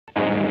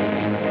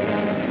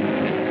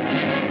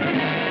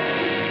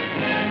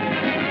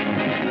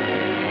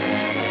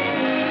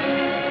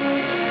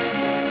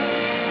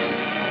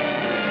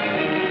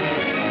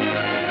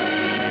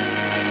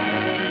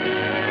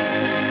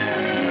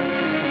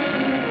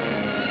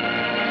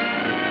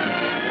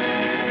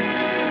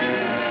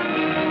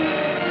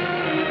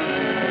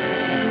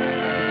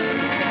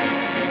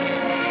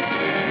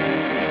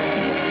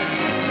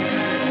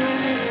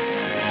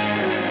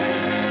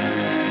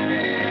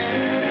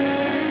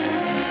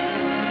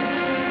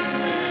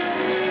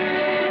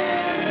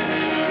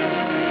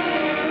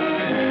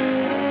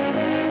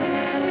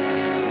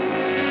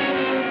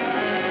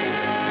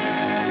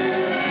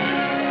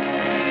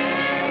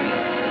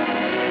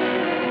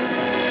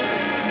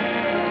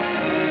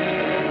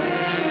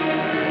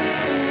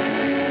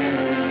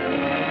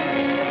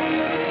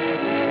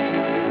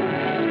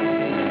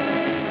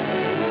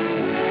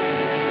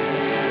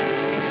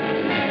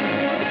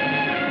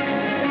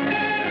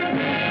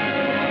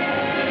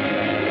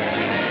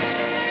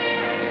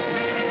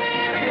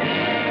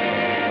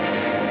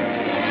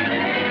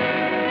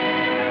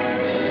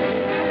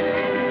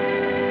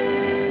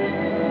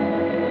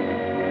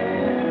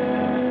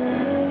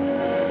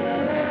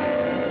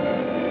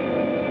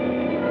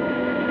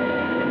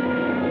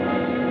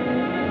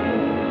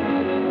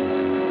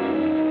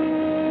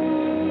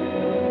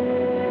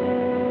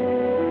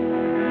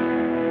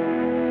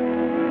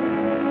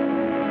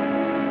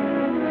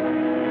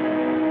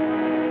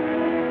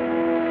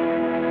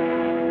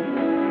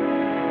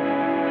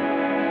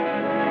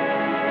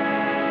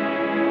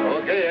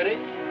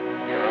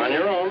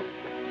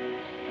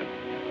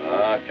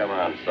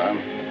son.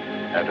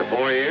 After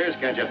 4 years,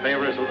 can't you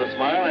favor us with a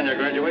smile on your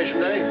graduation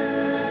day?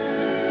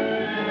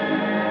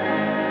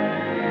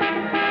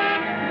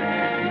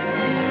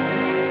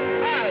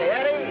 Hi,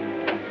 Eddie.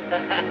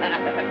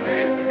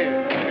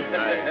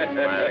 Hi,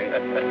 Smiley.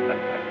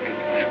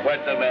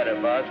 What's the matter,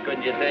 boss?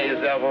 Couldn't you tear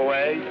yourself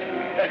away?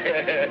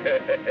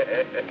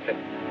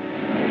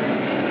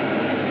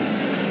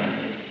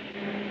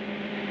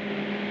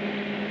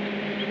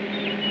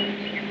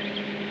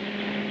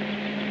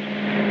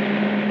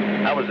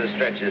 How was the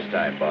stretch this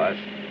time, boss?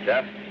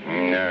 Tough?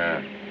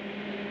 Nah.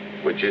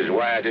 Which is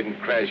why I didn't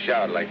crash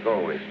out like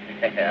always.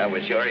 I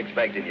was sure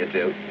expecting you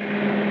to.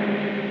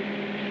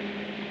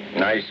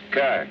 Nice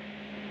car.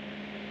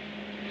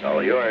 It's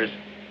all yours.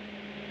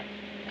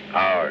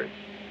 Ours.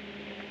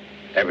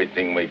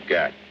 Everything we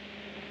got.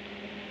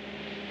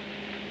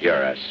 You're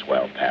a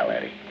swell pal,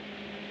 Eddie.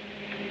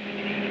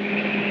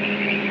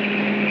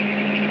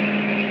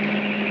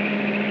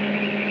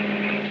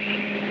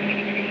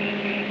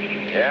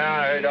 Yeah,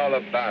 I heard all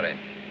about it.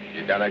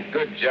 You done a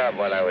good job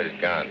while I was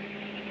gone.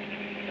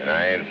 And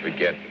I ain't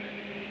forgetting.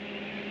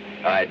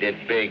 I did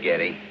big,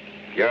 Eddie.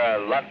 You're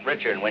a lot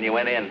richer than when you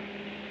went in.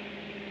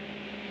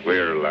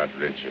 We're a lot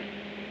richer.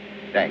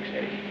 Thanks,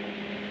 Eddie.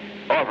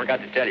 Oh, I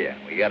forgot to tell you.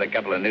 We got a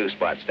couple of new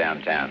spots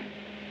downtown.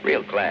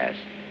 Real class.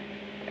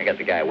 I got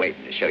the guy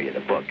waiting to show you the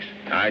books.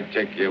 I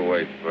take your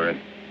word for it,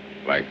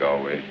 like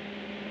always.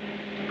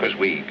 Because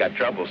we got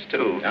troubles,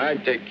 too. I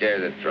take care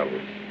of the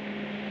troubles.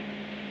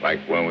 Like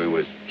when we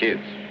was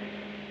kids.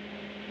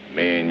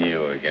 Me and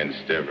you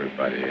against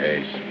everybody,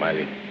 eh,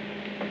 Smiley?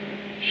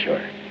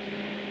 Sure.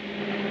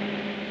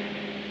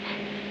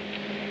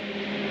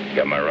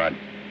 Got my rod?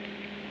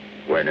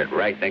 Wearing it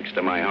right next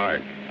to my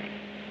heart.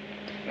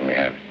 Let me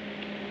have it.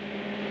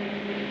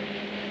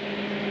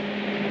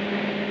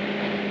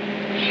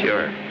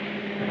 Sure.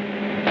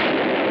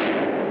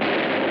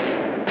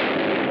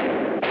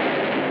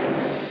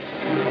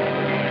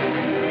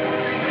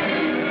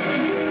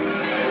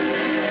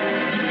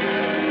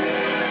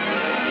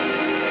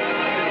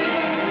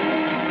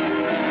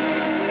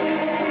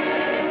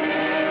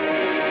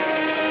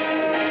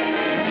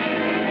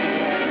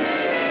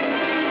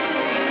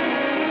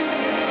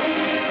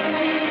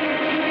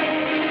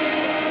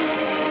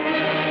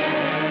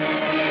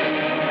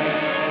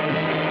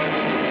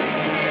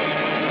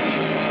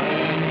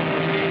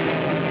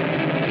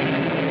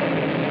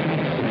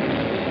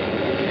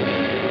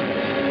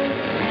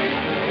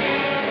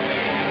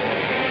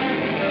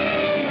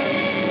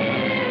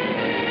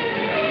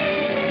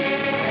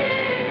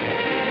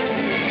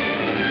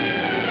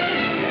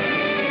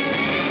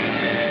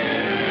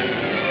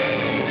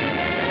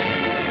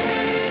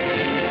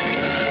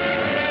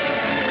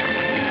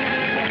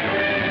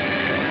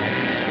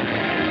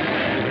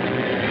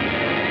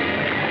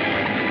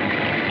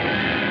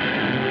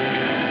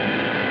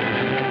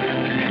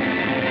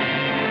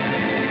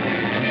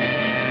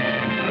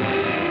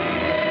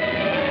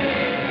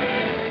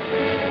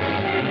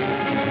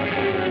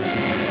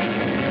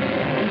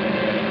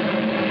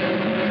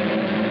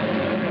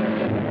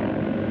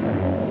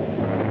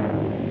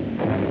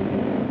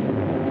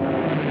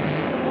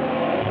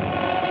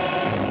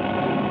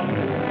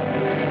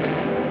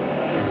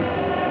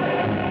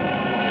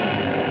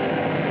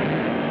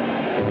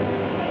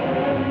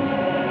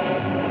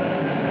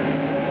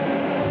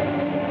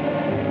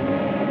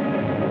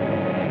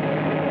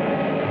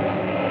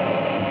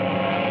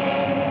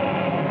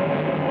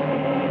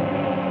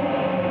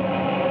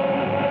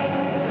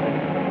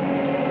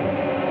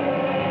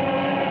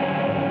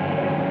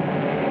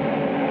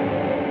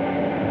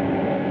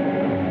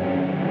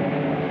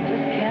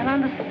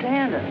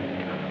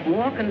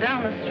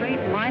 Down the street,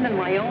 minding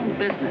my own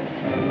business.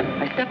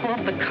 I step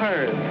off the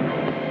curb.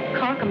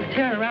 Car comes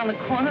tearing around the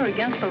corner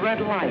against the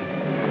red light.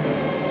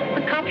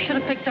 The cop should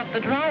have picked up the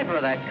driver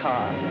of that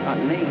car, not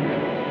me.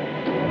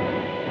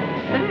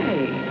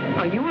 Say,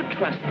 are you a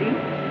trustee?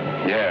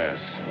 Yes.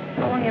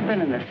 How long you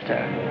been in this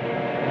stir?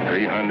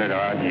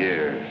 300-odd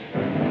years.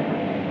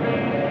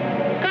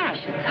 Gosh,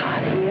 it's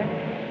hot here.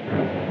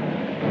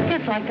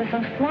 It's like this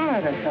in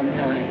Florida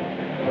sometimes.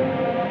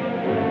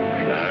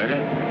 Florida?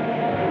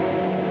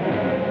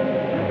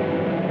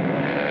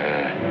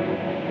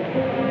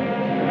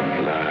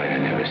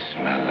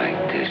 Smell like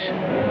this.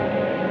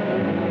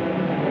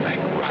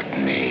 Like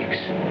rotten eggs.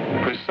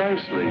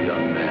 Precisely,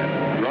 young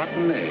man.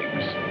 Rotten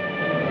eggs.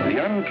 The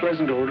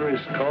unpleasant odor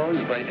is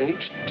caused by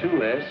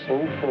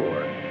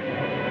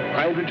H2SO4,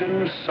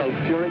 hydrogen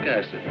sulfuric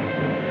acid,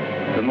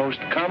 the most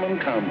common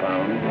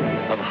compound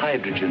of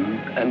hydrogen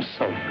and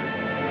sulfur.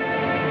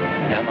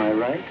 Am I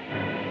right?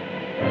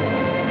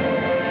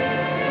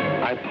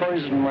 I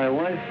poisoned my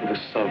wife with a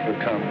sulfur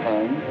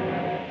compound,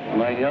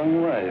 my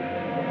young wife.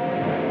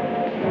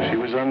 She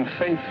was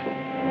unfaithful.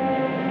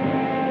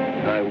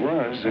 I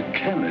was a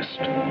chemist.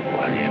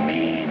 What do you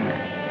mean?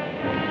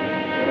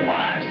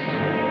 Was?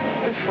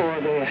 Before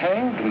they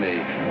hanged me.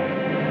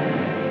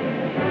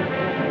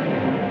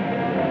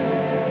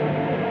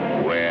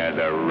 Where are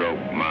the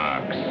rope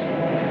marks?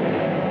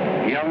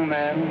 Young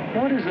man,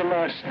 what is the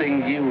last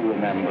thing you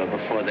remember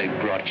before they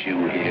brought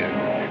you here?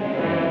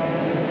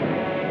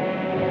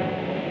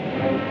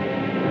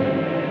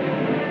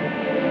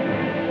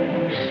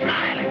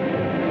 Smiley.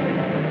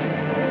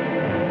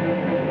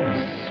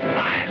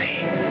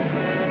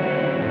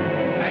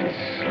 That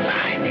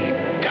slimy,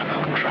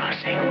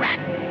 double-crossing rat.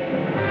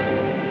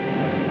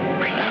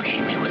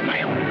 Plugging me with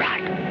my own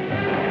rod.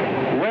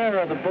 Where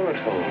are the bullet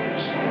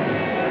holes?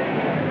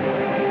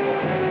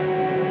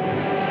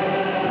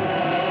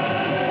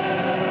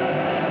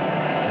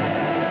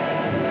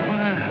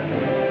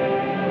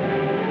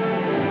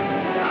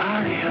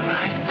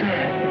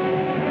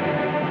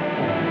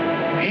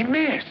 He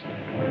missed.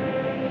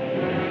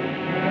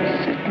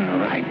 Sitting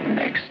right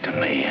next to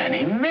me, and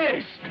he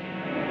missed.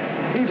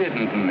 He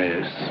didn't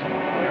miss.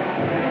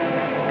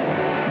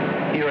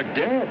 You're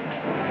dead.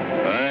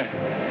 Huh?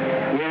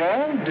 We're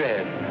all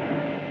dead.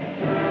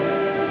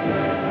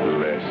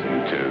 Listen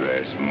to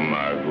this,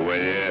 mug, will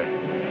you?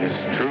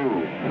 It's true.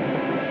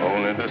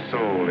 Only the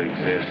soul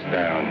exists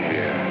down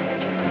here.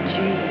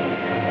 Gee,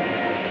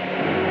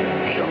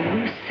 they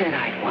always said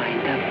I'd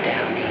wind up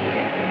down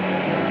here.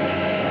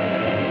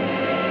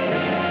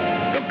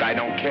 I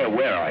don't care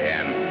where I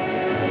am.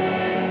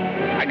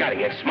 I gotta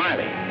get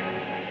Smiley.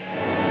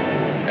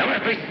 There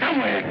must be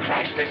somewhere to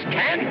crash this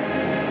can.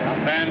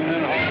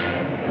 Abandon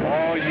home,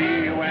 all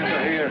ye who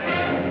enter here.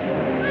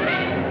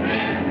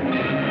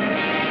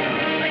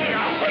 Lay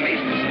off of me,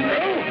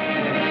 screw.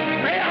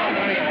 Lay off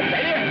of me, I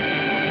tell you.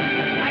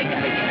 I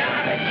gotta get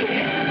out of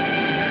here.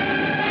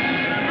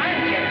 I'm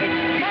getting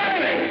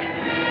Smiley.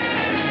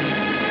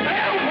 Lay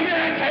off of me,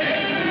 I tell you.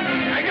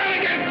 I gotta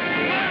get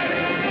Smiley.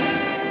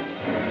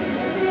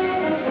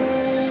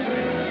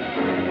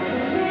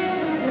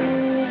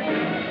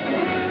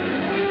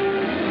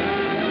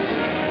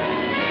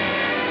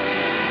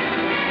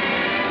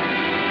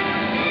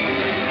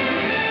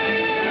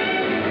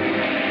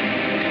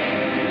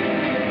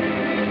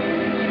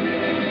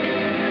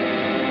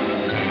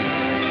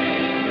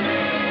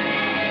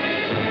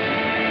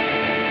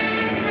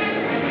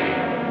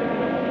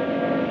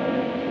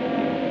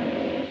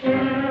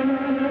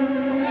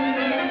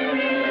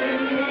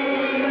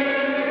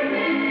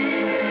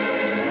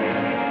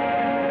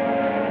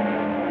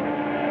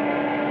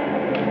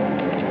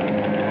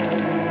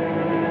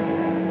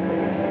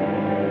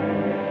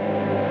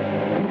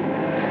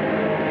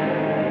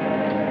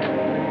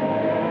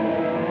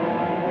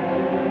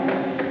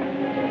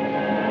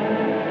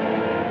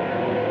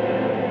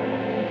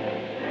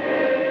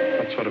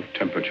 What sort of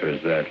temperature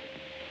is that?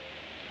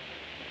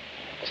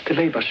 It's the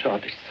labor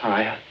shortage,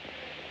 sire.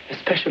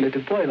 Especially the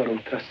boiler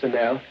room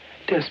personnel.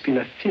 There's been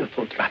a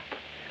fearful drop.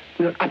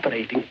 We're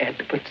operating at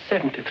but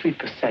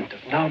 73%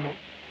 of normal.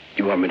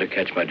 You want me to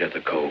catch my death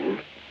of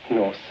cold?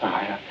 No,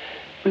 sire.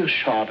 We're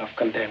short of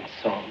condemned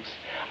souls.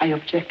 I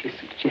objectly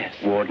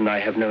suggest... Warden, I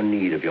have no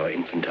need of your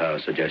infantile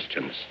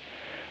suggestions.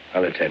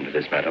 I'll attend to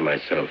this matter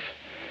myself.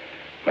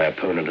 My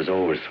opponent has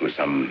always, through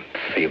some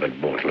favored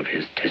mortal of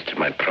his, tested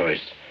my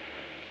prowess.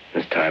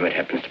 This time it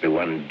happens to be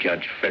one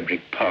Judge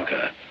Frederick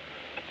Parker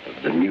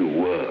of the New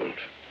World.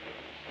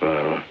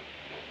 Well,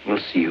 we'll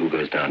see who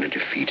goes down to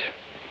defeat.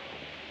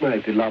 My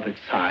beloved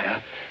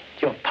sire,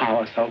 your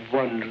powers are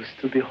wondrous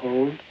to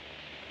behold.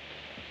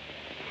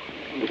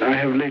 I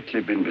have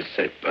lately been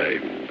beset by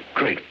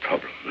great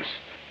problems.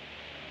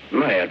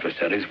 My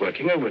adversary is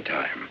working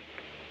overtime.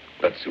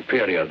 But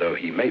superior though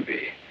he may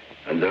be,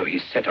 and though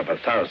he's set up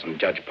 1,000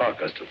 Judge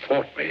Parkers to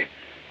thwart me,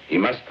 he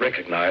must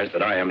recognize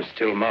that I am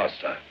still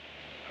master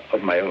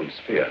of my own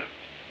sphere.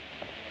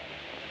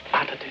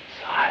 Uttered it,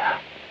 sire.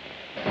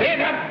 See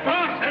the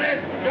boss of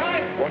this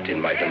joint? What in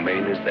my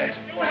domain is that?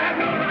 You have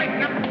no right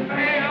to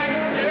say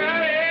I'm get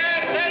out of here, I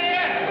tell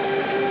you.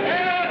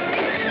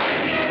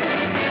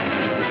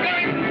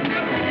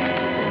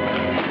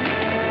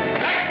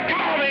 Let go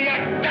of me, you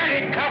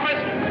dirty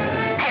coppers.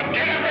 I'll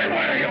get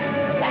everywhere you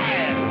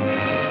quiet.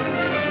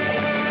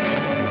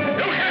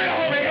 You can't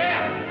hold me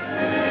here.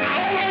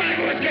 All I want to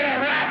do is get a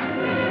rat.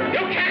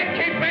 You can't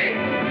keep me.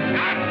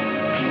 I'm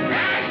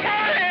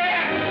sorry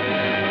here.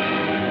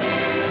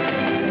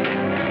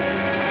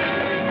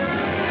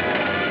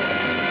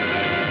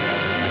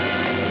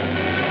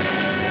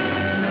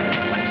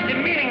 What's the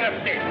meaning of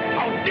this?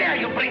 How dare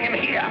you bring him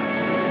here?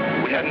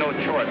 We had no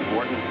choice,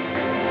 Warden.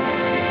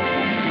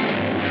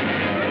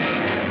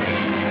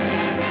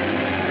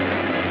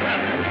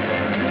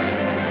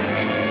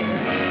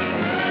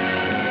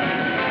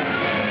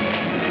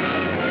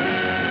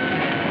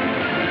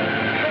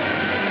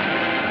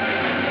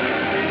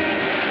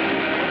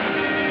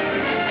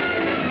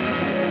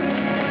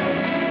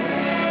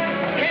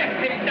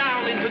 Cast him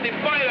down into the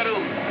boiler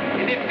room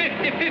in the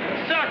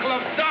 55th circle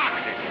of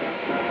darkness.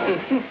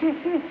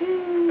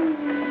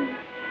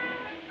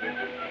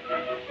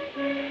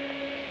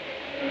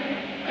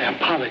 I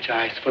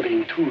apologize for the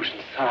intrusion,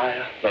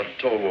 sire. Not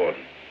at all,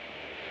 Warden.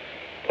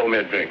 Pour me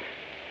a drink.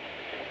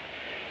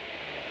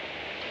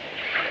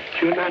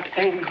 You're not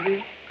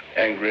angry?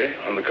 Angry?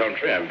 On the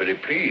contrary, I'm very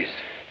pleased.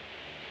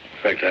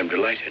 In fact, I'm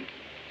delighted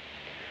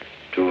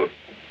to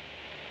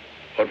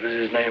What was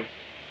his name?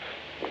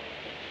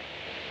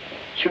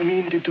 You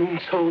mean the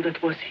doomed soul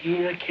that was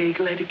here,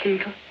 Kegel, Eddie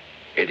Kegel?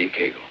 Eddie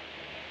Kegel.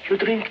 You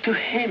drink to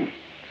him,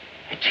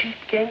 a cheap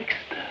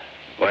gangster.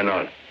 Why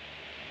not?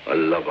 I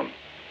love him.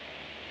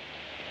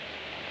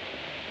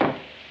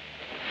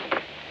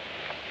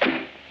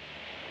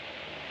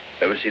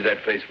 Ever see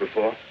that face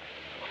before?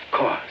 Of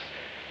course.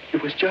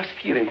 It was just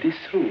here in this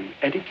room,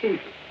 Eddie Kegel.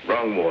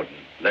 Wrong, Warden.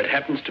 That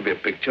happens to be a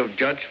picture of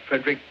Judge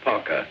Frederick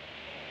Parker.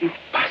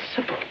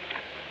 Impossible.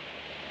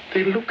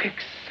 They look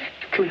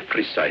exactly...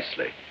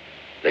 Precisely.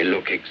 They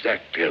look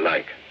exactly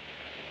alike.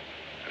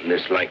 And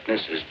this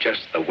likeness is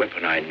just the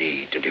weapon I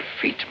need to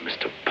defeat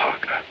Mr.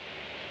 Parker.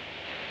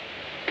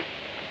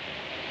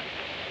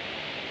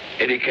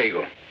 Eddie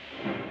Kegel.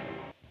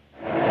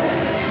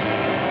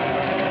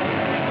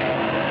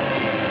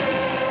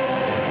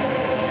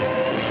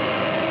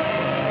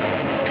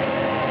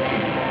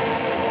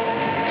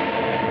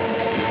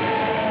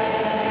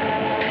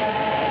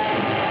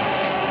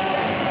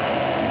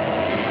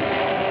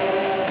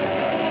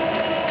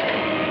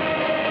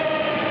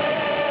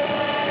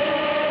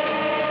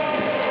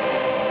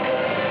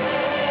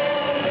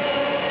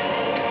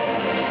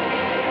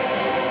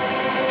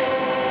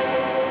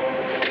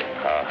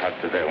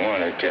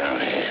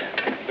 Down here.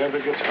 Never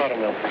gets hot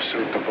enough to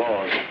suit the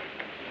boss.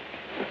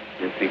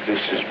 You think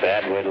this is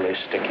bad? Wait till they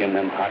stick you in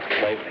them hot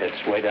clay pits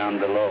way down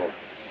below.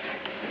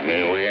 You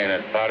mean we ain't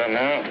at bottom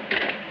now?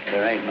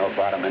 There ain't no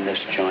bottom in this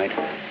joint.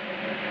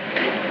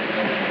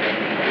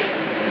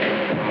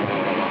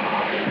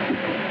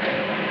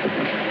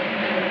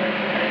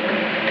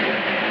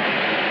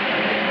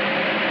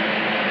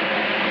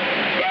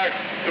 Back,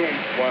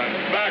 doomed one.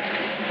 Back!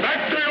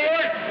 Back to your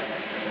work!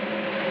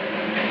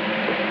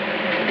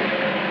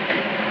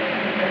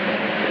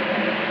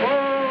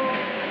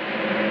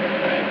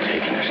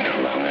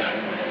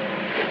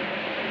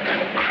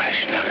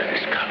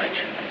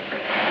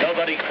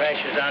 Nobody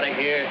crashes out of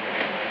here.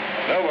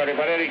 Nobody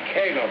but Eddie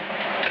Kegel.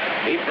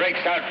 He breaks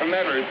out from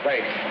every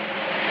place.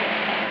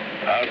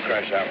 I'll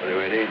crash out with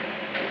you, Eddie.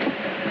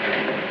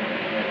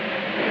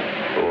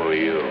 Who are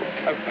you?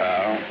 A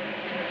pal.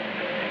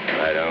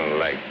 I don't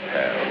like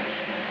pals.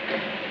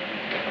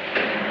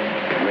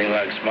 You mean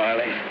like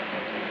Smiley?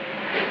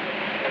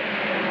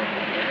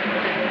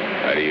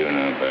 How do you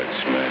know about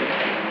Smiley?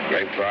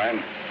 Grapevine.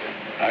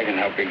 I can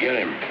help you get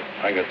him.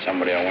 I got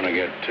somebody I want to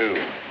get, too.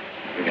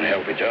 We can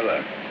help each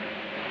other.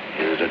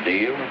 Is it a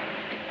deal?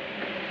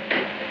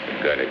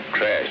 You gotta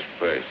crash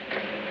first.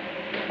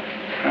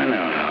 I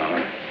know how.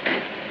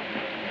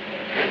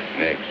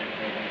 Next.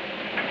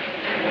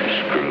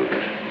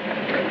 Screws.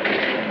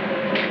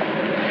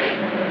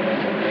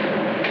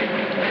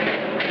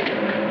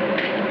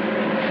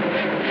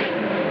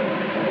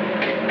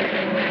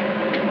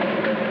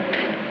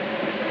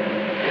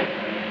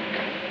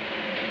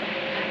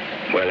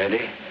 Well,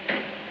 Eddie?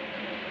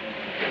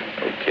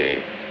 Okay.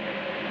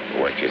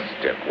 Watch your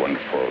step. One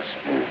false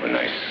move and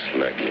I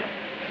slug you.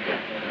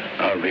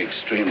 I'll be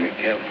extremely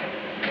careful.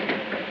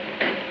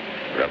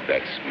 Rub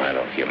that smile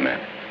off your map.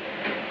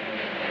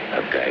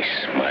 A guy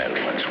smiled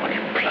once when he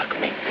plucked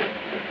me.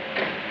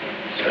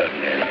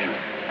 Certainly, Eddie.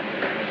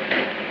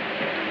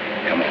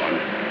 Come on.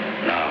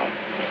 Now.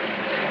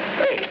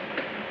 Hey!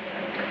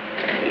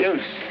 You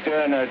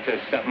stirring her to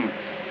something.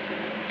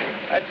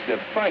 That's the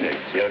fun.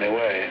 It's The only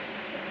way.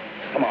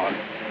 Come on.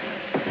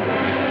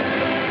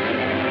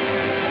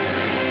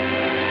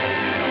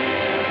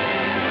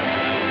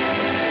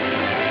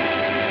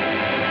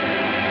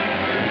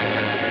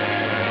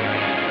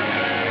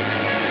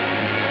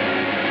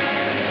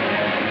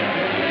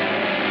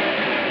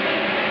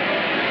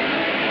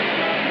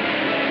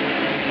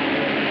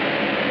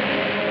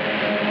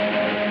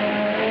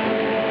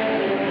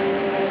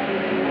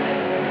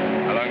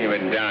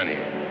 Down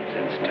here.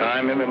 Since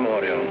time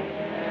immemorial.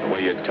 The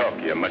way you talk,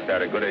 you must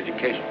have had a good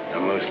education. The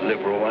most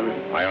liberal one.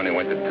 I only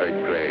went to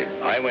 3rd grade.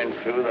 I went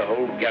through the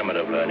whole gamut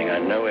of learning. I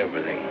know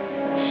everything.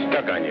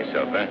 Stuck on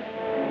yourself, huh?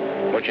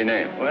 What's your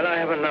name? Well, I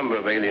have a number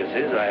of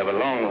aliases. I have a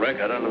long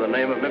record under the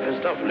name of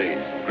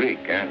Mephistopheles.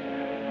 Greek, huh?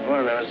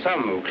 Well, there are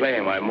some who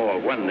claim I'm more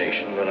of one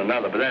nation than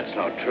another, but that's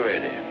not true,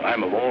 Eddie.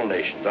 I'm of all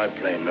nations. I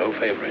play no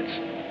favorites.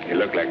 You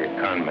look like a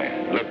con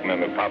man. Look,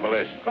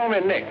 Mephistopheles. Call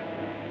me Nick.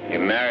 You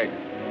married?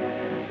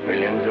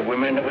 Millions of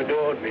women have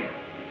adored me.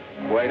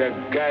 Quite a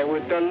guy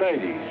with the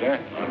ladies, huh?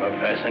 I'm a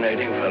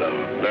fascinating fellow.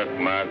 Look,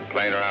 Mark,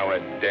 playing around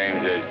with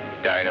dames is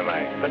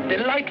dynamite. But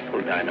delightful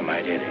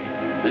dynamite,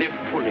 Eddie. Live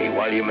fully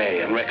while you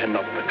may and reckon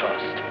not the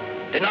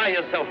cost. Deny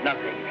yourself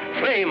nothing.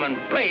 Flame and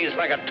blaze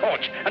like a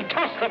torch and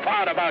toss the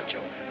fire about you.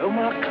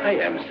 Omar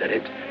Khayyam said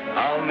it.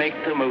 I'll make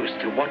the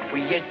most of what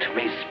we yet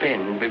may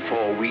spend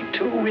before we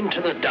too into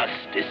the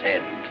dust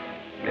descend.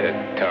 You're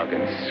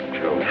talking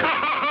screw.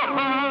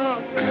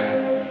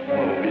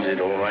 Oh, is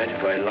it all right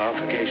if I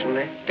laugh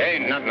occasionally? There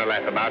ain't nothing to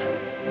laugh about.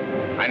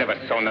 I never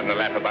saw nothing to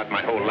laugh about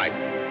my whole life.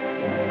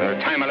 From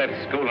the time I left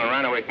school and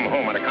ran away from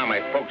home on account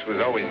my folks was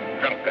always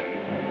drunk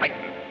and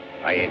fighting,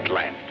 I ain't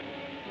laughed.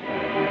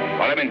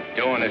 All I've been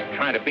doing is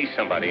trying to be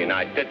somebody, and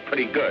I did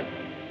pretty good.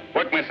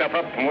 Worked myself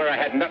up from where I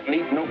had nothing to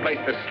eat, no place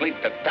to sleep,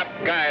 to top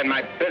guy in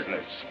my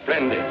business.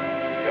 Splendid.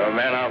 You're a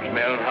man after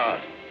my own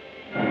heart.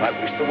 I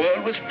wish the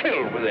world was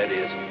filled with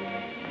Eddies.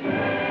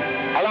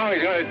 How long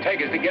is it going to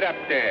take us to get up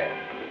there?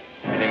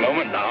 Any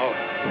moment now.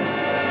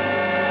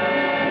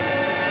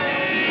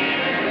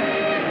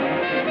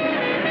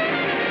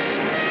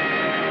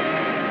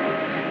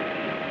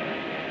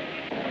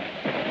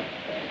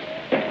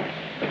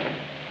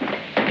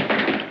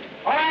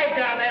 All right,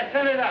 down there,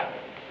 send it up.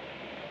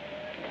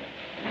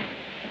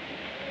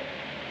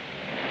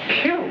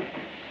 Phew.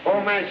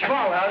 Old man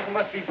Smallhouse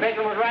must be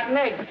baking with rotten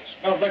eggs.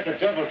 Smells like the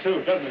devil,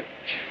 too, doesn't it?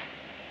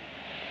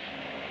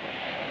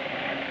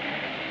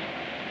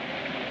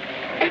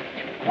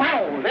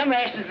 Wow, them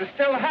ashes are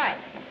still hot.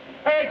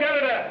 Hey,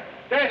 Janitor,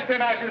 dash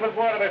them ashes with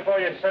water before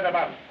you set them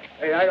up.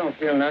 Hey, I don't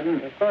feel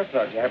nothing. Of course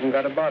not. You haven't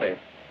got a body.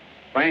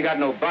 If I ain't got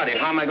no body,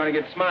 how am I going to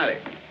get Smiley?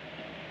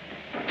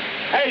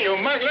 Hey, you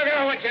mug, look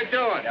at what you're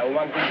doing. No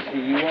one can see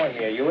you or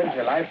hear you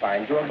until I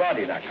find your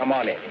body. Now, come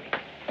on, Eddie.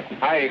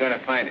 How are you going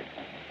to find it?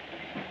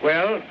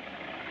 Well,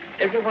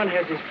 everyone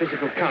has his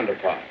physical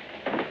counterpart,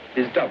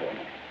 his double.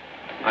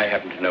 I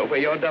happen to know where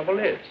your double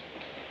is.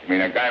 You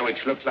mean a guy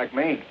which looks like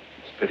me?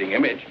 Spitting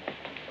image.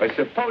 But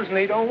supposing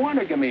he don't want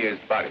to give me his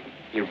body?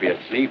 He'll be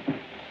asleep.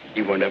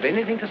 He won't have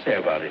anything to say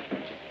about it.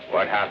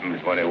 What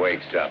happens when he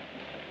wakes up?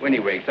 When he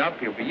wakes up,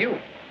 he'll be you.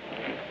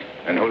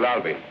 And who'll I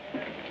be?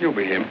 You'll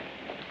be him.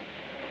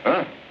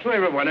 Huh? To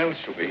everyone else,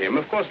 you'll be him.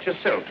 Of course,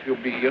 yourself.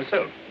 You'll be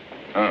yourself.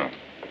 Oh.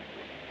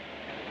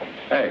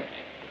 Hey.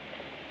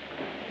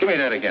 Give me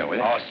that again, will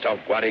you? Oh, stop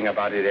worrying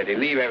about it, Eddie.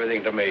 Leave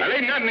everything to me. I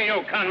leave nothing to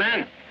you, con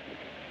man.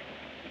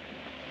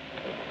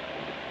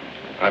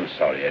 I'm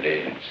sorry,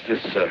 Eddie.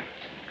 It's this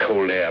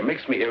cold air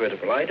makes me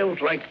irritable. I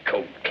don't like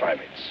cold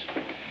climates.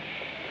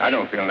 I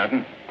don't feel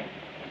nothing.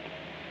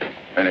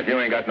 And if you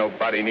ain't got no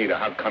body neither,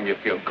 how come you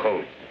feel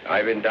cold?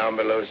 I've been down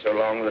below so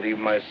long that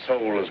even my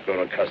soul has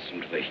grown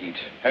accustomed to the heat.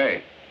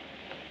 Hey,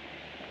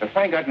 if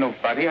I ain't got no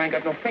body, I ain't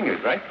got no fingers,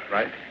 right?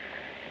 Right?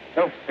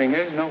 No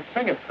fingers, no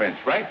fingerprints,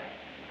 right?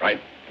 Right.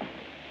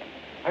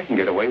 I can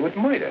get away with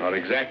murder. Not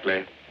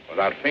exactly.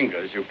 Without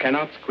fingers, you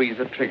cannot squeeze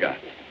the trigger.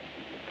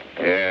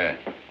 Yeah.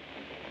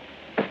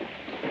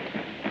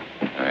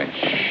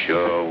 I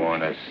sure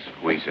want to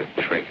squeeze a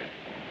trigger.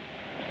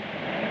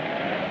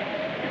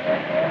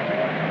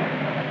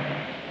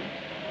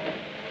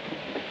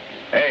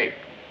 Hey.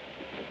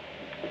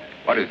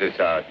 What is this,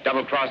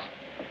 double cross?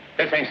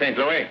 This ain't St.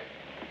 Louis.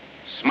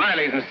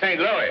 Smiley's in St.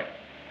 Louis.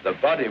 The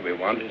body we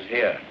want is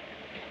here.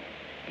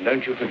 And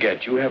don't you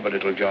forget, you have a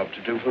little job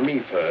to do for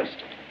me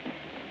first.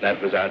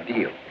 That was our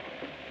deal.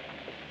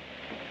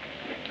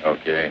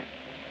 Okay.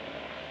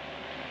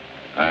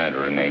 I'd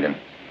renege him.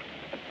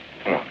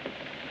 Come on.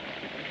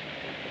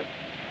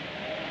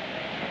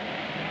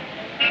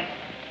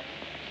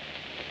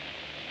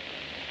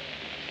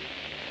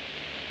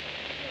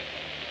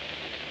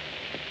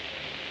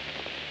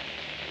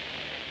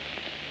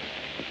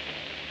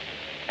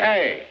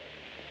 Hey.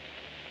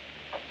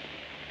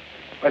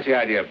 What's the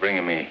idea of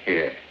bringing me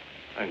here?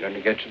 I'm going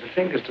to get you the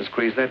fingers to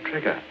squeeze that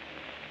trigger.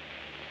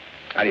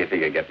 How do you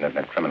figure getting it in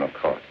a criminal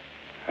court?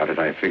 How did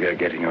I figure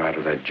getting you out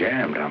of that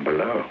jam down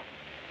below?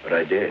 But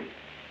I did.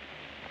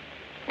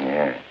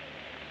 Yeah.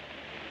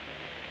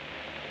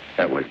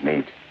 That was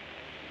neat.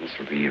 This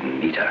will be even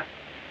neater.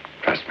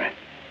 Trust me.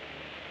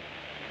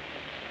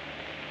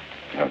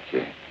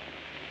 Okay.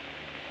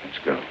 Let's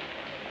go.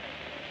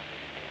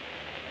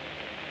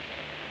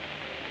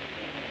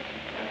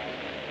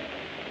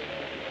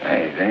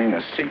 Hey, there ain't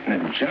a seat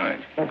in the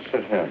joint. Let's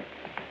sit here.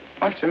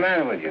 What's the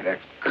matter with you? There are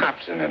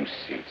cops in them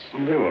seats.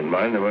 They won't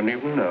mind. They won't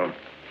even know.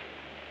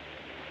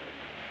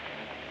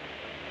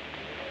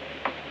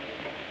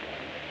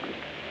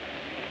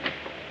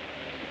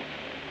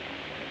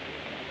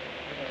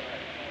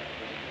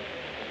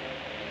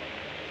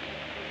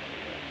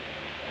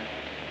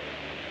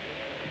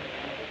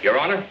 Your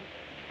Honor,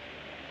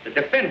 the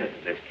defendant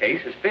in this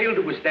case has failed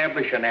to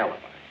establish an alibi.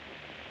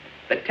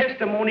 The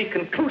testimony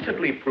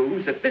conclusively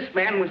proves that this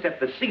man was at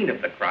the scene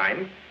of the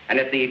crime and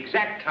at the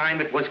exact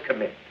time it was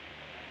committed.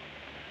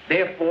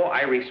 Therefore,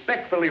 I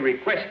respectfully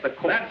request the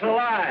court... That's a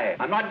lie.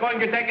 I'm not going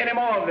to take any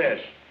more of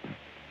this.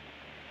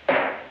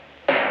 Get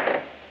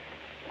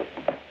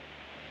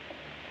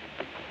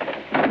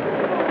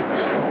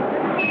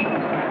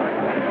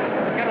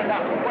it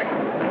out,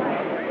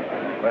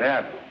 quick. What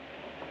happened?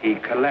 He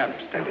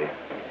collapsed, Eddie.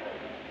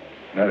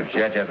 No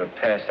judge ever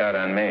passed out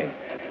on me.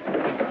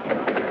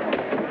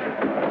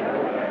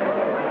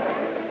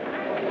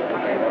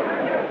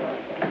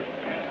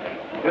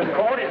 This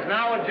court is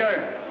now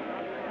adjourned.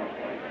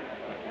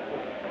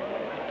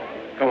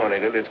 Come on,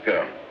 Eddie, let's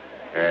go.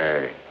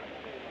 Hey,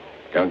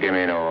 don't give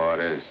me no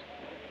orders.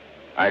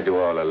 I do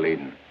all the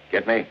leading.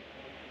 Get me?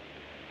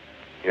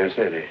 Yes,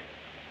 Eddie.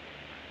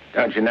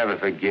 Don't you never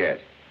forget.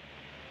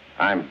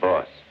 I'm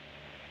boss.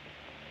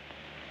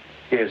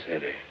 Yes,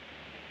 Eddie.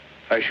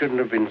 I shouldn't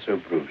have been so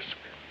brusque.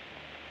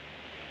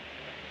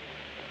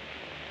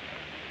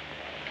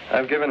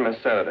 I've given him a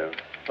sedative.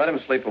 Let him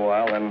sleep a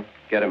while, then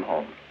get him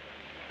home.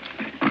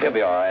 He'll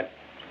be all right.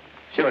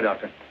 Sure,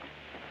 Doctor.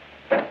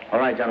 All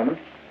right, gentlemen.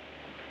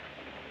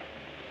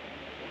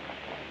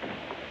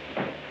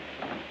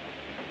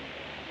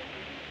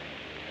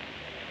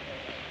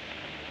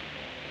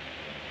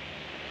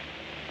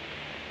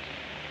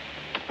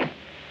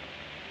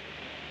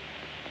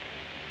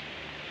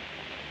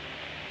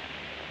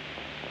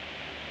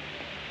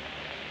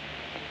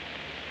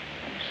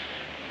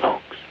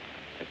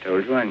 I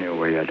told you I knew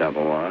where your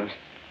double was.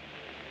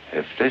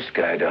 If this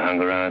guy'd have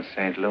hung around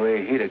St.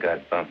 Louis, he'd have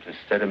got bumped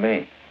instead of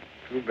me.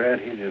 Too bad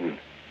he didn't.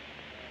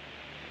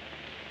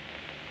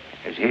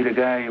 Is he the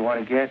guy you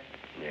want to get?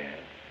 Yeah.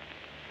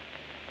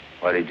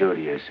 What'd he do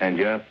to you? Send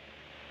you up?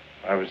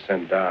 I was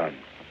sent down,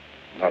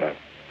 not up.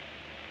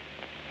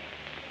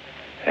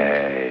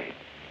 Hey,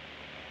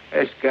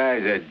 this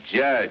guy's a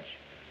judge.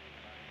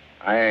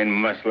 I ain't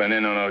muscling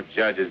in on no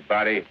judge's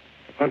body.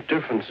 What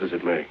difference does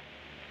it make?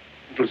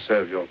 It'll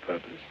serve your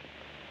purpose.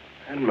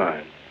 And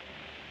mine.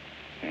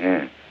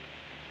 Yeah.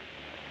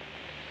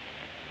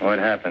 What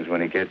happens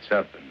when he gets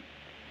up and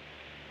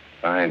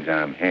finds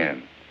I'm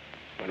him?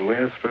 When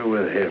we're through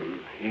with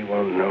him, he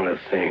won't know a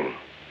thing.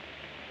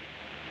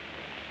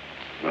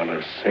 Not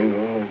a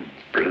single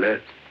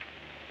blit.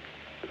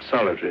 A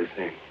solitary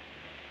thing.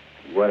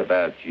 What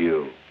about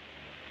you?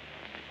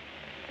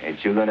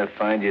 Ain't you gonna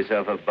find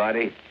yourself a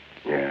body?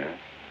 Yeah,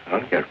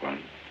 I'll get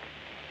one.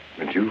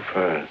 But you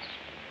first.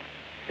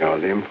 You're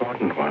the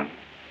important one.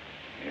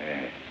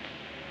 Yeah.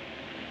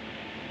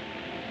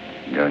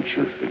 Don't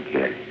you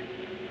forget it.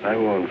 I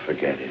won't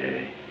forget it,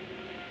 eh?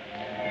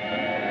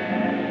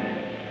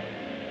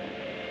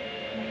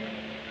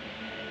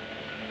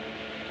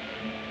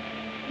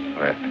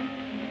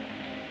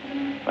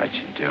 What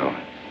you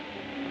doing?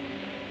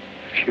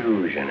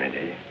 Fusion,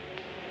 Eddie.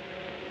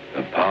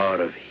 The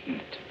power of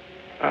heat.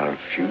 I'll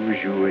fuse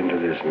you into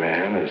this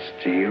man as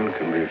steel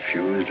can be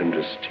fused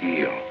into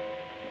steel.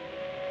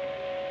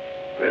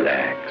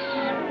 Relax.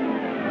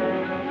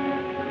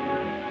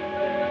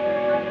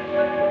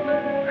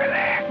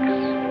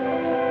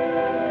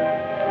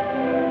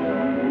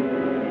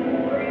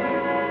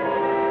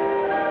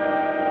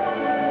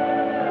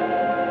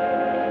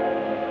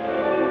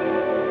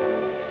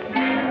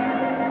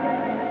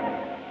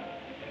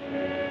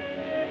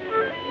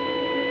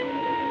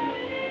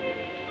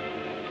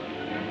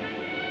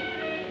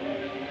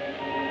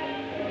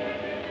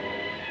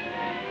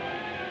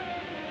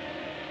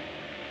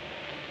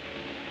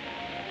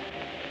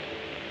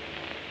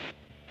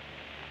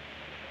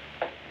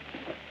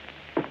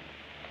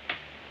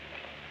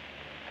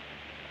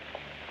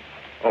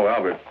 Oh,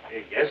 Albert.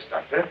 Yes,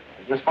 Doctor?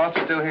 Is Miss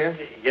Foster still here?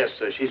 Yes,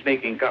 sir. She's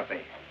making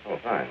coffee. Oh,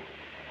 fine.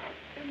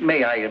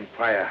 May I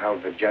inquire how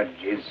the judge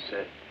is?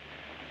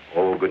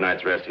 Oh, good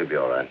night's rest. He'll be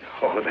all right.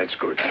 Oh, that's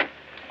good.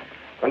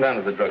 Run down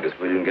to the druggist,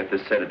 will you, and get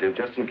this sedative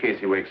just in case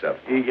he wakes up.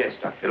 Yes,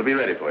 Doctor. It'll be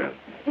ready for you.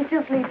 He's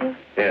still sleeping?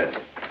 Yes.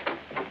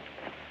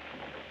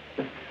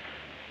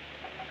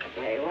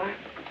 There you are.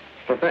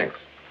 Well, thanks.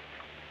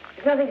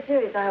 It's nothing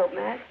serious, I hope,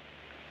 Matt.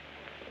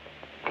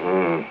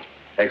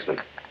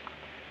 Excellent.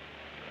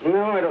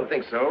 No, I don't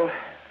think so.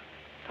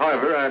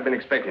 However, I've been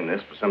expecting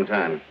this for some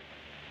time.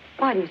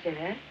 Why do you say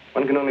that?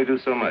 One can only do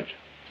so much,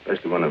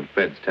 especially one of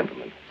Fred's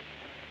temperament.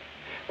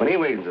 When he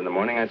wakens in the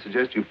morning, I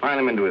suggest you pile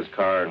him into his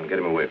car and get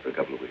him away for a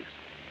couple of weeks.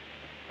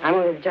 I'm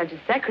only the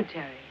judge's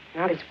secretary,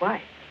 not his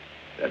wife.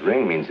 If that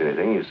ring means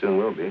anything, you soon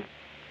will be.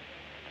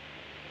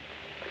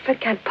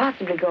 Fred can't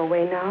possibly go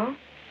away now.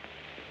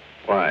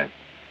 Why?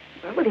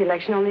 Well, with the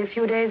election only a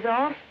few days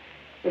off,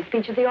 his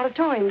speech at the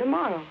auditorium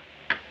tomorrow.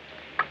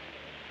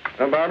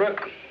 Well, Barbara,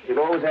 you've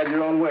always had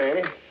your own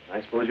way.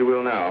 I suppose you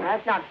will now.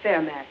 That's not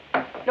fair, Matt.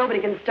 Nobody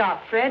can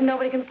stop Fred.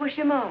 Nobody can push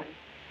him on.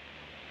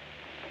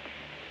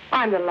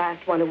 I'm the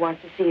last one who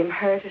wants to see him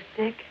hurt or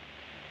sick.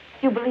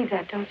 You believe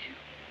that, don't you?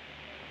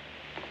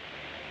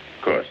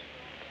 Of course.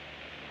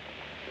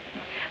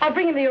 I'll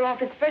bring him to your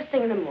office first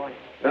thing in the morning.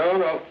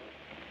 No.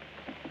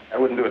 I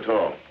wouldn't do it at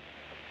all.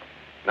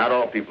 Not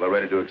all people are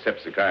ready to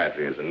accept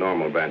psychiatry as a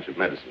normal branch of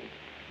medicine.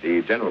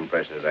 The general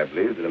impression is, I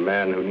believe, that a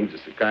man who needs a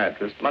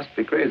psychiatrist must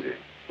be crazy.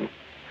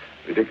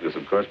 Ridiculous,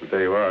 of course, but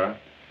there you are.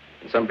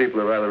 And some people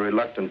are rather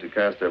reluctant to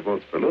cast their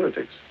votes for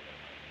lunatics.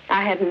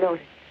 I hadn't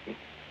noticed.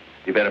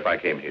 You bet if I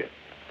came here.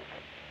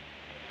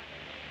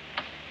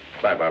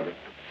 Bye, Barbara.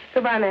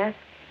 Goodbye, Matt.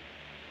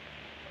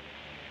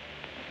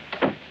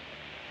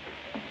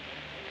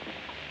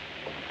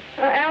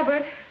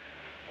 Albert.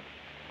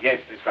 Yes,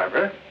 Miss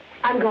Barbara?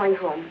 I'm going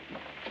home.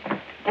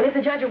 And if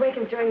the judge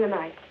awakens during the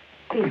night,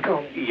 please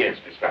call me. Yes,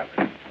 Miss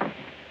Barbara.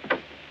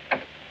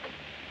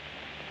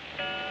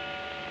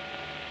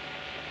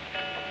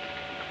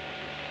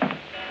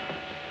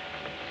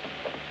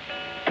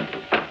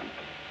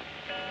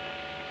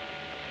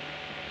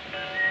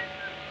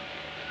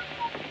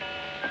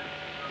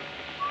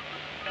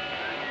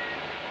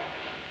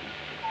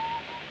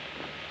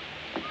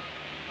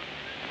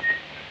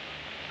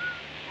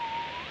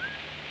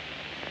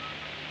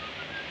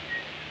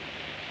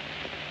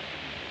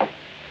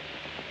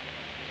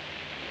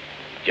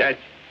 Judge,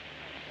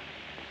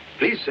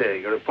 please, sir,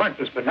 your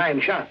appointment's for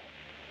 9 sharp.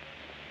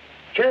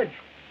 Judge,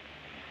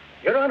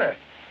 Your Honor.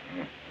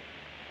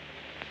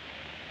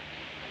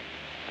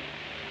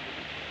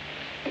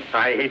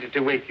 I hated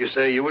to wake you,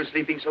 sir. You were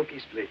sleeping so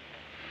peacefully.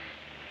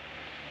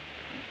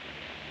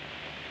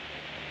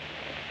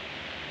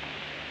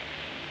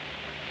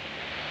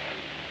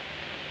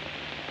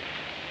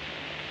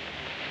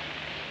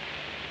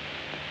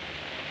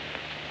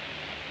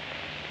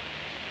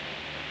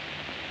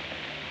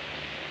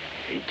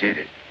 He did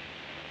it.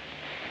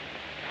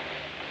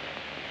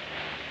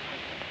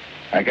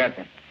 I got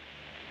them.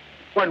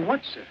 Won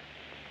what, sir?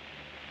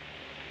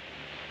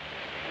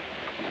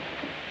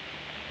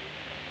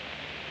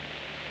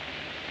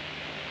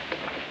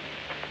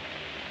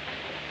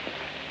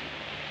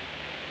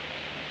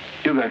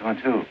 You got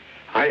one, too.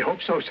 I hope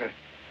so, sir.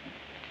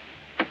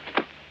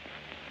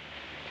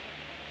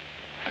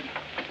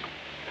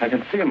 I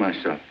can feel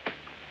myself.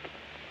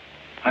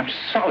 I'm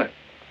solid.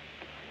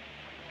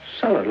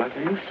 Solid like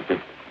I used to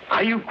be.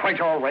 Are you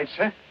quite all right,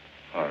 sir?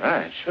 All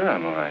right, sure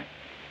I'm all right.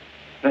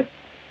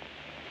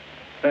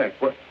 Nick,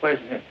 where's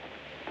Nick?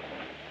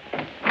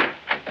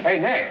 Hey,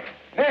 Nick.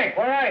 Nick,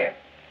 where are you?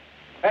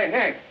 Hey,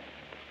 Nick.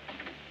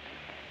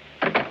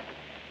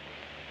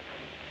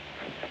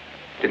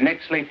 Did Nick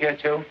sleep here,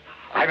 too?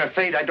 I'm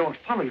afraid I don't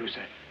follow you,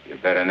 sir. You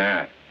better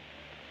not.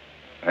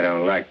 I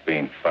don't like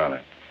being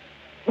followed.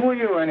 Who are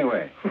you,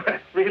 anyway?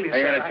 Really, sir? Are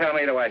you going to tell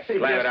me, or do I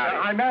slam Yes, it out sir,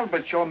 of you? I'm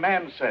Albert, your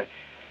man, sir.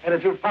 And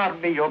if you'll pardon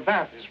me, your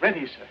bath is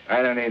ready, sir.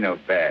 I don't need no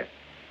bath.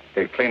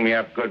 They cleaned me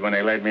up good when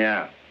they laid me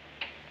out.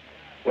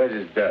 Where's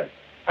his duds?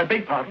 I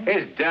beg pardon?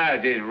 His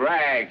duds, his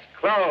rags,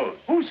 clothes.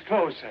 Whose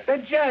clothes, sir?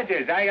 The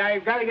judge's.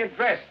 I've got to get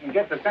dressed and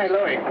get to St.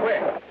 Louis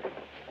quick.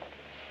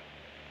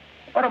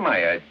 What am I,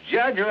 a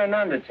judge or an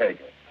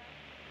undertaker?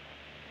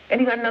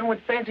 Ain't you got none with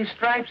fancy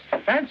stripes?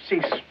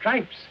 Fancy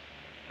stripes?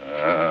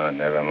 Oh,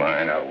 never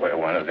mind. I'll wear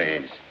one of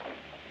these.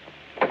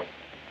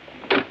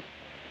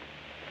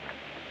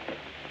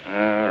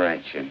 All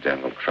right, you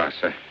devil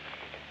crosser.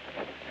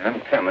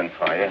 I'm coming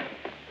for you.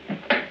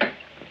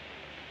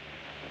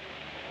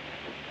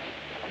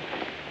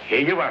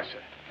 Here you are,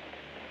 sir.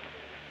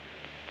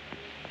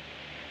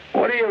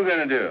 What are you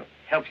going to do?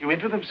 Help you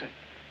into them, sir.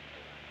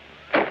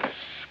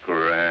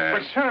 Scram.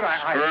 But, sir,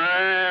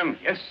 Scram.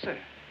 Yes, sir.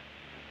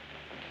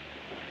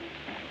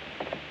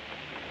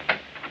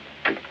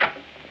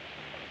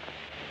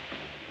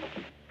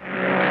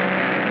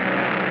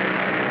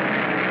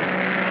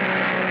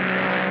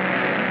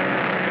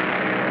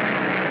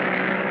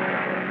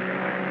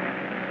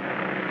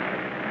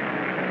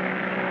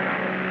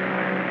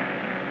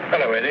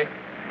 Hello, Eddie.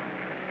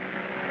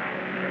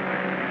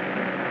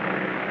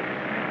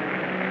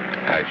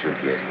 How'd you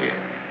get here?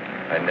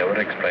 I never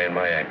explain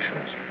my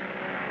actions.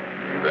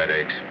 You better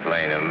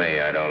explain to me.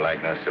 I don't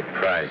like no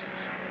surprises.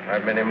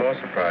 I've many more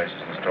surprises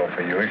in store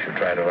for you if you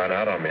try to run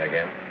out on me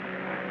again.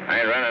 I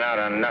ain't running out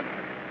on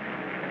nothing.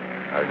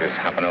 I was just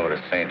hopping over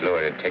to St.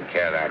 Louis to take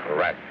care of that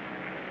rat.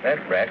 That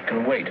rat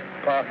can wait.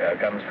 Parker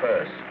comes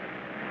first.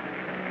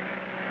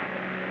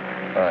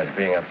 Besides,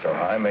 being up so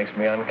high makes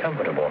me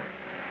uncomfortable.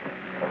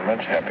 I'm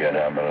much happier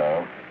down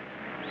below.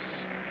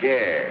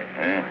 Scared,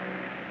 huh?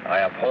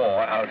 I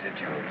abhor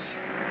altitudes.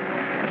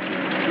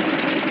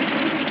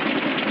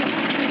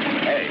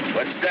 Hey,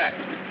 what's that?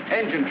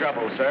 Engine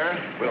trouble, sir.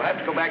 We'll have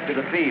to go back to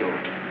the field.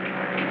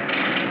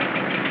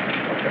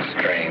 What a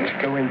strange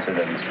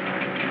coincidence.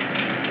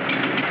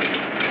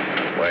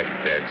 Wipe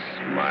that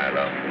smile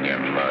off in your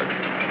mug.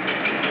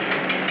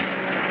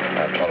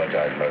 I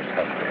apologize most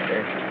humbly,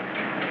 eh?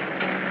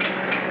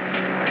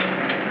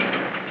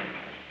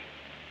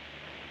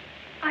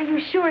 Are you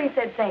sure he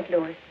said St.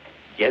 Louis?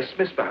 Yes,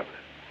 Miss Barbara.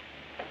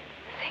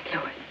 St.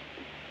 Louis.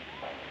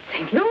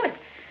 St. Louis?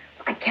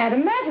 I can't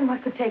imagine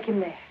what could take him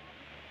there.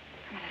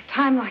 And at a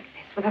time like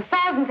this, with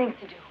 1,000 things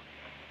to do.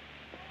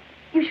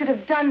 You should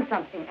have done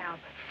something,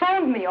 Albert.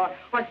 Phoned me or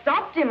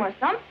stopped him or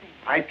something.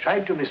 I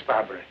tried to, Miss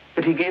Barbara,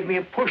 but he gave me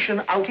a push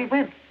and out he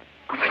went.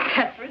 Oh, but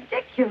that's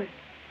ridiculous.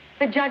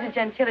 The judge is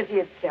gentility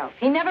itself.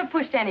 He never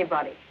pushed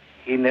anybody.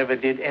 He never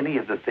did any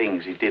of the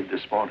things he did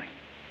this morning.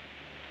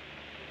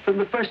 From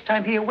the first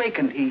time he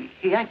awakened,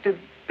 he acted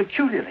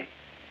peculiarly.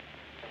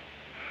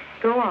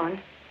 Go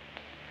on.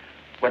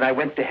 When I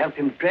went to help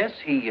him dress,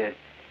 he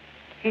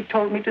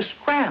told me to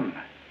scram.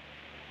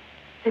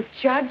 The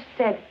judge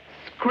said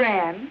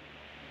scram?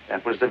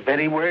 That was the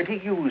very word he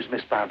used,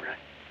 Miss Barbara.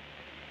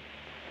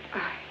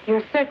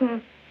 You're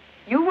certain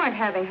you weren't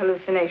having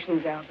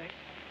hallucinations, Albert?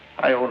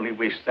 I only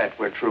wish that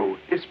were true.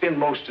 It's been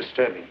most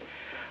disturbing.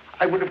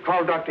 I would have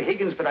called Dr.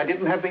 Higgins, but I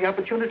didn't have the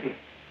opportunity.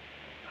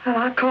 Well,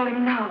 I'll call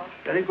him now.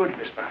 Very good,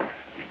 Miss Barbara.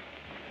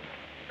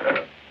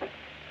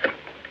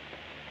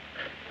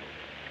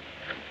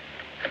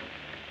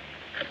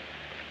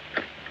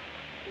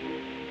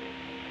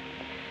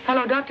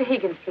 Hello, Dr.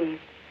 Higgins, please.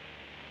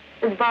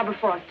 This is Barbara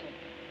Foster.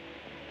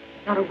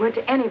 Not a word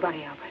to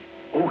anybody, Albert.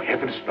 Oh,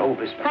 heavens, no,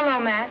 Miss Barbara. Hello,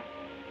 Matt.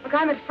 Look,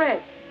 I'm at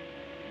Fred's.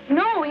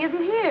 No, he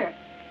isn't here.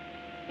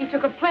 He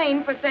took a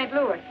plane for St.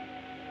 Louis.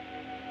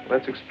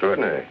 That's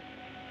extraordinary.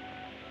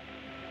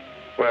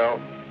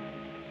 Well,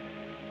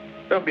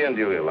 Don't be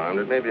unduly alarmed.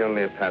 It may be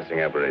only a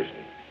passing aberration.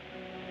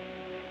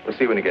 We'll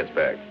see when he gets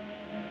back.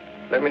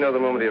 Let me know the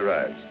moment he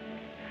arrives.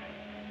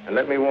 And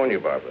let me warn you,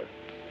 Barbara,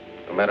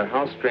 no matter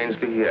how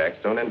strangely he acts,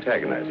 don't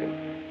antagonize him.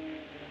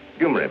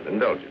 Humor him,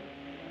 indulge him.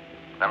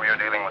 Remember, you're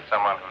dealing with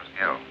someone who's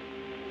ill.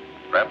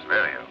 Perhaps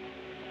very ill.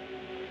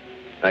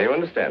 Now, you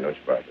understand, don't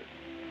you, Barbara?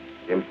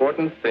 The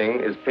important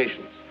thing is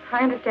patience.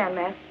 I understand,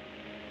 Matt.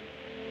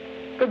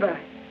 Goodbye.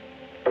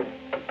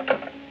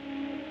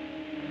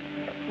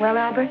 Well,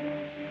 Albert,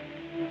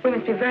 we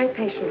must be very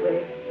patient with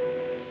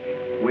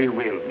him. We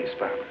will, Miss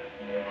Barbara.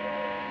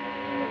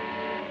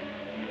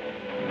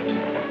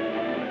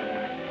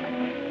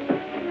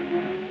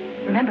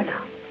 Remember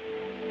now,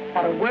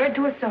 not a word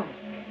to a soul.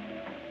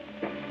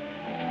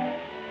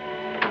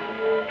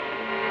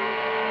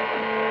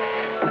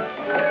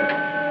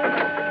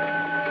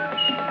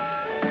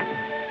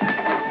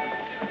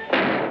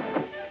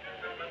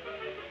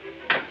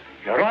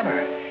 Your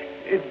Honor,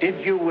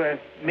 did you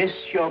miss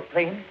your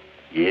plane?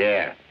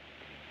 Yeah.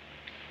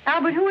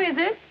 Albert, who is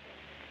it?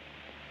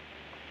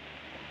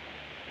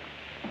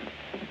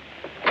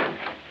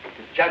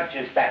 The judge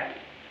is back.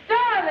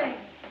 Darling!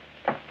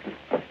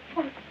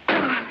 Oh,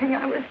 darling,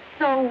 I was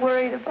so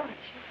worried about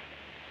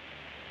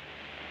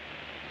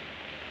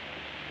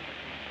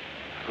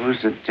you.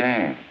 Who's the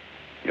dame?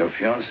 Your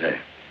fiancée.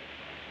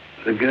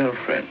 The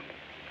girlfriend.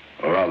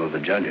 Or rather, the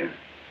judge's.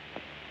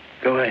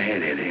 Go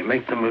ahead, Eddie.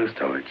 Make the most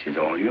of it. She's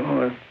all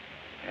yours.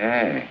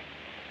 Hey.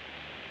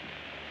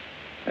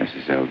 This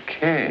is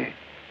okay.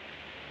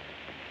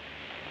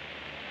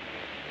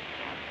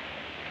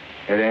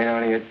 It ain't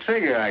only a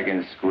trigger I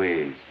can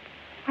squeeze.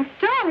 Oh,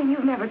 darling,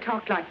 you've never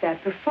talked like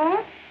that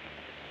before.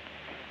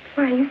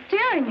 Why are you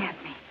staring at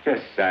me?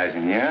 Just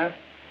sizing you up.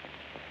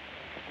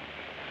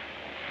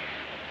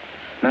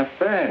 Not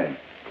bad.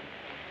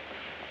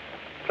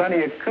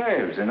 Plenty of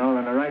curves and all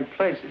in the right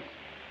places.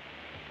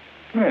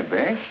 Come here,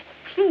 babe.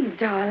 Please,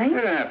 darling.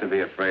 You don't have to be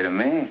afraid of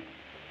me.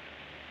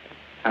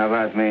 How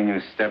about me and you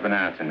stepping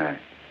out tonight?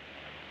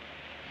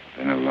 It's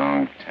been a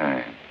long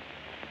time.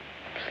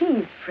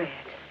 Please, Fred.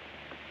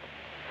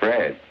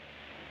 Fred?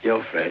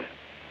 Yo, Fred.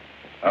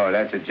 Oh,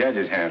 that's a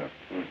judge's handle.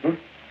 Mm-hmm.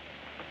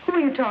 Who are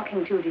you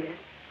talking to, dear?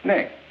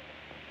 Nick.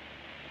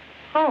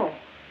 Oh,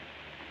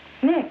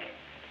 Nick.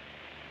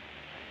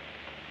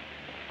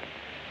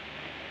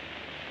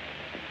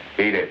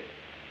 Beat it.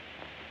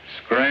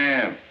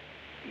 Scram.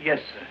 Yes,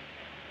 sir.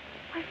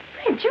 Why,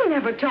 Fred, you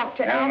never talked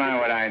to Never Albert. mind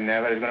what I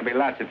never. There's going to be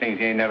lots of things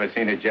you ain't never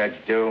seen a judge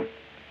do.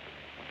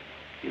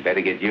 You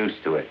better get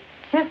used to it.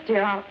 Yes,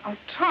 dear, I'll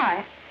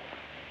try.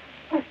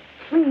 Oh,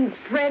 please,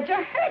 Fred,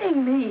 you're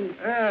hurting me.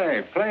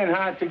 Hey, playing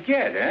hard to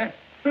get,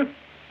 huh?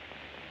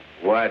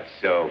 What's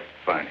so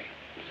funny?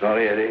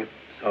 Sorry, Eddie.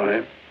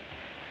 Sorry.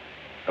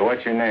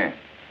 What's your name?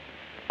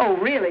 Oh,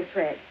 really,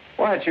 Fred?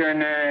 What's your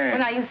name? Well,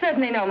 now, you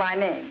certainly know my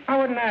name. I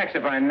wouldn't ask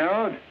if I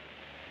knowed.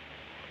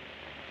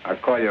 I'll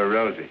call you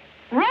Rosie.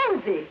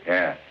 Rosie?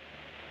 Yeah.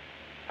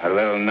 A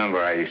little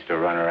number I used to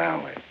run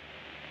around with.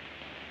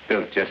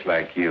 Built just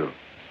like you.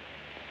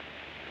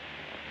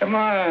 Come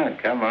on,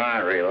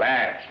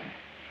 relax.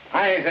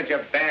 I ain't such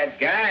a bad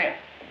guy.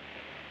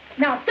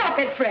 Now, stop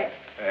it, Fred.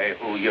 Hey,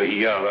 who you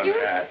yelling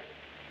at?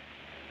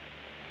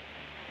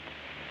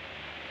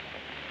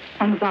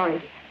 I'm sorry,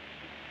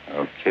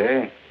 dear.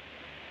 Okay.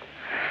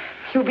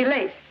 You'll be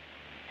late.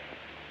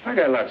 I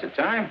got lots of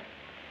time.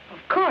 Of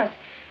course.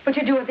 But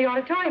you're due at the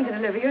auditorium to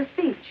deliver your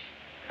speech.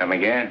 Come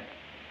again?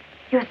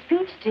 Your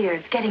speech, dear.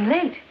 It's getting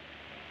late.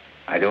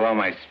 I do all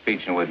my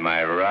speeching with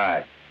my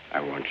rod. I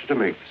want you to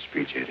make the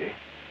speech, Eddie.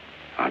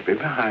 I'll be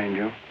behind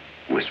you,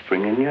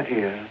 whispering in your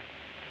ear.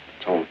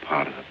 It's all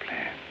part of the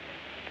plan.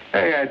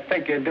 Hey, I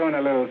think you're doing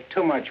a little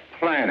too much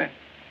planning.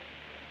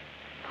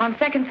 On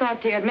second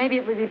thought, dear, maybe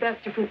it would be best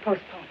if we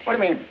postponed it. What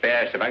do you mean,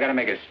 best? If I gotta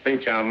make a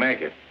speech, I'll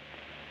make it.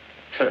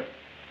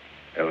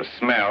 It'll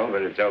smell,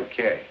 but it's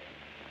okay.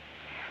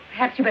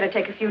 Perhaps you better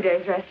take a few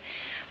days' rest.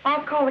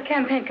 I'll call the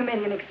campaign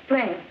committee and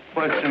explain.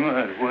 What's the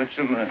matter? What's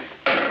the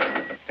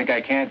matter? Think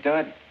I can't do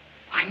it?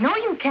 I know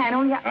you can,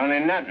 Only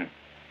nothing.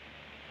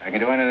 I can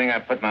do anything I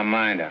put my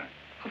mind on.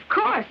 Of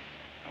course.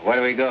 Where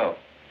do we go?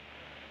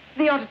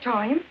 The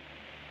auditorium.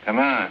 Come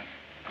on.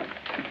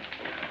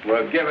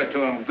 We'll give it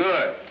to him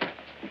good.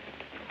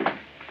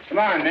 Come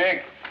on,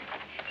 Nick.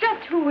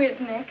 Just who is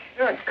Nick?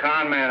 You're a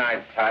con man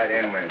I tied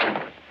in with.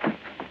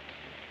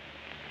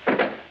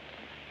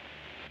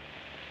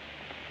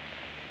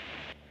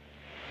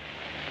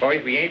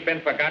 Boys, we ain't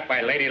been forgot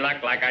by Lady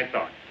Luck like I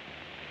thought.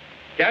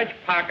 Judge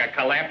Parker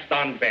collapsed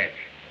on bench.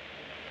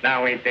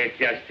 Now ain't this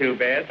just too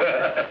bad?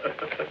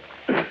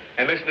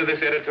 And listen to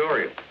this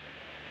editorial.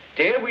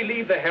 Dare we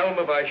leave the helm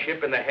of our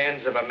ship in the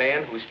hands of a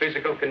man whose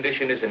physical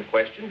condition is in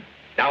question,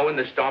 now in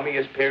the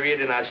stormiest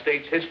period in our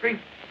state's history?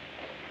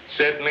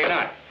 Certainly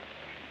not.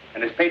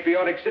 And as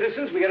patriotic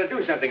citizens, we got to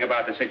do something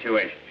about the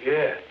situation.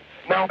 Yeah.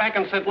 Now, back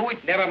in St. Louis?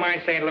 Never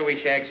mind St. Louis,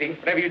 Shagsy.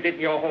 Whatever you did in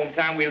your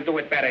hometown, we'll do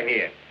it better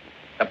here.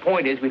 The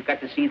point is, we've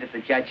got to see that the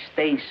judge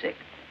stays sick.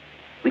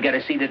 We got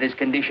to see that his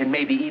condition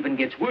maybe even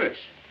gets worse.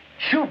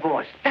 Sure,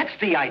 boss. That's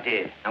the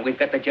idea. And we've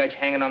got the judge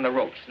hanging on the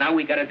ropes. Now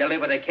we got to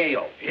deliver the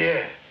KO.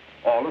 Yeah.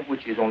 All of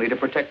which is only to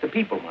protect the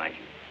people, mind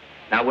you.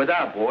 Now, with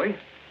our boy,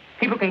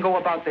 people can go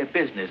about their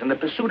business in the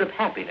pursuit of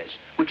happiness,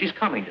 which is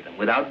coming to them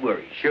without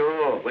worry.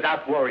 Sure.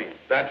 Without worrying.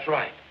 That's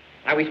right.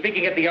 Now, we're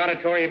speaking at the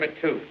auditorium at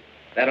 2.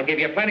 That'll give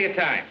you plenty of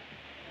time.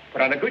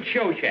 Put on a good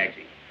show,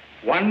 Shagsy.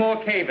 One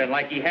more cave-in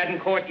like he had in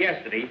court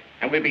yesterday,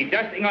 and we'll be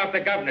dusting off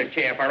the governor's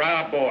chair for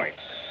our boy.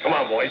 Come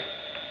on, boys.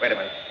 Wait a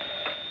minute.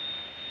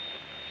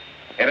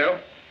 Hello?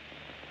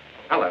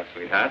 Hello,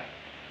 sweetheart.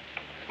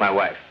 It's my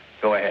wife.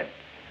 Go ahead.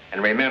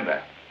 And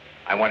remember,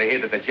 I want to hear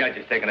that the judge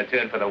is taking a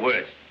turn for the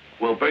worse.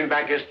 We'll bring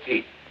back his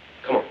teeth.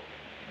 Come on.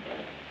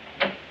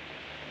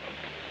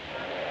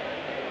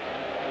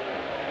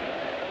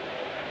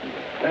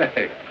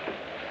 Hey,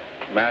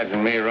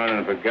 imagine me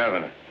running for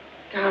governor.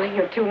 Darling,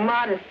 you're too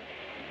modest.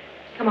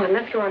 Come on,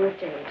 let's go on the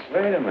stage.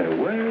 Wait a minute,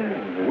 wait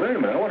a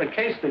minute. I want to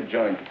case the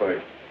joint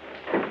first.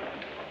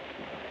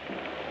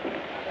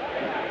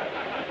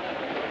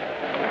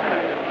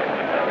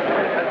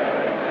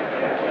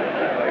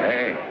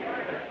 Hey,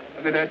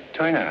 look at that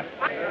turnout.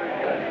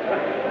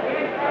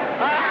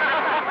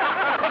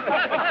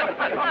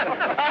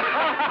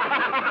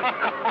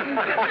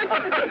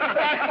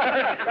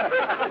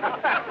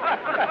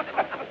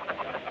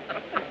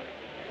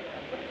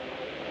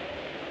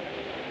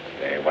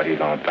 Hey, what are you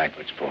going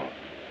backwards for?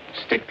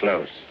 Stick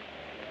close.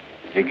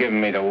 You're giving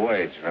me the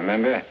words,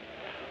 remember?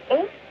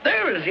 Oh,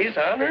 there is his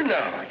honor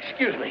now.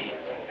 Excuse me.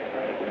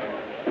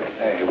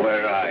 Hey,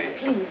 where are you?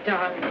 Please,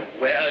 darling.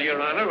 Well, Your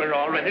Honor, we're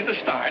all ready to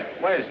start.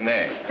 Where's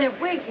Ned? They're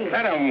waiting.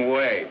 Let him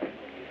wait.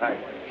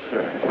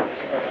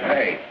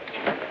 Hey,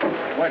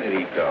 where did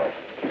he go?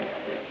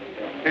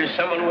 There's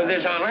someone with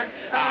his honor.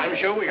 I'm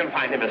sure we can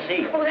find him a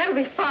seat. Oh, that'll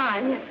be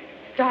fine. Yes.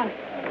 Darling.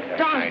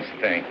 Darling.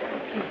 Nice thing.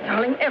 Please,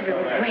 darling,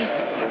 everyone's waiting.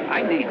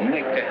 I need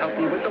Nick to help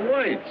me with the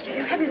words.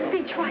 You have his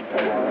speech right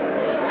there.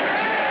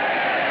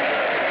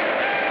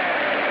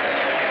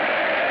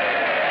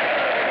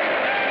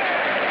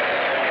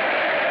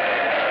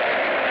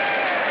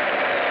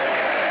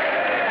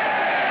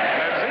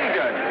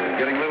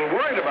 Getting a little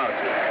worried about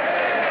you.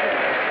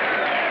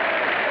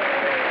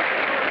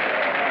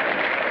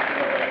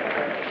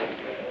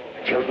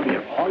 Children,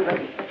 you're all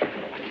ready.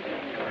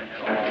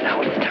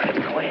 Now it's time to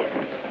go in.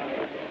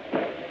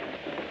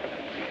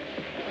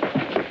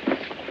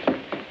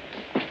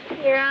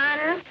 Your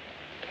Honor.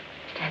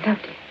 Stand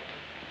up, dear.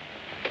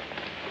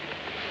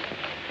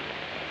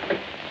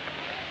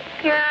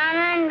 Your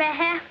Honor, on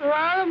behalf of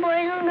all the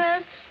boys and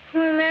girls who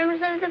are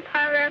members of the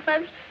Parlor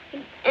Clubs,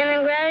 and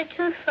in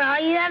gratitude for all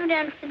you have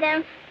done for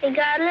them,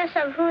 regardless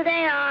of who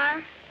they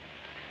are.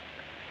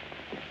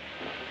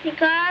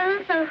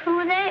 Regardless of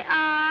who they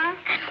are.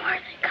 And where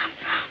they come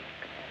from.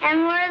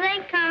 And where they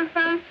come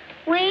from,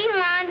 we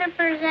want to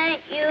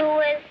present you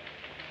with...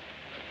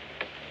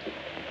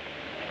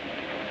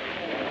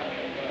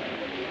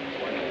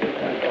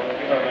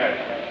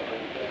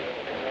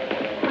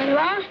 I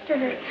lost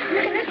it.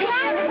 Maybe it's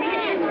wrong.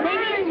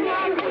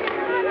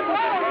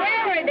 Oh,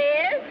 there it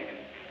is.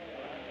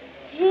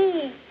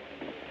 Gee.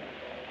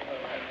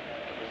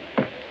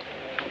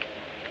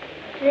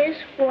 This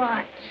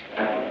watch.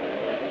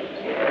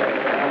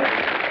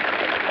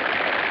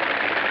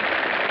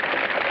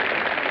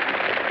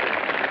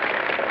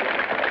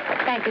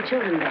 Thank the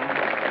children, darling.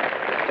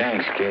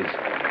 Thanks, kids.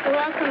 You're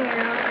welcome, Your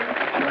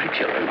Honor. All right,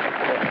 children.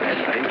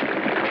 That's right.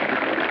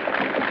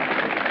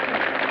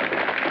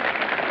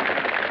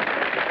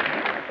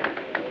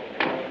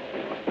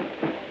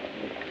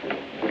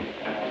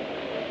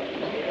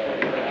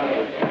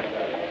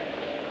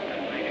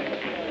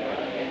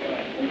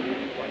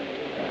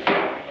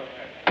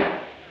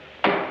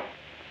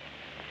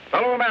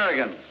 Fellow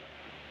Americans,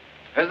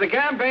 as the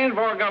campaign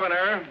for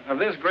governor of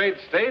this great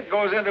state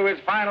goes into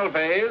its final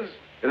phase,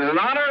 it is an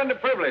honor and a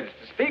privilege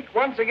to speak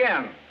once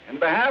again in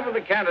behalf of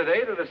the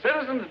candidate of the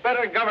Citizens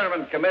Better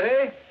Government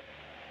Committee,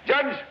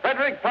 Judge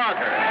Frederick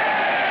Parker.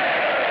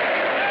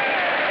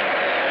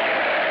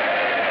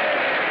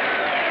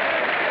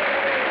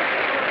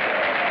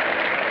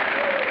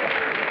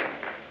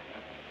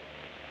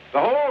 The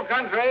whole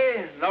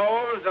country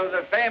knows of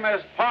the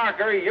famous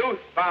Parker Youth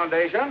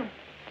Foundation,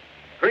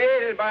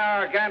 created by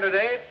our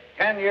candidate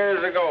 10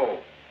 years ago.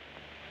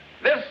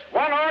 This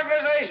one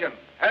organization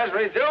has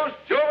reduced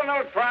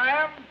juvenile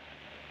crime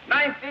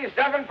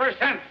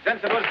 97%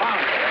 since it was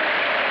founded.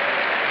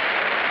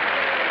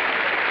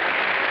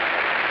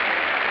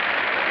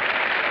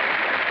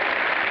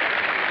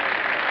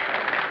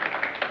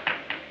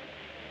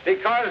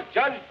 Because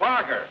Judge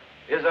Parker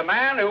is a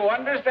man who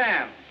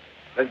understands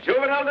that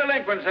juvenile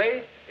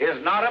delinquency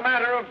is not a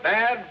matter of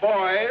bad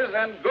boys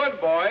and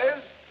good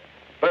boys,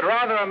 but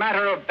rather a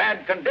matter of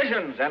bad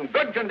conditions and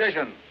good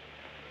conditions.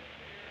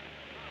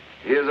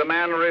 He is a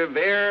man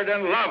revered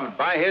and loved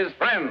by his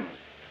friends,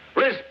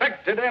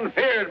 respected and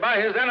feared by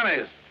his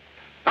enemies,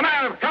 a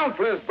man of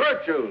countless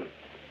virtues.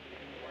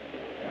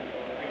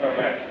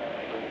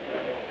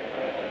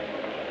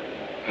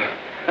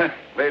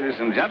 Ladies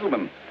and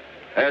gentlemen,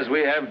 As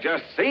we have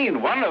just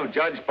seen, one of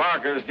Judge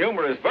Parker's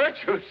numerous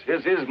virtues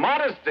is his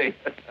modesty.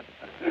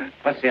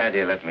 What's the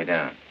idea of letting me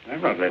down?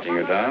 I'm not letting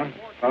you down.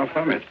 Far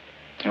from it.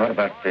 What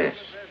about this?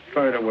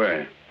 Throw it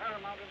away.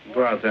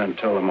 Go out there and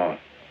tell them off.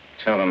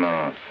 Tell them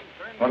off.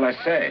 What'll I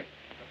say?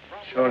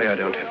 Surely I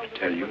don't have to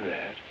tell you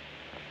that.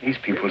 These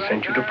people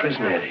sent you to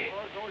prison, Eddie.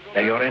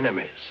 They're your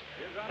enemies.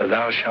 The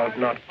Thou Shalt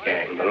Not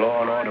gang, the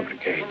Law and Order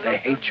Brigade. They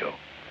hate you.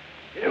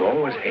 They've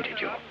always hated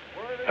you.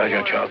 Now's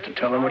your chance to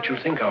tell them what you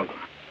think of them.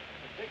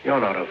 You're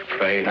not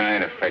afraid. I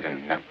ain't afraid of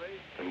nothing.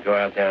 Then go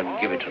out there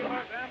and give it to them.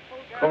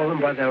 Call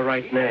them by their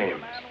right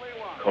names.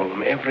 Call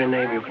them every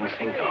name you can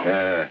think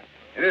of.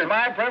 It is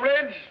my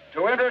privilege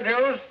to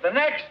introduce the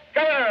next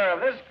governor of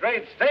this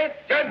great state,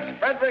 Judge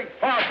Frederick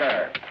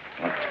Parker.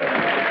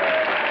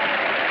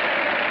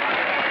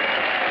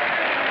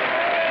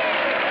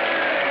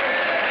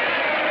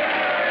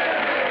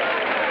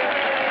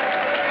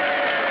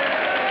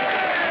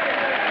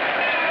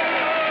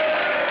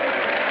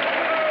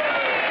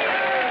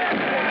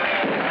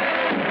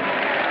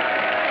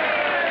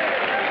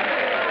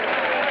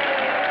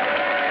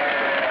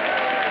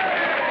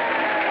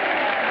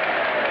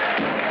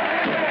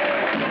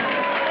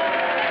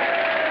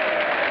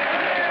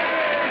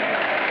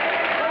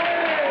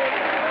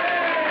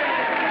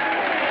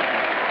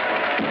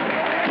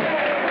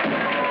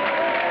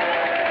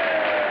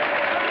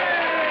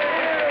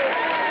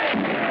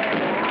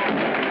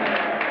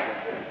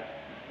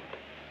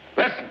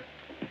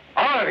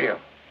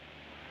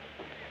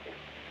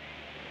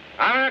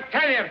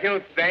 Few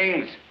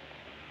things.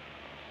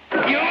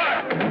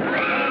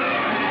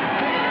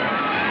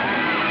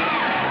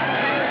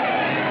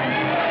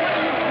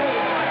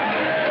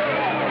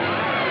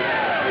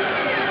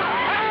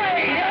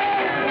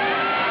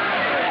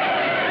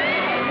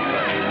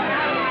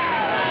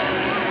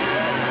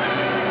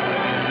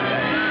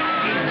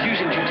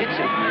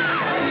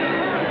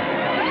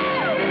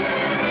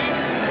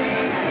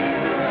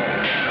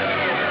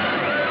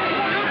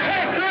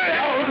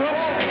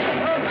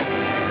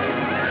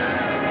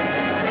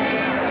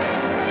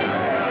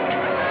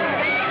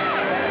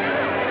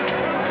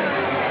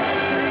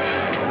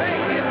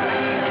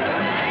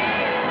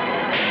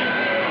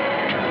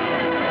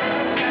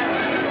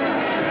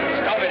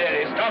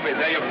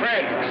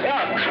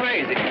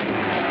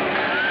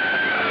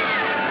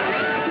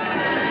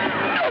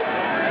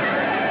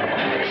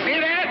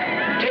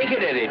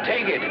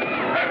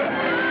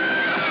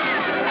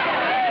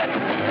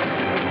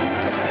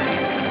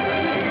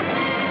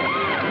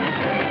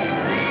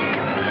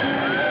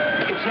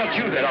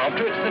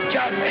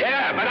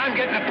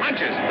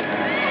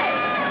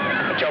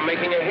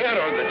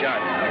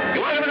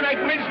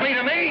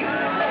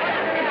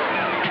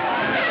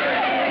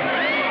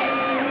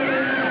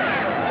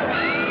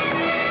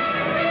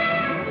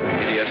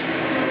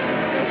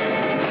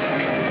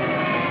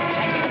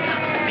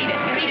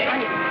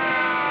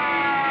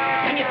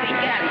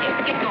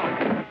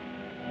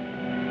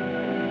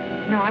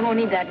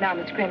 Need that now,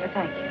 Miss Kramer,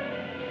 thank you.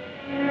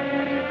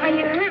 Are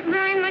you hurt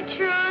very much,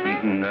 Your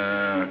Honor?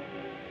 No.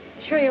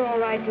 Sure you're all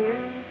right, dear?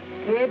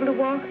 You able to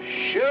walk?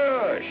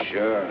 Sure.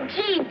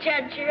 Gee,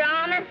 Judge, Your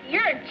Honor,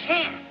 you're a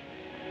champ.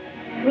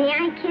 May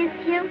I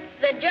kiss you?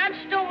 The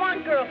judge don't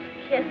want girls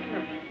to kiss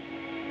him.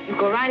 You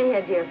go right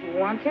ahead, dear, if you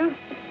want to.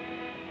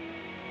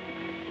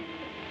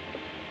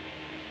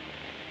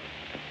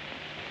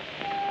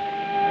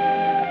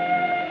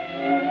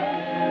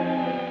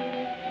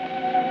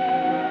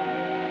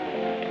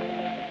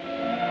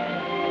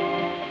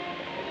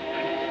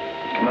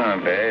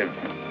 Babe.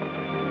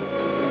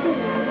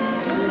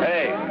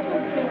 Hey,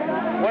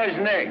 where's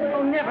Nick?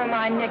 Oh, never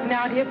mind Nick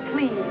now, dear,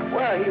 please.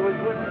 Well, he was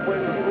when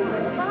he was...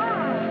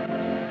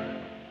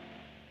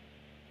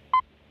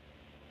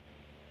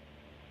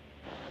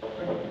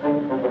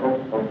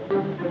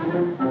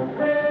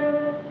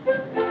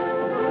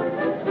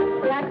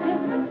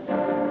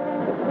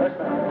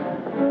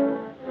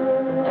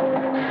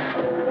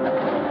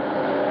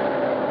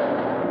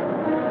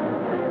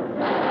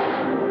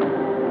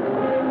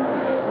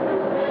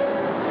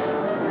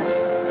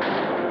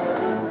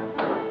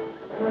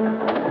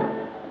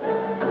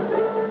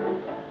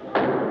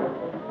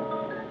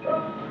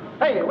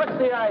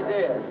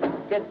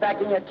 Get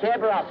back in your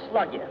cab or I'll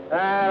slug you.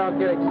 Don't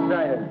get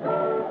excited.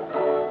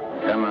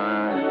 Come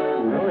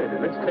on. No, Eddie,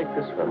 let's take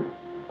this one.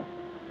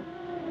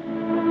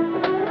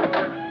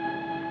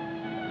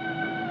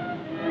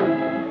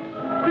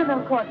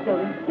 Criminal court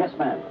building. Yes,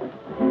 ma'am.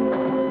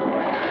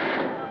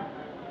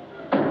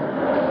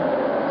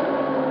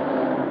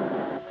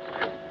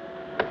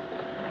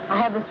 I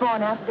have the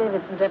sworn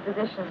affidavits and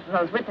depositions from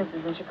those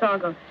witnesses in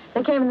Chicago.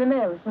 They came in the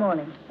mail this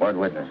morning. What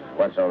witnesses?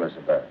 What's all this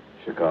about?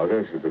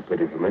 Chicago should be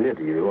pretty familiar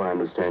to you. I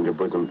understand your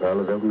bosom pal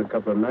has opened a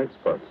couple of night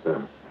spots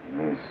there.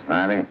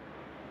 Smiley?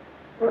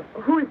 Well,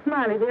 who is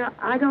Smiley, dear?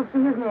 I don't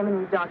see his name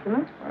in these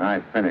documents. When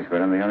I finish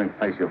with him, the only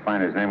place you'll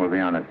find his name will be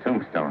on a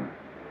tombstone.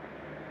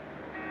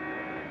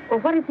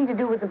 Well, what is he to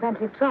do with the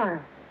Bentley trial?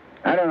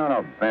 I don't know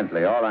no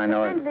Bentley. All I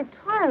know is... Bentley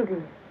trial,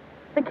 dear.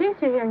 The case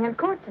you're hearing in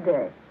court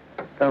today.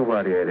 Don't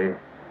worry, Eddie.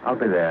 I'll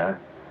be there.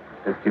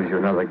 This gives you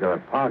another go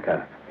at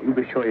Parker. You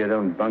be sure you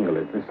don't bungle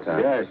it this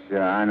time. Sure,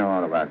 sure. I know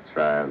all about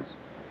trials.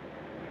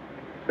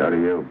 So do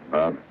you,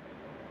 Bob.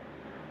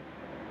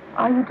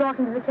 Are you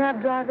talking to the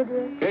cab driver,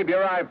 dear? Keep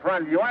your eye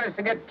front. You want us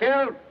to get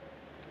killed?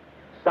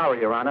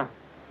 Sorry, Your Honor.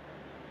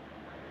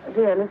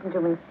 Dear, listen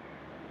to me.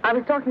 I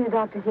was talking to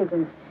Dr.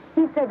 Higgins.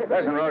 He said that...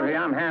 Listen, Rosie,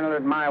 I'm handling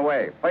it my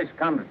way. First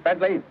comes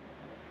Bentley,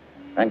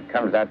 then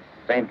comes that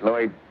St.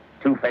 Louis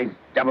two-faced,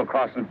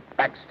 double-crossing,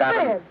 backstabbing.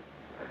 Fred!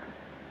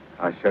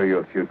 I'll show you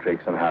a few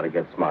tricks on how to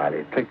get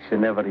Smiley. Tricks you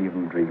never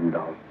even dreamed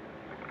of.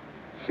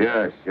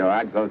 Sure, sure.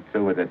 I'd go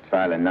through with the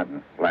trial and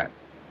nothing flat.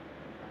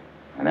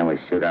 And then we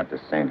shoot out to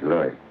St.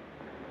 Louis.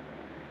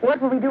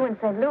 What will we do in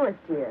St. Louis,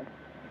 dear?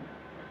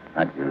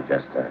 Not you,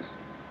 just us.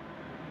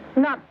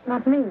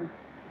 Not me.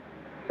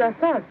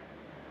 Just us.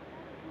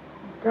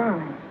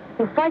 Darling,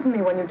 you frighten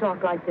me when you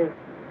talk like this.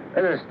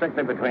 This is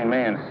strictly between me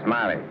and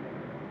Smiley.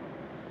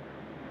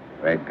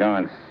 We're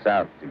going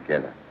south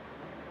together.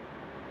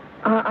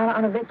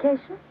 On a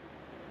vacation?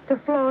 To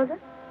Florida?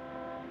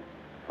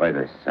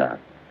 Further south.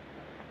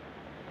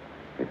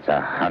 It's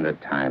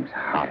 100 times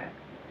hotter.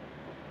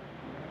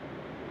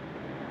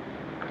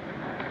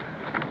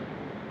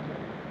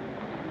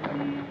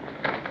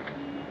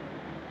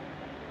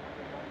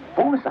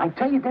 Boss, I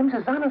tell you, them's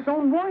his honor's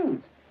own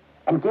words.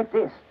 And get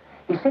this.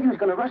 He said he was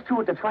going to rush through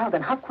with the trial,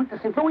 then how quick the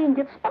civilian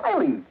gets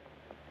Smiley.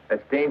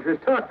 That's dangerous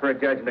talk for a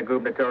judge and a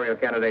gubernatorial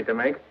candidate to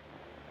make.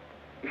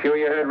 You sure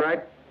you heard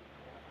right?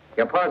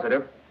 You're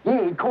positive?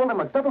 Yeah, he called him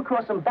a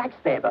double-crossing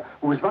backstabber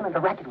who was running the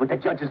racket with the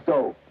judge's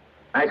dough.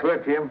 Nice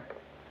work, Jim.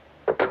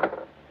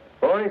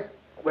 Boys,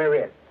 we're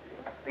in.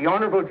 The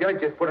honorable judge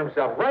just put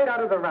himself right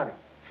out of the running.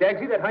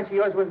 Shagsy, that hunch of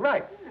yours was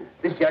right.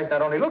 This judge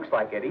not only looks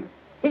like Eddie,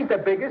 he's the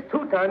biggest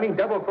two-timing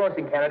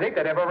double-crossing candidate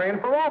that ever ran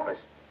for office.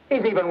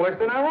 He's even worse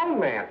than our own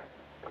man.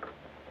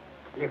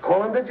 You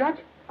calling the judge?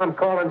 I'm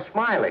calling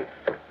Smiley.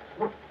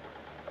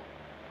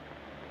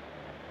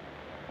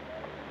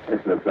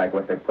 This looks like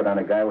what they put on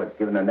a guy who's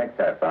given a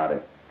necktie party.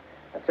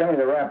 Now, tell me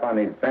the rap on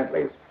these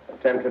Bentleys.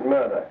 Attempted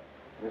murder.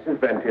 Mrs.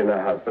 Bentley and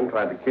her husband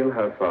tried to kill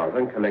her father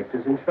and collect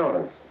his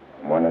insurance.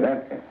 One of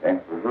that case, eh?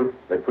 Mm-hmm.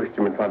 They pushed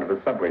him in front of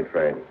a subway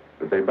train,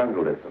 but they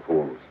bungled it, the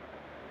fools.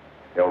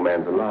 The old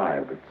man's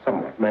alive, but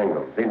somewhat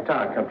mangled. The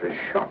entire country's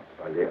shocked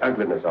by the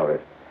ugliness of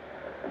it.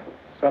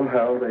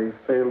 Somehow they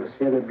failed to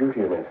see any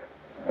beauty in it.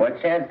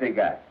 What chance they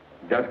got?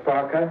 Judge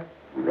Parker?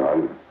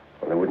 None.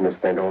 Well, they wouldn't have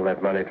spent all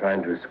that money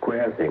trying to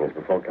square things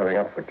before coming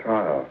up for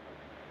trial.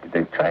 Did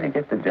they try to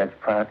get the Judge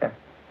Parker?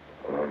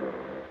 Oh, no.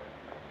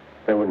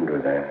 They wouldn't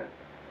do that.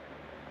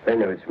 They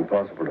know it's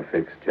impossible to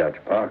fix Judge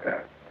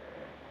Parker.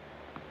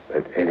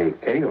 But Eddie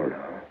Cagle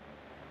now.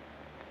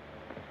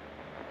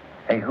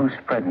 Hey, who's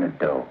spreading the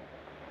dough?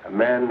 A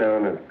man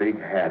known as Big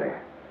Harry.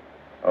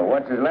 Oh,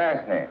 what's his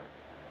last name?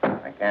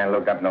 I can't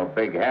look up no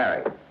Big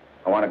Harry.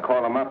 I want to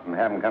call him up and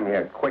have him come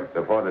here quick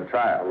before the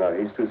trial. No,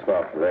 he's too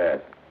smart for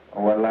that.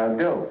 What'll I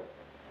do?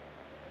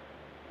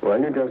 Well,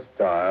 you just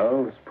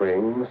dial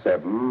spring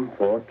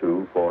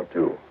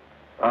 74242.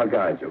 I'll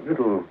guide you.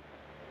 Little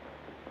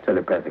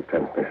telepathic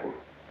transmission.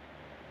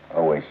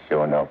 Always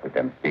showing off with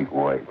them big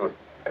words.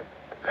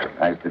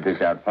 I used to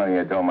dish out plenty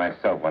of dough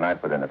myself when I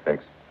put in a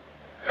fix.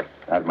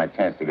 Now's my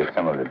chance to get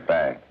some of it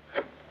back.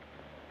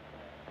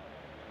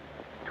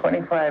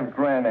 25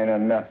 grand ain't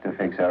enough to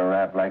fix a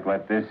rap like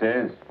what this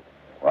is.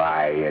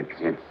 Why,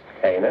 it's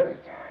heinous.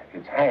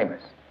 It's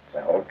heinous.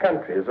 The whole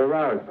country is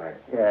aroused by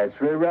it. Yeah, it's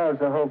aroused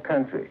the whole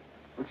country.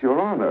 But, Your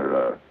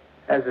Honor,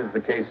 as is the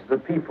case of the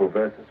People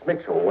versus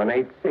Mitchell,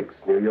 186,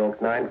 New York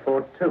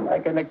 942.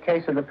 Like in the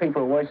case of the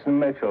People, Weston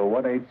Mitchell,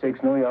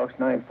 186, New York's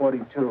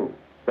 942.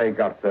 They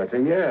got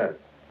 30 years.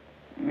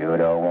 You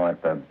don't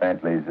want the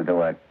Bentleys to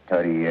do a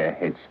 30-year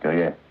hitch, do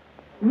you?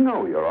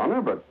 No, Your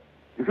Honor, but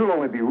if you'll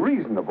only be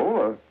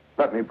reasonable,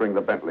 let me bring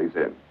the Bentleys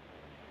in.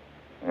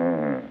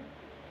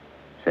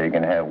 So you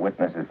can have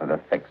witnesses for the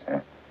fix, huh?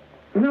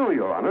 No,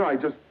 Your Honor, I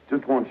just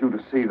want you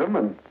to see them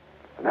and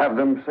have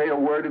them say a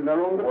word in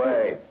their own defense.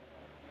 Wait.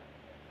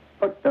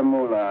 Put the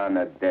moolah on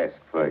the desk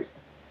first.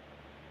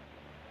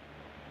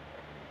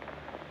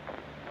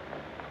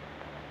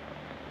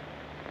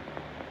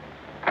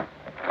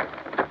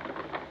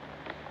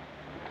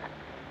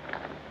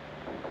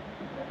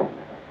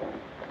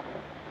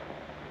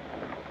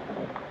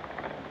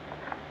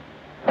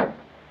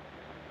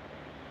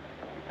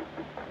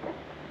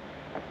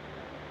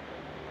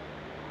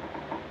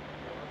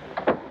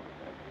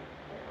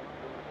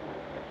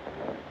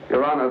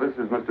 Your Honor, this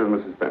is Mr. and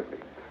Mrs. Bentley.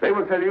 They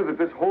will tell you that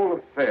this whole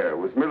affair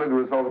was merely the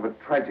result of a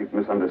tragic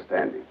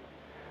misunderstanding.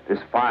 This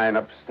fine,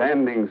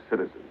 upstanding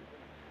citizen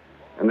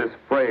and this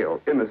frail,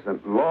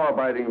 innocent,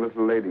 law-abiding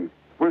little lady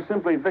were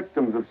simply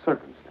victims of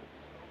circumstance.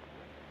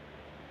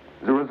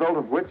 As a result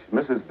of which,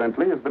 Mrs.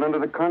 Bentley has been under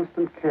the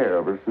constant care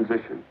of her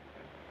physician.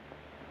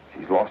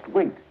 She's lost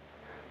weight.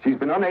 She's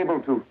been unable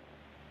to...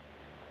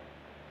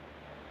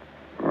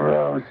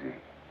 Rosie.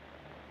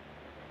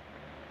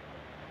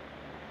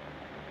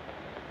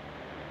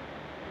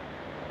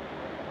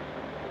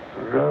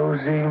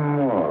 Rosie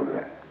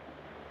Morgan.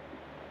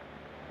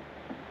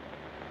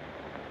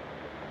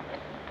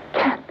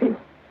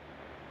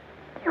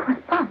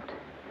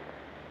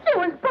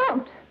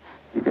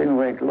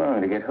 wait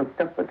long to get hooked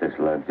up with this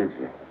lug, did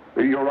you?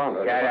 Your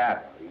Honor. Shut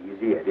up.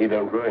 Easy, Eddie.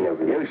 Don't ruin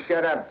everything. You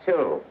shut up,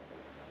 too.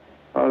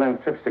 All them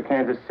trips to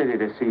Kansas City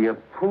to see your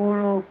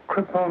poor old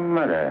crippled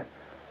mother.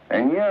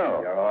 And you.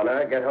 Your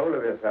Honor, get hold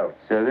of yourself.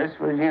 So this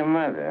was your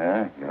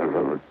mother, huh? Your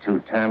little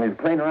two-timer. You're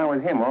playing around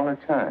with him all the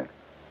time.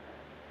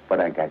 But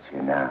I got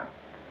you now.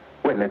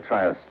 When the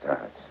trial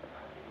starts.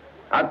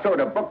 I'll throw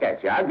the book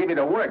at you. I'll give you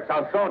the works.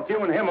 I'll salt you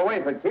and him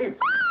away for keeps.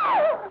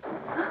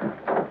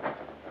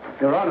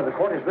 Your Honor, the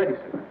court is ready,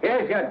 sir.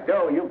 Here's your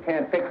dough. You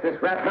can't fix this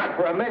rap, not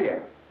for $1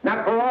 million.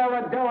 Not for all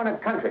the dough in the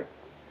country.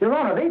 Your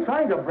Honor, they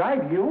trying to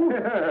bribe you?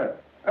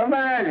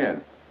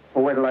 Imagine.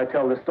 Well, wait till I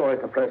tell the story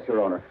at the press,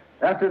 Your Honor.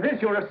 After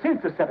this, you're a sin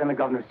to sit in the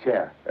governor's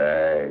chair.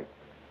 Hey,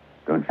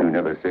 don't you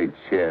never say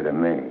chair to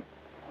me.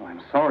 Oh,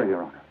 I'm sorry,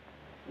 Your Honor.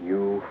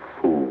 You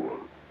fool.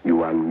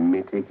 You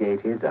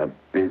unmitigated,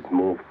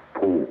 abysmal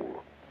fool.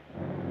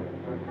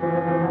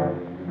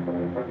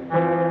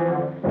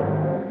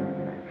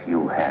 If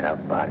you had a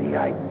body,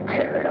 I'd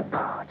tear it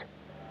apart.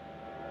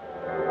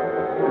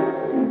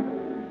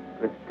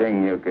 Good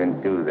thing you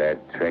can do that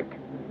trick.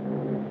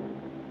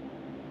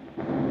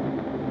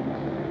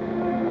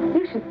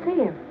 You should see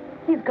him.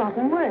 He's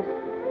gotten worse.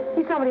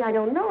 He's somebody I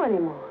don't know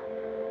anymore.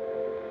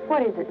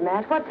 What is it,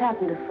 Matt? What's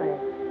happened to Fred?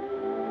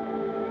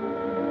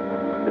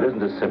 It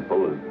isn't as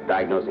simple as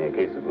diagnosing a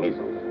case of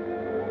measles.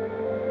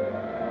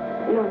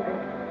 No.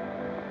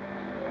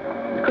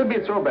 It could be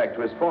a throwback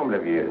to his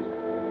formative years,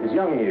 his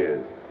young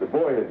years, the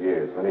boyhood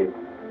years when he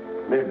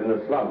lived in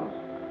the slums.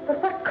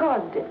 But what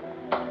caused it?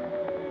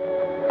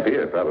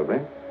 Fear, probably.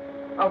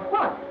 Of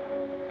what?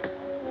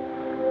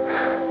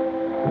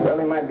 Well,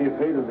 he might be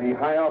afraid of the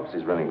high office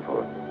he's running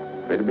for,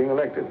 afraid of being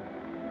elected,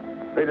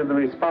 afraid of the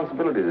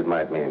responsibilities it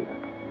might mean,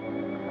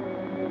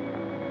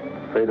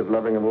 afraid of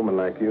loving a woman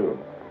like you.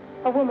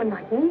 A woman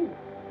like me?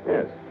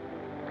 Yes.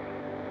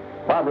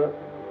 Barbara,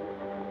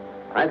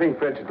 I think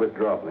Fred should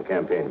withdraw from the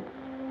campaign.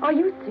 Are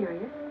you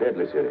serious?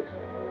 Deadly serious.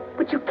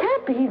 But you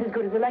can't be. He's as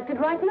good as elected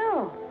right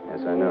now.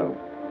 Yes, I know.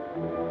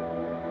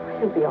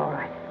 He'll be all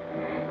right.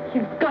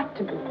 He's got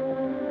to be.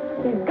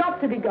 He's got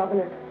to be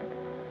governor.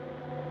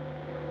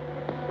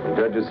 The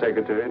judge's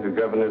secretary to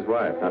governor's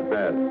wife. Not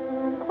bad.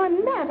 Why,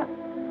 Matt,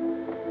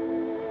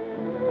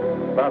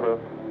 Barbara,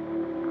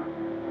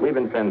 we've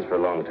been friends for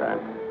a long time.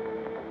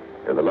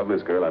 You're the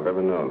loveliest girl I've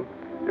ever known.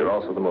 You're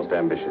also the most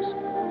ambitious.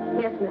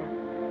 Yes, Matt.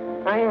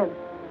 I am.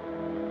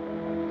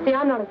 See,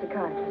 I'm not a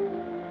psychiatrist.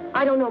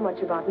 I don't know much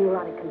about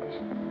neurotic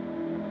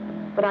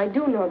conditions. But I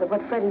do know that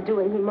what Fred is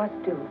doing, he must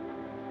do.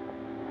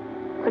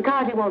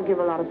 Psychiatry won't give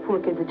a lot of poor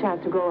kids a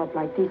chance to grow up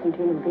like decent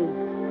human beings.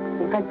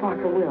 And Fred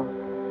Parker will.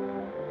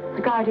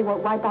 Psychiatry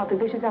won't wipe out the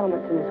vicious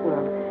elements in this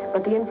world,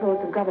 but the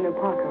influence of Governor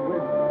Parker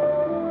will.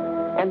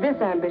 And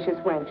this ambitious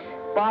wench,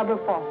 Barbara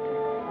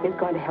Foster, is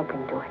going to help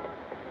him do it.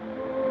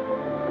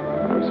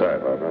 I'm sorry,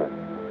 Barbara.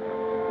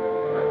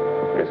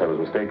 I guess I was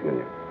mistaken in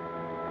you.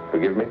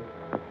 Forgive me?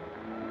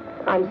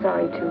 I'm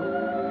sorry, too.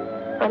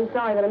 I'm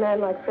sorry that a man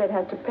like Fred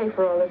has to pay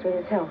for all this with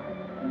his health.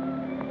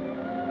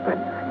 But...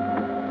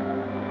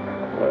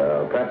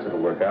 well, perhaps it'll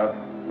work out.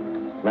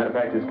 Matter of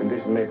fact, his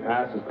condition may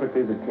pass as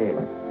quickly as it came.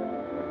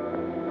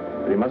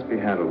 But he must be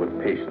handled with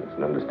patience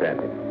and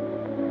understanding.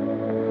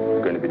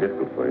 It's going to be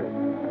difficult for you.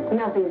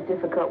 Nothing's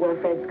difficult where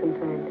Fred's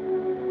concerned.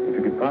 If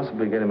you could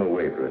possibly get him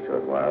away for a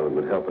short while, it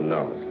would help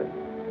enormously.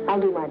 I'll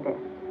do my best.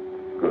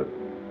 Good.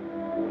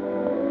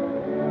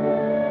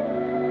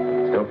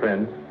 Still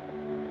friends?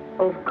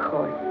 Of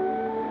course.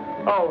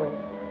 Always.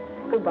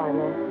 Goodbye,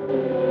 man.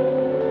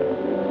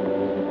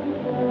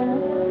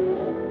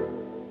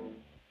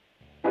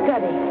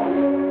 Study.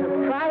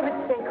 A private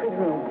sacred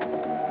room.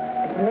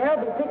 There'll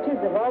be pictures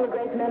of all the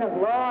great men of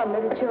law and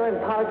literature and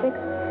politics.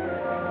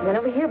 And then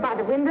over here by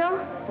the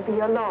window will be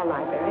your law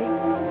library.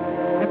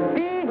 A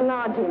big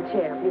lounging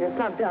chair for you to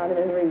slump down in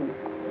and read.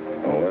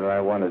 Well, what do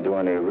I want to do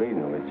any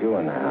reading with you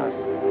in the house?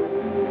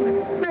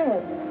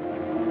 Fred,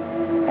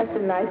 that's the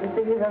nicest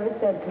thing you've ever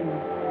said to me.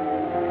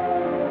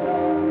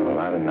 A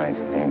lot of nice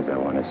things I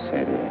want to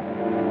say to you.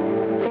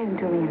 Say them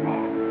to me in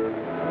there.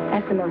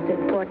 That's the most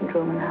important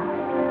room in the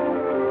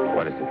house.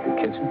 What is it, the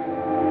kitchen?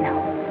 No,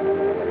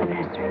 the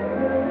nursery.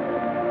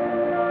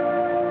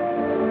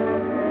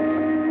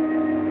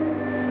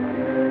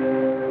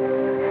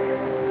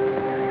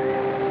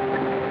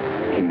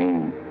 You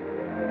mean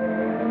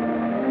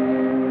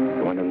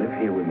you want to live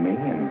here with me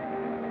and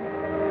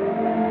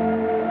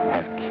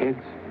have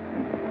kids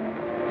and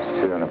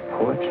sit on a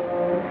porch?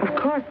 Of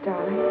course,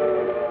 darling.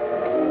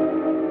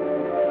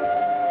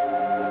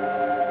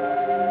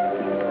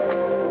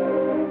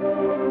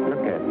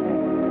 Look at me.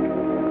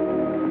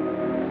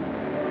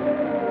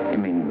 You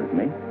mean with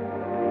me?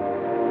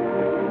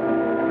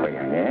 The way I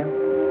am?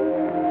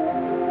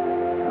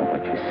 Or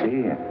what you see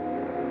and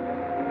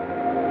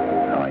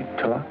how I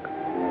talk?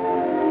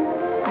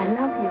 I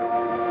love you.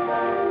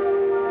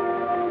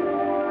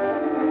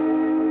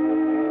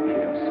 You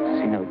don't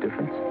see no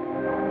difference?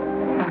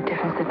 No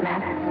difference that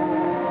matters.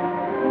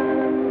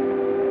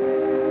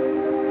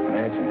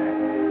 Imagine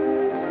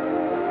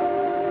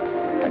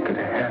I could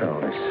have had all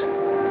this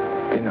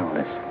You know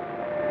this.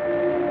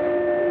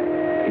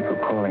 People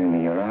calling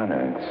me Your Honor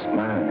and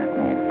smiling at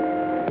me.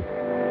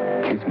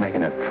 Kids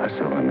making a fuss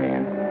over me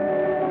and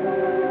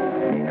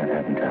me not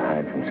having to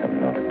hide from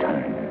something all the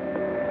time.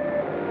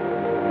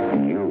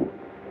 And you.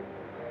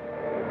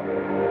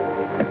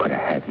 I could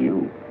have had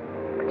you.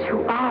 But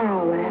you are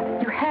all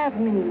that. You have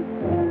me.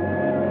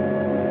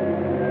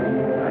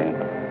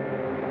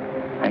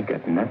 I ain't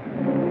got nothing.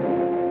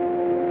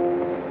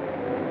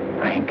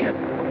 I ain't got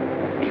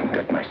even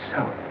got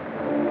myself.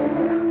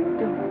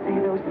 Don't say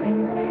those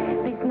things.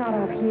 At least not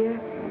out here.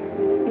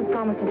 You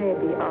promised today'd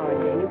be our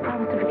day. You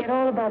promised to forget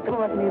all about the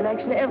court and the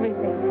election,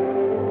 everything.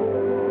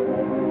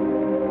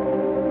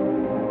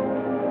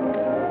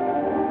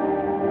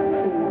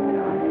 Please,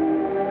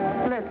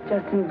 darling. Let's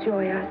just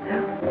enjoy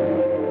ourselves.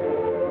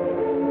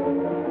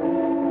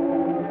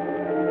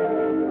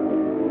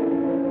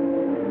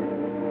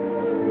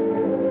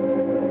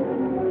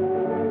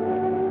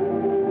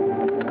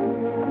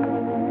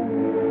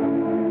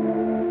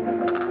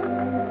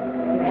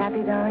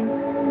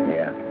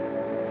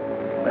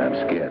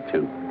 Scared,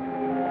 too.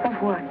 Of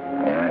what?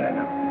 Yeah, I don't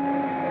know.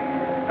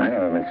 I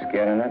never been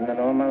scared of nothing in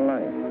all my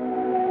life.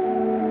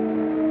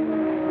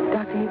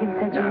 Dr. Higgins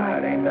said you might.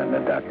 It ain't nothing the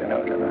doctor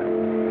knows about.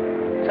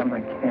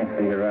 Something I can't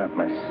figure out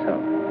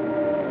myself.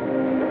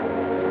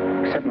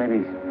 Except maybe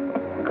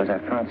because I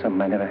found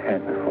something I never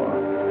had before.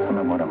 Something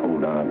I want to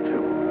hold on to.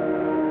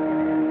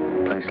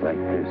 A place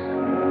like this.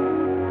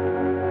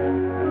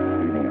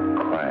 Feeling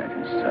of quiet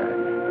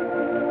inside.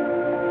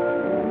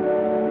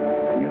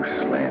 New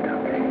slant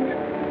on things.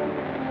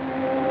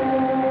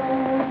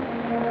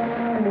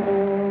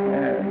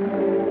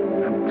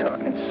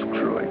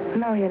 Screw it.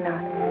 No, you're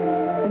not.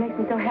 It makes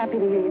me so happy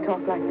to hear you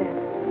talk like that.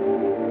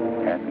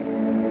 Happy?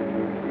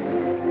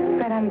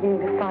 Fred, I'm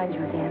beginning to find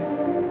you again.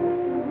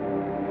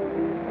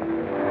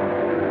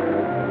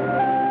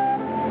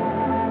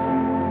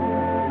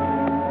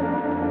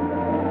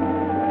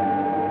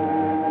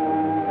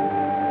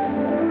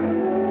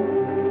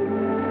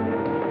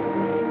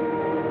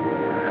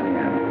 Honey,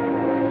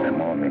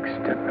 I'm all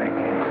mixed up right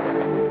here.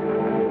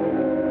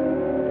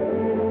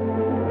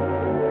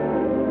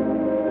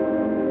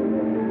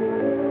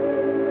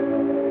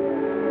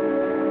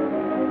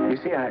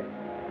 See,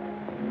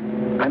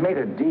 I made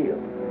a deal.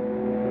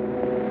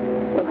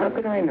 Well, how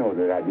could I know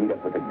that I'd meet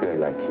up with a girl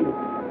like you?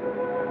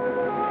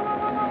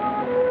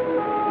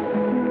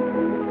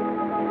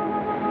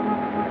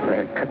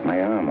 I'd cut my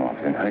arm off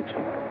and hurt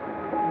you.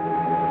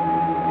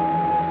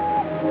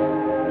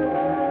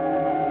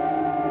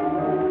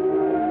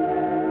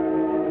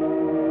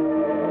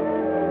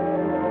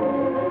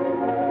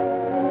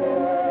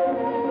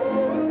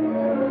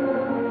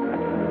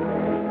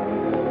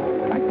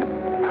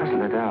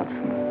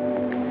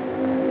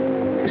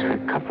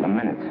 Couple of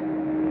minutes.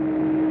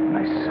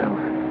 Myself.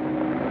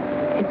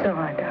 It's all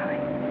right, darling.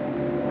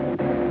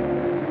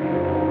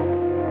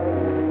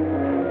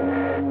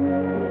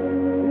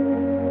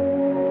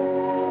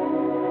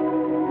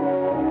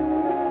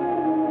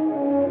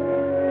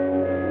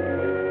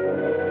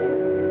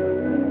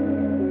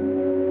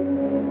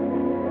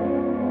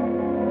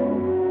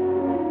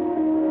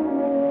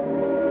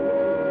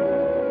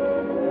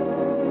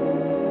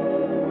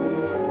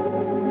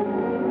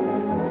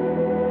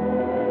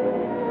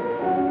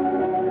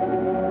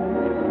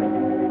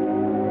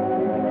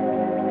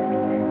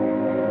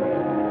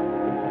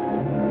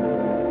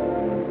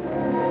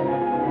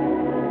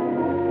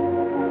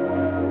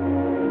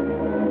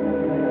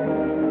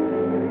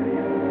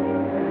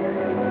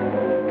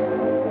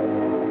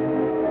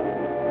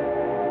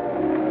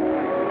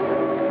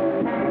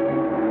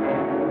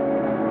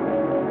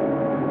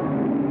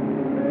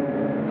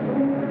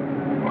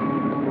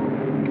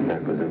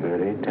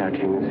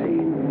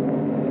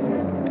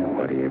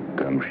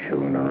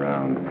 Gumshoeing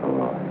around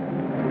for?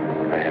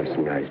 I have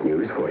some nice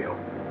news for you.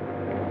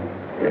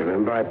 You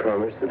remember I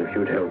promised that if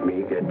you'd help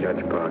me get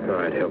Judge Parker,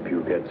 I'd help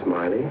you get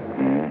Smiley?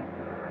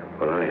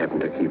 Well, I happen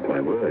to keep my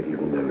word,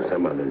 even though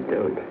some others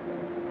don't.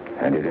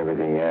 I did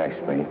everything you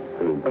asked me.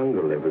 And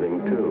bungled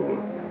everything,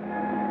 too.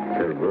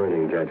 Instead of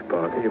ruining Judge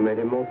Parker, you made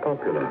him more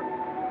popular.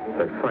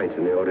 That fight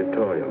in the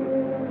auditorium,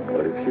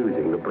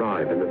 refusing the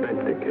bribe in the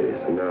Bentley case,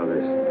 and now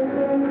this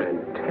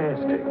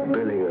fantastic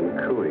billing and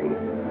cooing.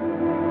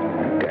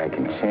 That guy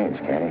can change,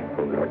 can't he?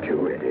 Oh, not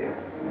you, Eddie.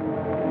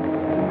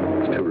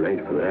 It's too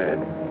late for that.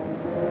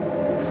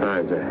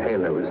 Besides, a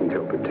halo isn't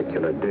your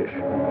particular dish.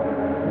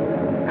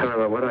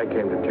 However, what I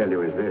came to tell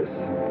you is this.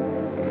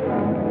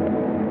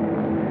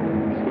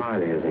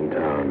 Smiley is in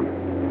town.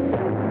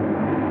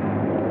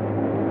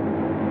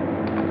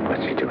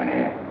 What's he doing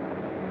here?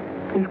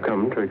 He's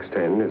come to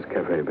extend his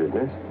cafe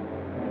business.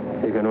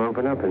 He's going to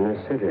open up in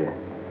this city.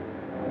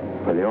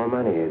 With your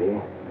money,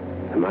 Eddie.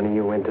 The money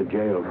you went to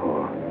jail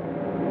for.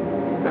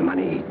 The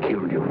money he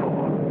killed you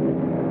for.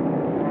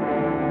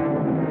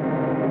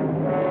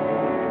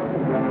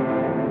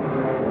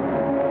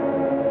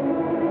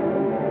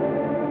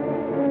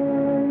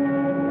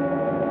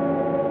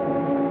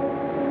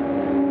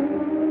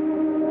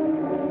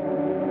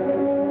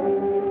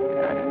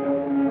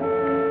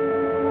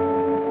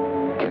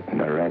 Getting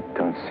the rat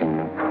don't seem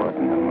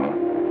important no more.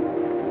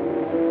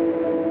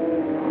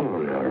 Oh,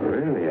 no,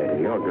 really,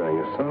 Eddie, you're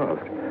going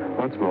soft.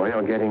 What's more,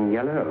 you're getting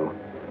yellow.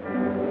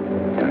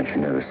 Don't you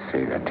never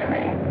say that to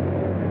me.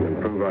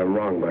 You'll prove I'm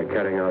wrong by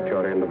carrying out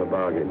your end of the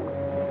bargain.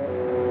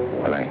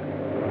 Well, I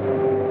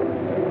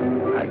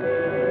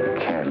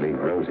can't leave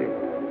Rosie.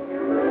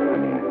 I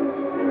mean,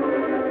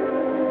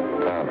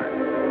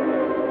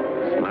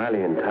 Barbara.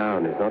 Smiley in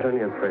town is not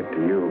only a threat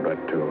to you,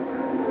 but to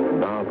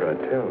Barbara,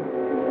 too.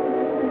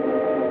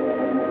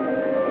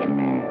 You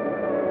mean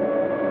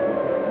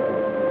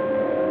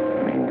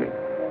the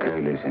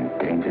girl is in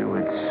danger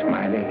with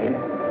Smiley here?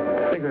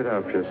 Figure it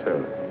out for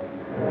yourself.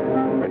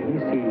 When he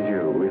sees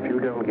you, if you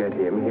don't get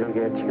him, he'll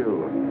get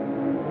you.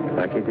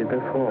 Like he did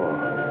before.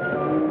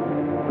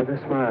 With a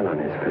smile on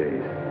his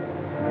face.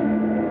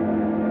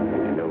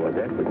 You know what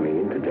that would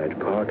mean to Judge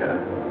Parker?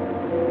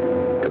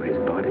 To his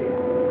body.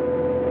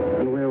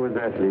 And where would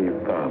that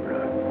leave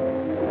Barbara?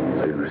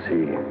 So you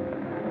see,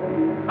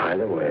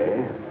 either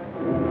way,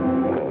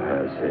 for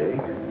her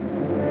sake,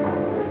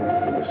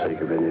 for the sake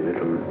of any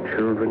little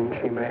children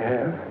she may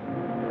have,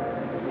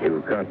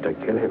 you've got to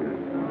kill him.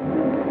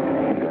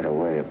 You got a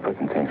way of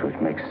putting things which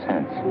makes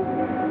sense.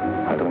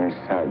 Although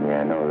inside me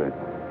I know that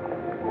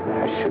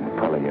I shouldn't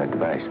follow your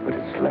advice, but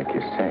it's like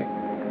you say.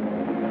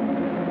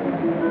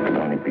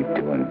 It'll only be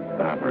doing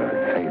Barbara a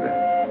favor.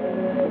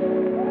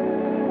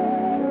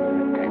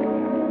 Protecting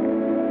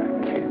her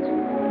kids.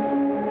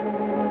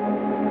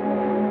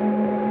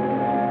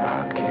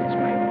 Our kids,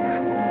 maybe.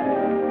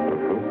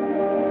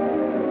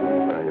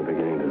 Now you're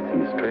beginning to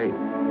see straight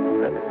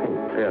and think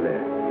clearly.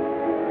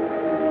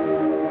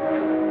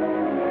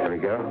 Here we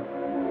go.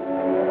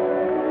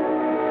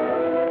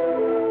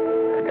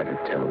 I gotta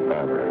tell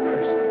Barbara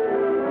first.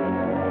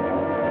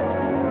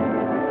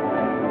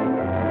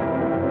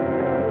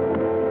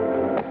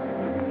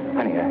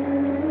 Honey,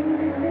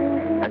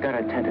 I gotta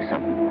attend to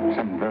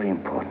something very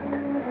important.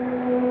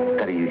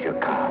 Gotta use your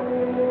car.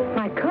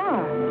 My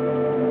car?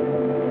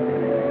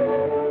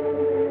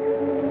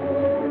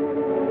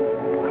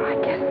 Well, I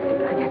guess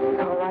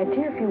it's all right,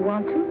 dear, if you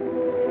want to.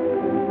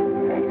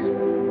 Thanks.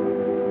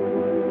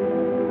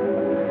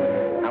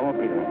 I won't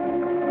be long.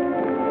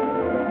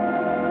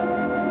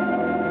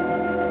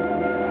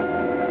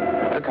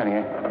 Look, honey,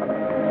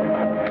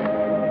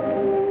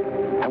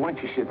 I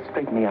want you should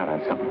straighten me out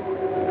on something.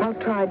 I'll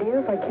try, dear,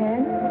 if I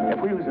can. If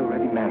we was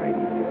already married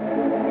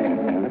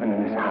and living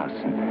in this house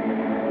and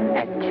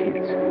had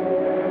kids,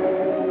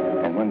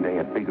 and one day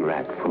a big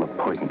rat full of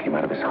poison came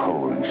out of his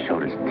hole and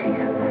showed his teeth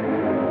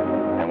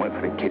and went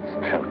for the kids'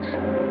 throats,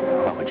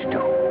 what would you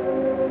do?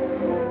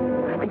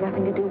 I'd be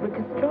nothing to do but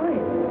destroy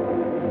it.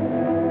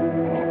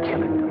 You'd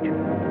kill it, don't you?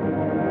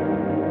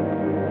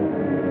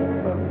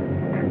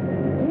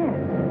 Yes.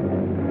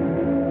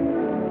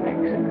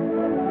 Thanks.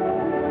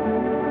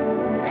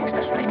 Thanks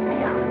for straightening me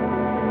out.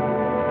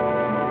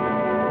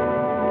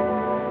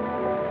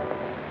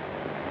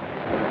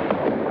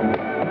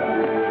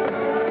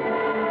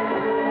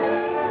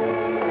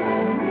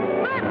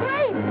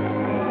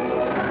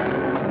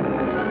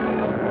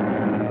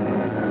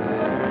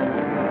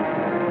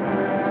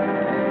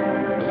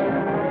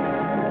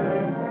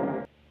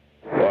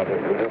 What a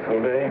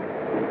beautiful day.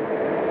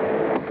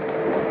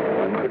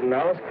 One couldn't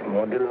ask for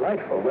more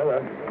delightful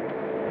weather.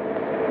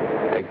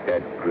 Take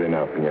that grin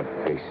off in your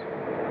face.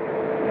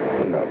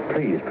 Now,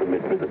 please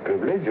permit me the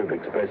privilege of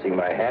expressing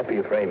my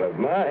happy frame of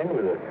mind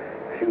with a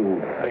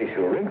few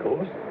facial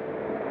wrinkles.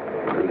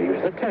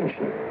 Relieves the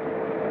tension.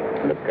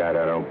 Look out,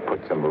 I don't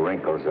put some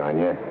wrinkles on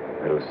you.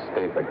 It'll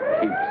stay for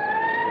keeps.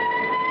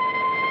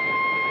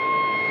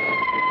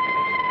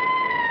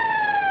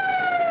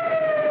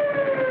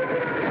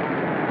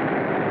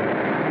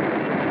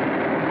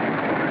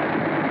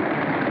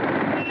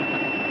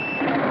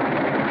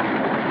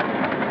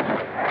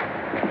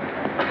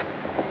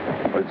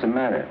 What's the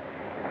matter?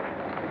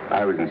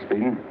 I wasn't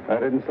speeding. I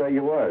didn't say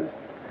you was.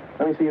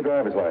 Let me see your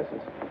driver's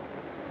license.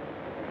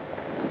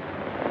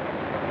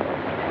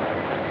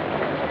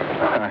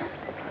 I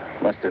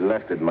must have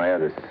left it in my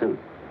other suit.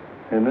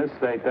 In this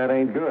state, that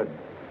ain't good.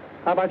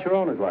 How about your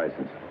owner's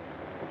license?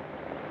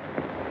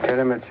 Tell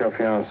him it's your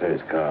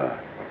fiancé's car.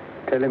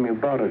 Tell him you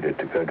borrowed it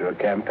to go to a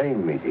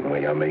campaign meeting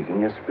where you're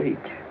making a speech.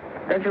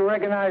 Don't you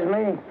recognize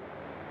me?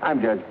 I'm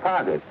Judge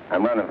Parker.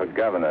 I'm running for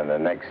governor in the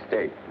next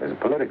state. There's a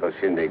political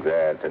shindig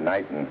there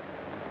tonight, and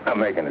I'm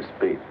making a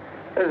speech.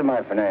 This is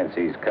my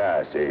financee's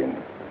car, see, and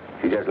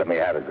she just let me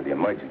have it for the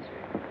emergency.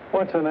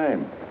 What's her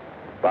name?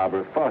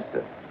 Barbara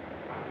Foster.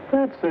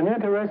 That's an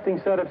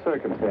interesting set of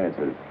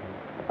circumstances.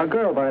 A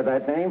girl by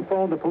that name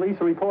phoned the police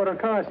to report her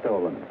car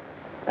stolen.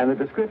 And the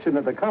description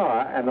of the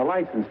car and the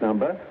license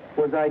number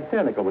was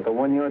identical with the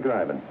one you're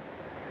driving.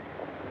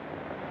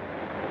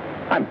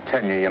 I'm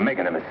telling you, you're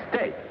making a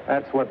mistake.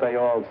 That's what they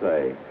all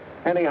say.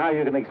 Anyhow,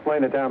 you can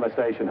explain it down the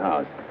station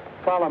house.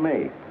 Follow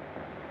me.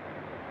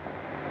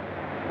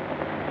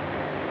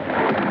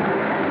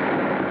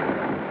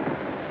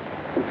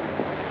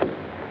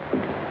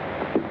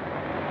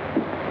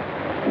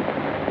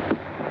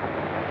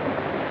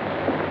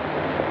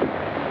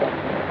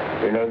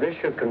 You know, this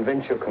should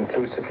convince you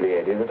conclusively,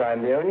 Eddie, that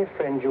I'm the only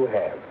friend you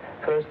have.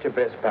 First, your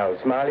best pal,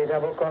 Smiley,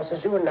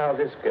 double-crosses you, and now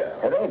this girl.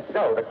 It ain't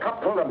so. The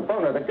cop pulled a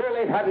boner. The girl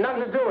ain't had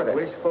nothing to do with it.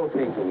 Wishful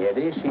thinking,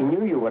 Eddie. She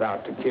knew you were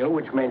out to kill,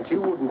 which meant you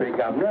wouldn't be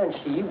governor, and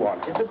she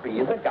wanted to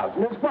be the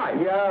governor's wife.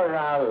 You're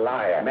a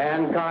liar.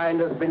 Mankind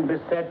has been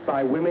beset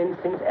by women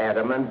since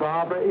Adam, and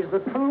Barbara is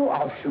the true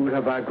offshoot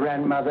of our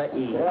grandmother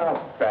Eve.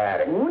 You're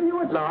bad. Will you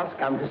at last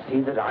come to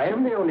see that I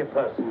am the only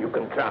person you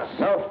can trust?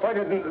 No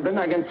further than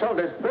I can control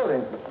this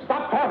building.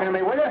 Stop talking to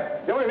me, will you?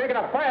 You're only making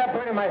a fire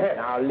burn in my head.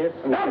 Now,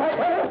 listen.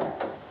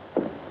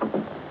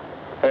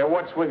 Hey,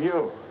 what's with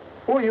you?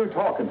 Who are you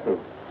talking to?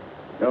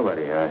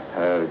 Nobody. I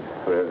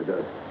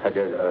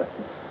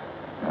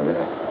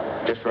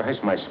just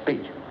rehearsed my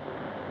speech.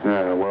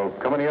 Well,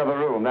 come in the other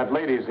room. That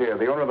lady's here,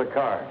 the owner of the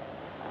car.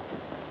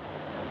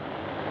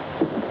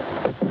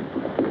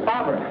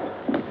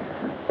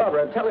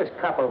 Barbara, tell this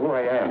copper who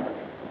I am.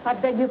 I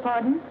beg your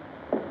pardon?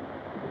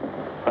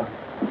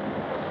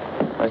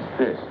 What's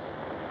this?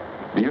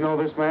 Do you know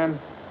this man?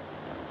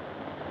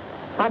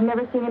 I've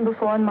never seen him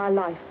before in my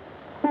life.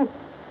 Who?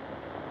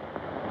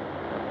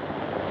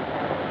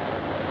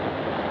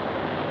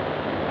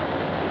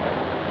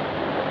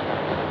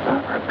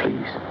 Barbara,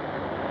 please.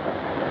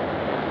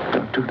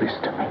 Don't do this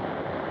to me.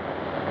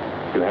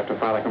 You'll have to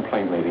file a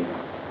complaint, lady.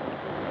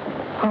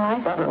 All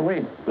right. Barbara,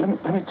 wait.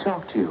 Let me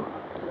talk to you.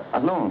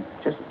 Alone.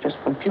 Just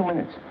for a few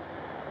minutes.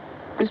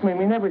 This may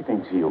mean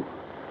everything to you.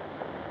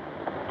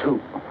 To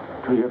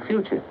your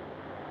future.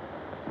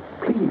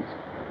 Please.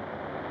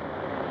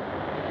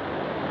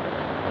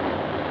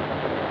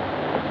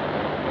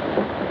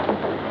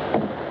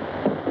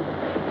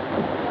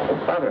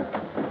 Barbara,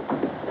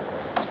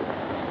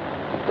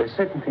 there's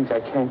certain things I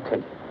can't tell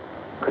you,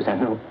 because I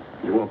know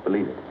you won't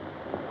believe it.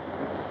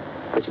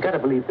 But you gotta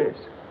believe this.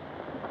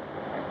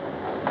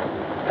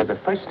 For the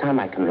first time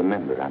I can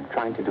remember, I'm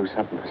trying to do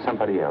something for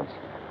somebody else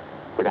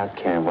without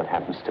caring what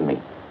happens to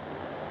me.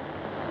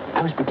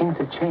 I was beginning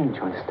to change,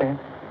 you understand?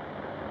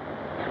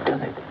 You've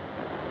done it.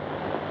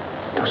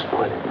 Don't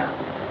spoil it now.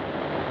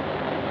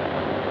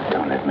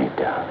 Don't let me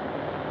down.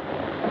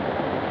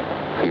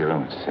 For your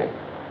own sake.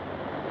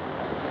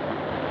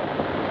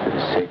 For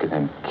the sake of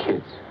them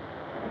kids.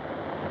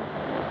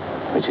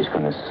 Which is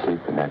going to sleep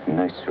in that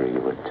nursery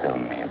you were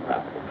telling me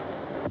about.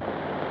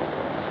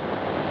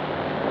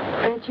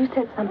 Fred, you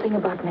said something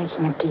about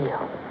making a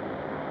deal.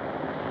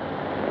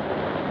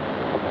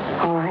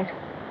 All right.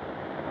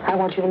 I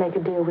want you to make a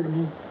deal with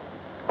me.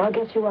 I'll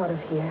get you out of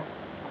here.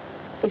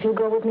 If you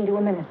go with me to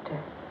a minister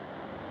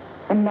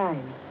and marry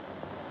me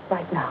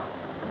right now.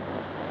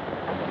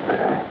 But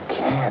I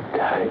can't.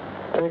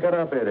 Take it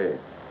up, Eddie.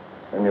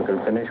 And you can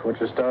finish what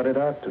you started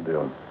out to do.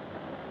 All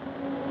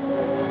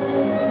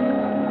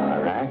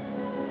right.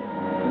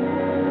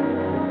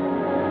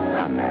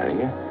 I'll marry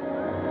you.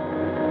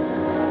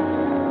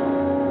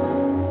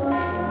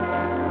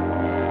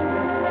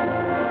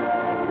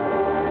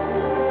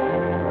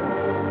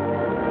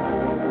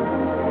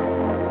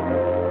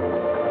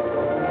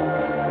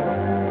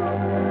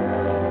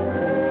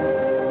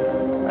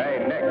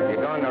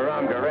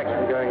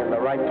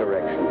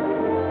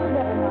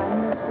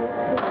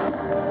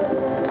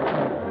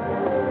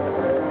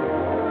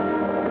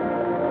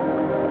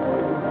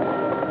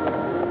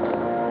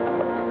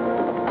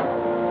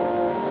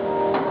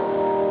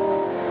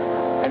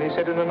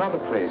 In another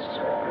place,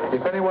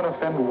 if anyone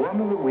offend one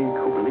of the weak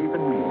who believe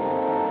in me,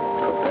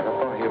 it were better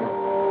for him.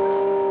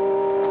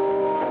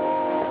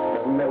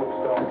 The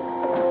millstone.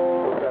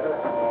 Better.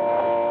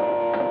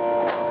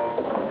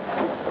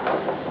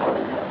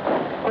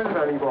 Where did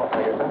I leave off,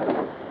 Agatha?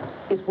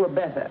 It were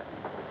better.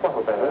 What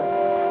were better?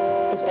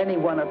 If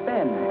anyone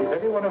offend. If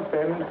anyone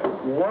offend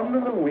one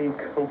of the weak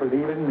who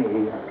believe in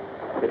me,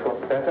 it were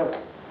better.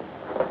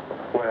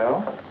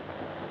 Well?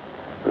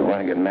 We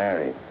want to get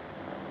married.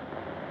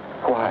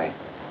 Why?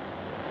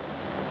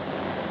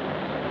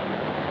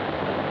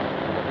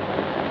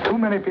 Too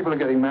many people are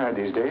getting married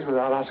these days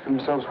without asking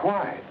themselves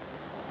why.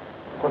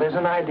 Well, there's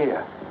an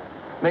idea.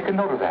 Make a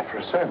note of that for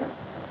a sermon.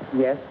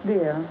 Yes,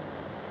 dear.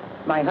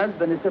 My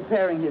husband is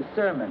preparing his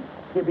sermon.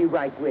 He'll be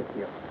right with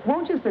you.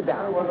 Won't you sit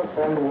down? I want to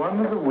offend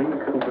one of the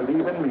weak who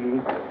believe in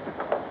me.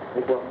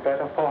 It were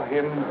better for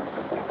him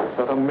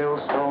that a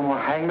millstone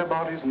were hanged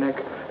about his neck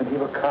and he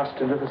were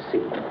cast into the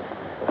sea.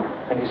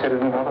 And he said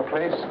in another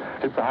place,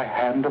 if thy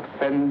hand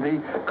offend thee,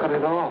 cut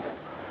it off.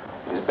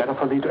 It is better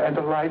for thee to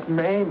enter life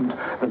maimed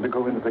than to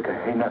go into the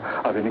Gehenna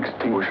of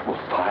inextinguishable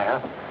fire.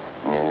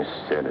 You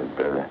said it,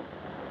 brother.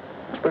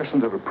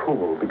 Expressions of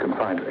approval be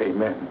confined to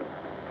amen.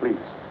 Please.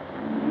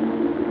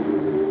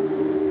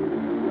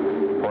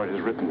 For it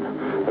is written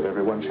that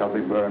everyone shall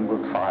be burned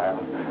with fire,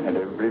 and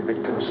every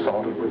victim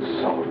salted with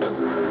salt.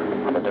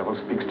 When the devil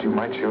speaks to you,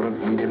 my children,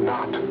 heed him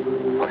not.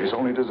 For his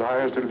only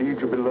desire is to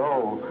lead you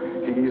below.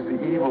 He is the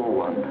evil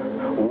one.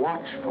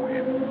 Watch for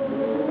him.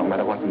 No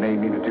matter what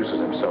name he introduces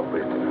himself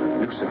with.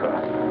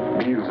 Lucifer,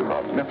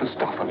 Beelzebub,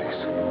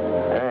 Mephistopheles.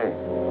 Hey.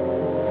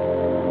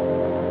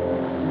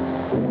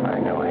 I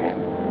know him.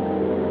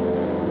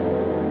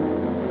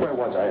 Where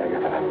was was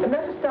I?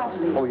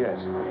 Mephistopheles. Oh, yes.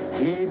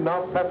 Heed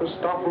not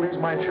Mephistopheles,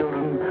 my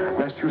children,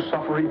 lest you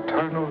suffer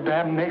eternal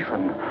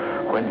damnation.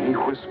 When he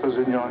whispers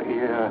in your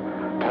ear,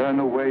 turn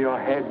away your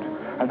head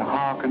and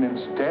hearken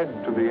instead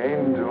to the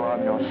angel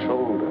on your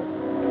shoulder.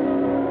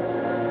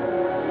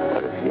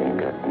 But if you ain't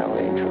got no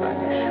angel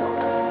on your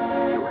shoulder?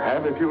 You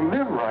have if you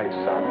live right,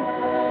 son.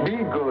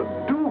 Be good,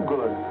 do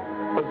good.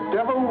 The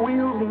devil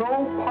wields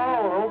no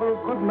power over a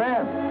good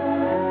man.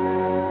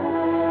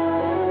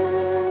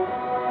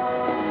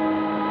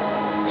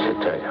 Sit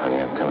tight, honey.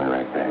 I'm coming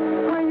right back.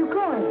 Where are you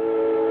going?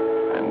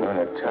 I'm going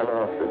to tell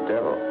off the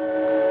devil.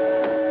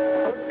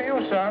 Good for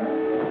you, son.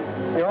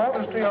 The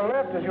altar's to your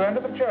left as you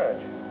enter the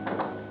church.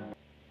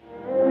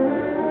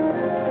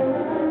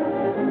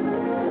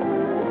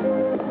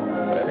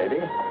 Well,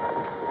 Eddie,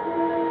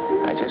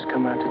 I just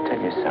come out to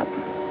tell you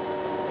something.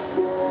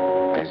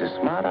 There's a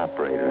smart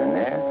operator in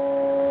there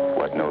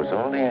what knows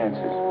all the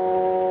answers.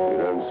 You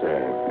don't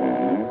say.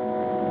 Mm-hmm.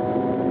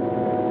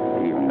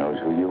 He even knows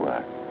who you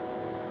are.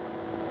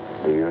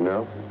 Do you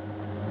know?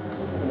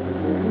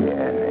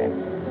 Yeah, Ned.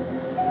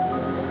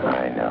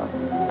 I know.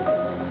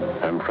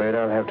 I'm afraid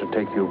I'll have to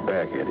take you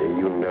back, Eddie.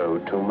 You know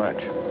too much.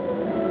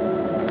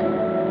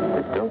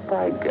 The dope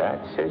I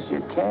got says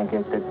you can't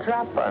get the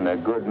drop on a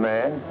good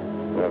man.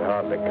 That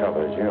hardly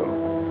covers you.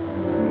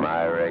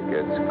 My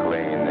record's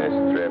clean this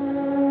trip.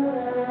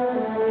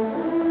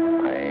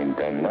 I ain't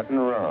done nothing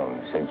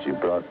wrong since you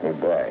brought me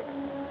back.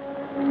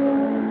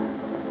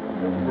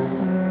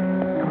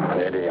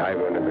 Eddie, I've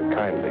one of the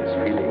kindliest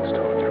feelings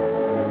toward you.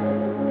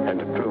 And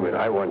to prove it,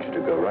 I want you to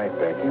go right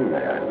back in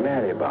there and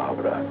marry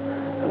Barbara.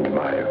 And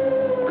my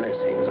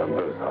blessings on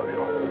both of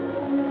you.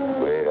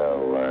 We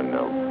don't want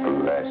no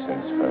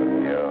blessings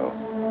from you.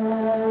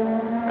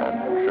 I'm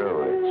through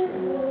with you.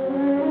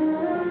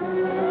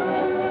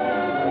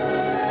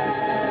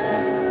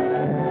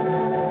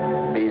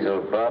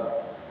 Beelzebub.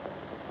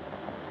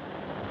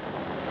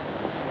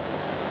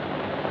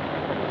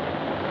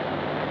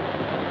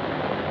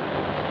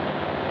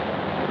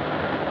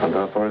 And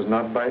therefore is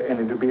not by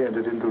any to be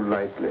entered into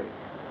lightly,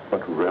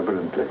 but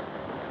reverently,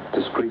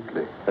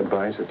 discreetly,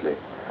 advisedly,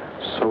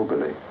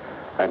 soberly,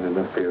 and in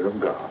the fear of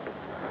God.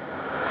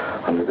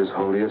 Under this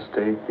holy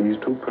estate, these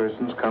two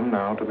persons come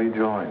now to be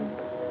joined.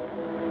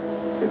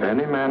 If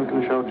any man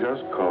can show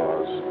just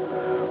cause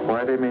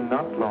why they may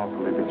not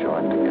lawfully be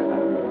joined together,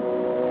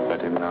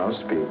 let him now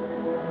speak,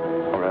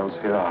 or else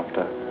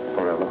hereafter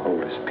forever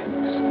hold his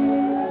peace.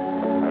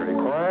 I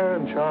require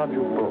and charge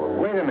you both.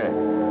 Wait a minute.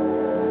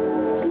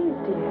 Please,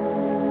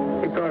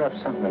 dear. He brought up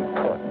something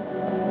important.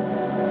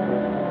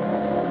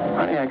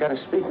 Honey, I gotta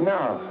speak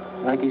now,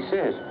 like he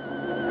says.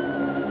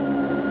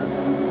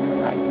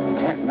 I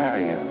can't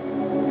marry you.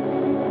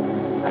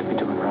 I'd be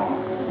doing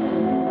wrong.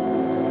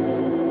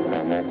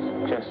 And that's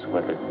just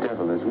what the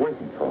devil is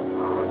waiting for.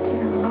 Oh,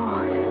 dear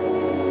Lord.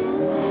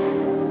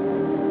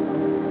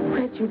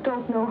 Fred, you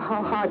don't know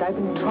how hard I've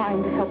been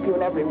trying to help you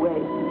in every way.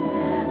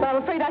 But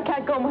I'm afraid I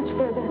can't go much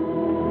further.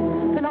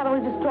 You're not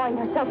only destroying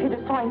yourself, you're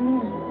destroying me.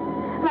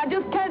 And I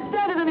just can't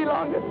stand it any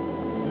longer.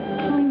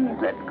 Please,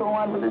 let's go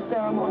on with the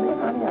ceremony.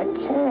 Honey, I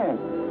can't.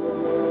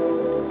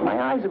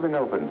 My eyes have been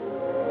opened.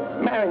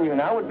 Marrying you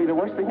now would be the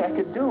worst thing I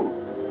could do.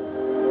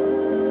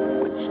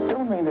 Which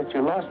don't mean that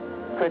you lost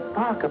Fred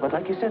Parker, but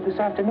like you said this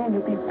afternoon,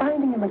 you'll be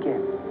finding him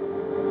again.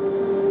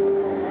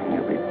 And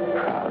you'll be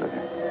proud of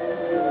him.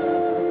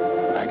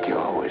 Like you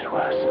always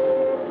was.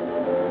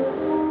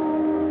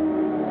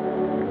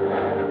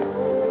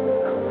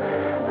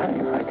 Honey,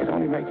 if I could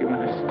only make you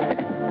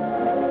understand.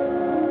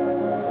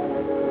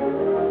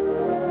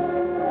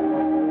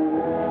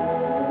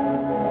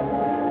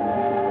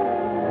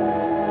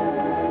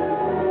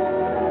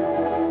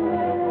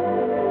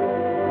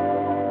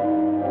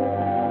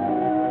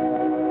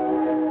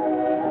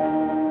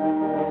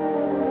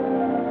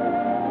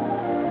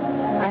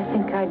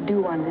 I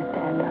do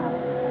understand,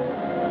 darling.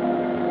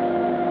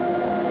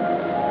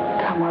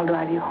 Come, I'll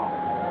drive you home.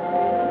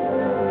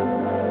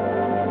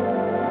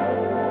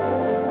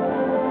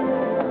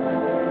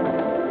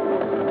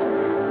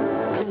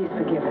 Please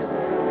forgive us.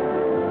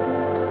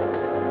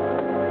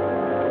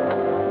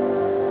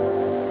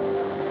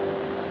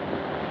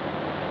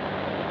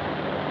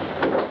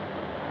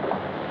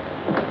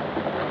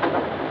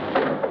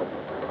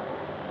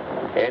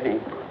 Eddie,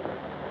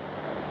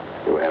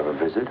 you have a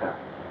visitor.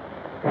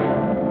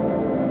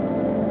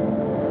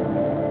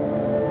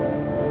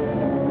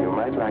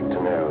 Like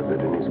to know that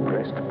in his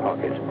breast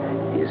pocket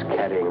he is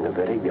carrying the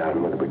very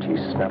gun with which he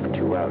snuffed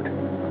you out.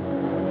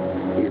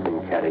 He's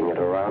been carrying it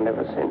around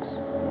ever since.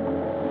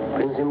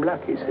 Brings him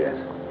luck, he says.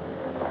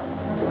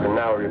 You can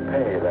now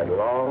repay that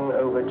long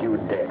overdue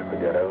debt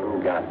with your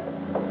own gun.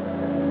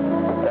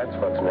 That's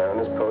what's known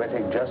as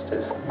poetic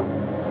justice.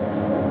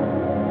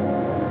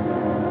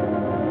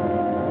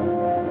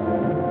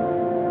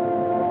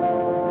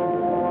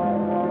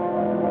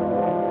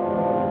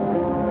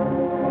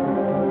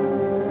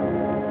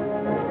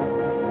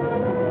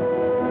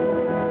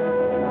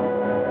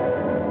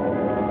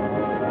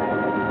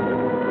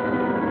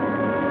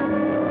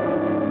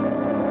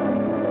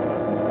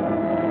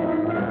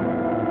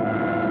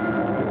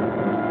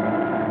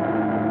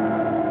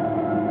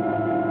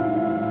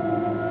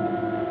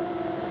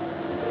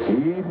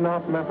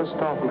 not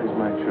Mephistopheles,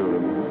 my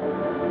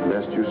children,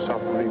 lest you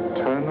suffer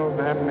eternal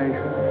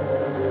damnation.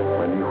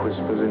 When he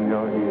whispers in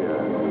your ear,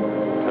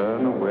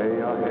 turn away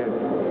your head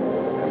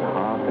and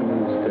hearken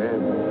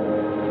instead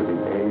to the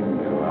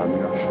angel on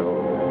your shoulder.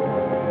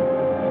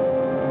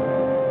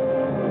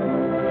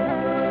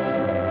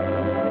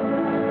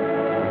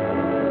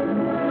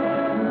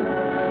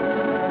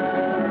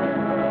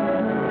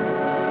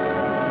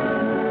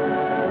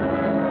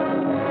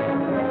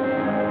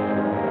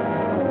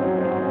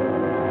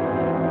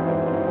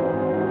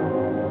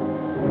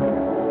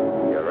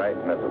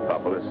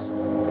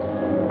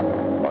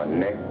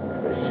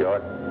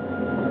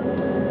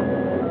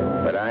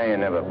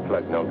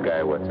 No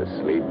guy what's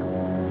asleep.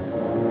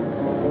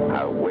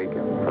 I'll wake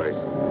him first.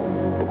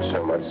 It's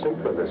so much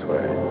simpler this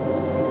way.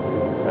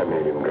 I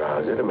made him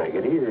drowsy to make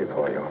it easy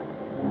for you.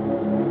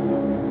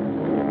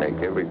 You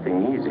make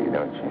everything easy,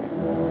 don't you?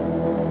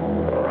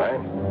 All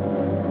right.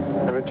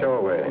 Have it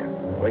your way.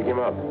 Wake him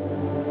up.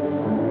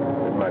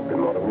 It might be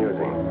more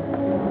amusing.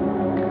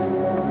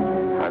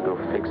 I'll go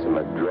fix him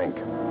a drink.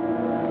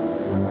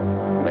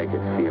 Make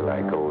it feel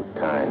like old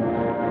times.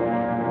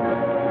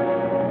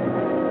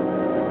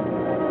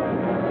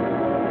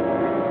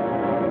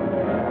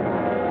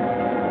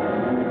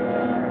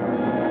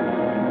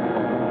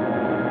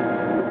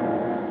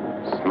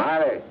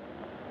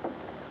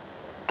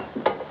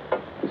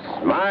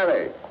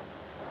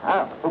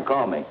 Who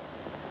called me?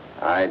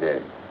 I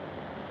did.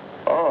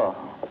 Oh,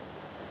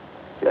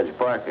 Judge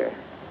Parker.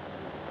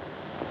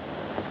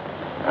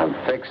 I'm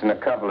fixing a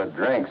couple of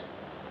drinks.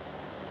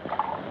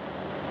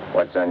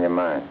 What's on your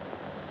mind?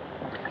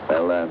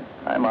 Well,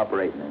 I'm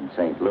operating in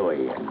St.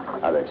 Louis and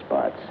other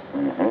spots.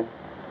 Mm-hmm.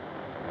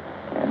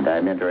 And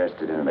I'm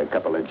interested in a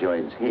couple of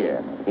joints here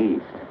in the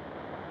East.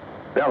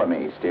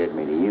 Bellamy steered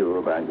me to you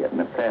about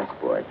getting a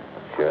passport.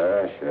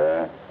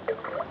 Sure.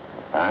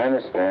 I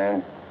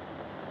understand.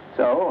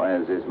 So,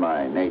 as is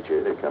my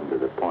nature to come to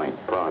the point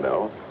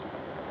pronto,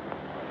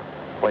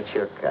 what's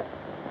your cut?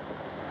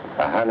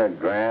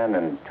 $100,000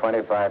 and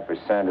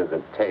 25% of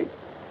the take.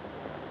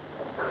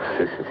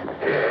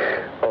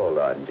 Hold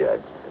on,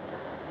 Judge.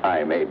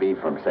 I may be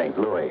from St.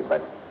 Louis,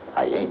 but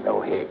I ain't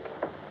no hick.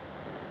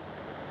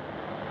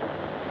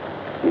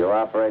 You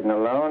operating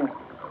alone?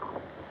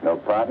 No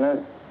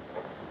partners?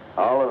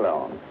 All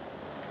alone.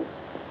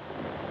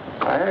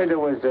 I heard there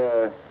was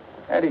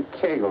Eddie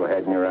Cagle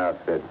heading your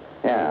outfit.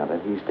 Yeah, but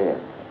he's dead.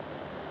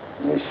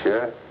 You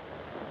sure?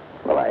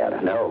 Well, I ought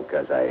to know,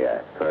 because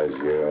Because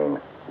you...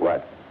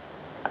 what?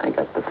 I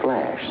got the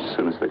flash as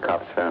soon as the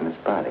cops found his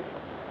body.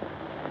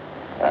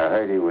 I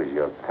heard he was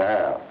your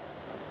pal.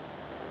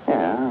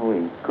 Yeah,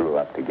 we grew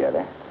up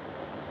together.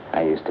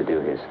 I used to do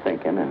his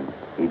thinking, and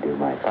he'd do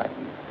my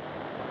fighting.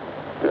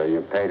 So you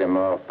paid him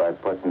off by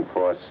putting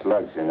 4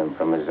 slugs in him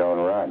from his own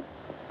rod?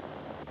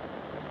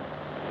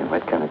 And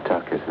what kind of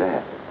talk is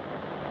that?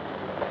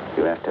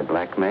 You after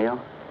blackmail?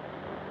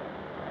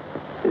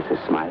 This is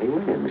Smiley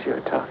Williams you're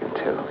talking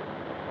to.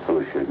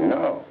 Who should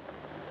know?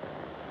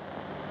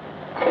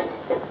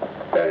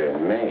 Better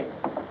than me.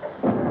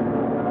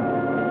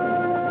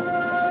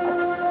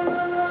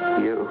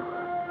 You...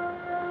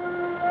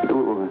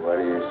 What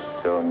are you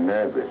so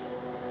nervous?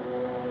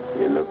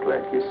 You look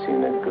like you've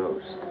seen a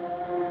ghost.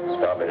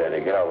 Stop it,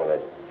 Eddie. Get on with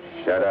it.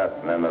 Shut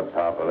up,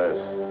 Mephistopheles.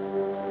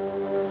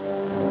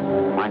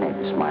 My name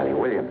is Smiley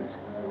Williams.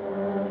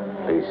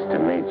 Pleased to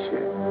meet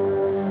you.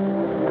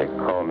 They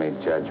call me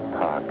Judge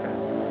Parker.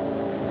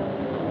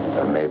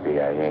 Or maybe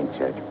I ain't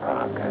Judge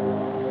Parker.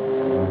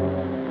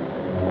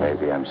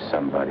 Maybe I'm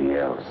somebody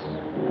else.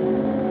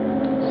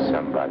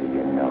 Somebody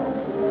you know.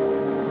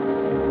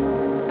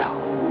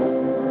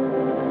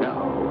 No,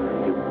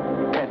 you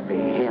can't be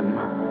him.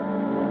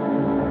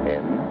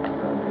 Him?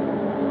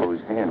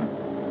 Who's him?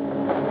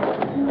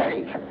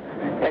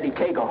 Eddie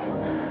Cagle.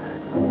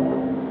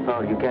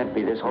 Oh, you can't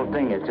be. This whole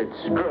thing, it's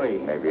screwy.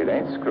 Maybe it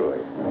ain't screwy.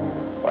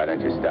 Why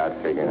don't you start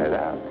figuring it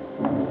out?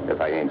 If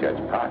I ain't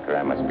Judge Parker,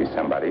 I must be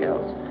somebody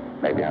else.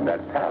 Maybe I'm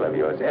that pal of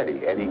yours, Eddie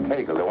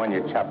Cagle, the one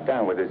you chopped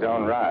down with his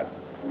own rod.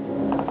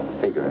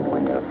 Figure it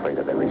when you're afraid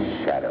of every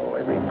shadow,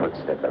 every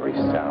footstep, every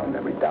sound,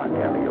 every dark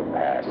alley you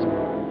pass,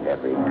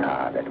 every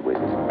car that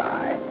whizzes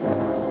by.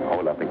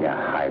 Hole up in your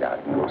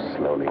hideout and go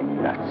slowly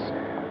nuts,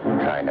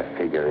 trying to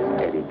figure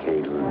is Eddie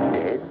Cagle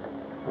dead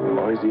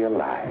or is he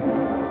alive?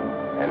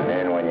 And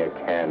then when you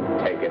can't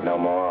take it no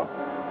more,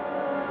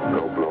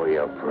 go blow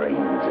your brains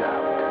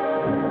out.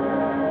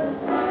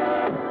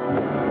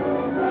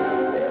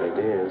 There it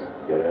is.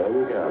 Your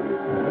own gun.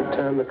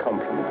 Return the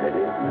compliment,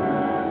 Eddie.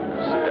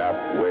 Stop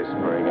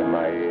whispering in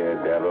my ear,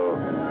 devil.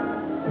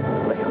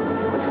 Mayo,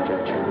 with the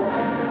judge.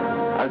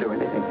 I'll do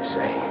anything you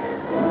say.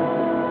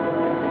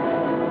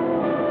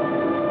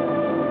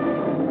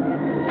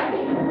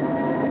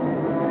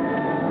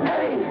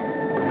 Hey!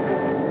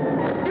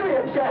 Give me a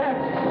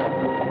chance!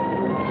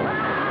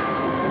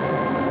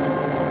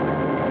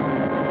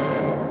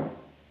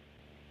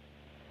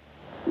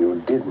 You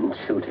didn't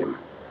shoot him.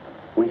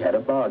 We had a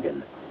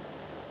bargain.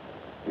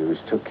 You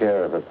took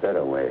care of a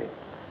better way.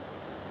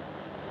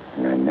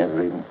 And I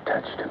never even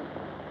touched him.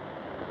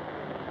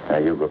 Now,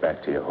 you go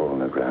back to your hole in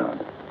the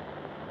ground.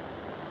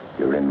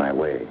 You're in my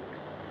way.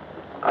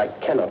 I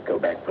cannot go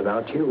back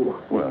without you.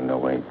 Well,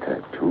 no, ain't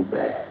that too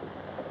bad.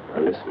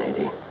 Now, listen,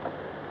 Eddie.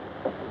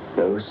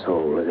 No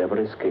soul has ever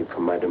escaped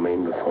from my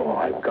domain before.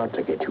 I've got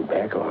to get you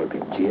back or I'll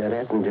be jeered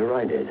at and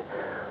derided.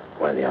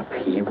 Why, the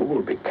upheaval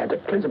will be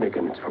cataclysmic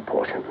in its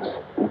proportions.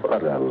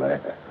 What a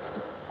laugh.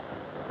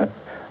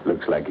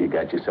 Looks like you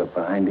got yourself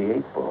behind the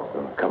 8 ball.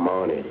 Oh, come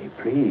on, Eddie,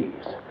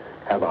 please.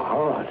 Have a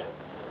heart.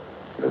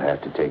 You'll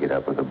have to take it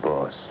up with the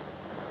boss.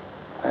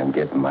 I'm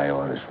getting my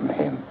orders from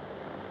him.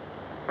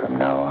 From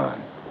now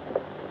on.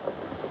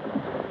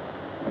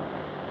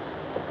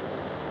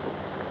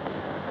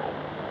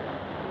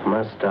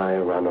 Must I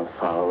run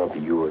afoul of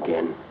you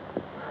again?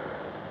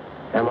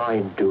 Am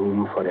I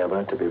doomed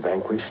forever to be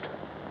vanquished?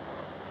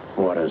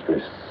 What has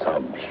this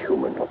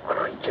subhuman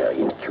creature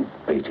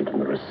incubated in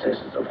the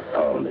recesses of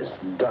foulness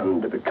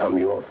done to become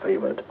your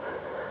favorite?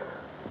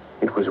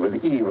 It was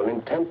with evil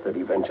intent that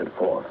he ventured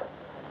forth.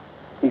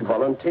 He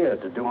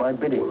volunteered to do my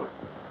bidding.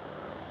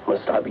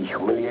 Must I be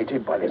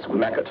humiliated by this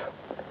maggot?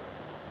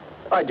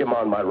 I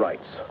demand my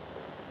rights.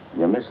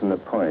 You're missing the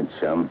point,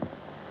 chum.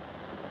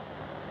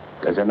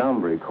 There's an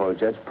hombre called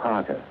Judge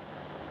Parker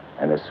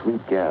and a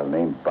sweet gal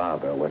named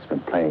Barbara what's been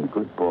playing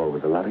good ball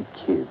with a lot of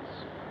kids,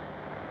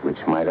 which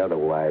might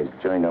otherwise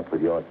join up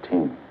with your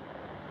team.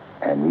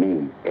 And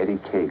me, Eddie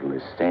Cagle,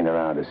 is staying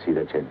around to see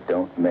that you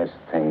don't mess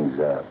things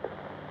up.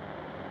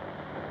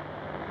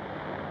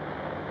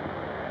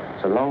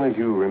 So long as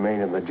you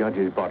remain in the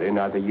judge's body,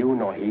 neither you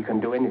nor he can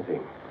do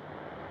anything.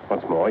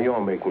 What's more, you're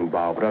making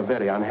Barbara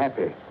very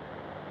unhappy.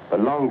 The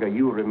longer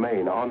you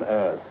remain on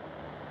Earth,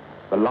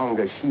 the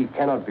longer she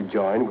cannot be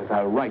joined with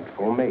her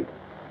rightful mate.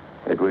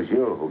 It was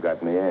you who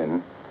got me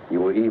in.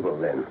 You were evil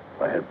then.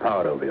 I had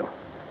power over you.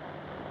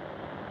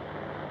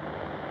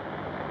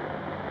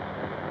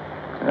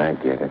 I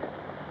get it.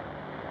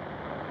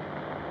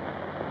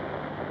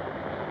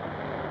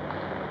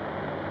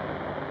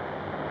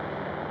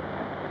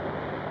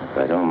 If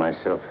I don't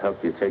myself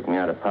help you take me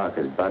out of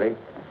Parker's body,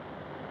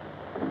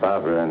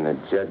 Barbara and the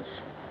judge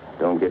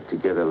don't get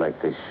together like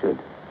they should.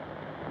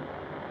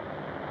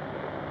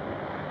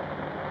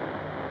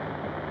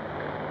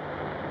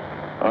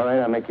 All right,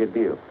 I'll make you a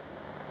deal.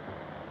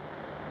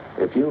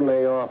 If you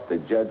lay off the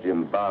judge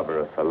and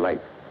Barbara for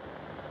life,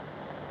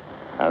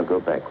 I'll go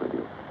back with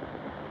you.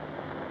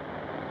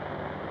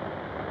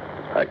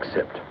 I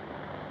accept.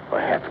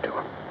 I have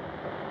to.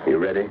 You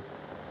ready?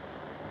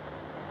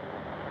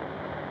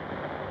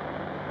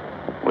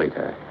 Wait,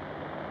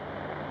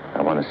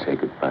 I want to say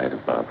goodbye to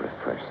Barbara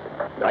first.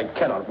 I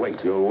cannot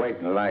wait. You'll wait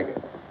and like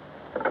it.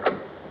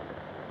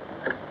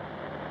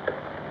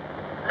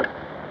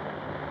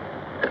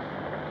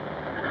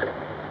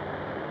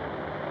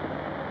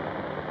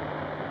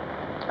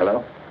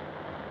 Hello?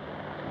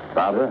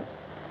 Barbara?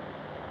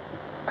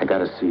 I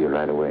gotta see you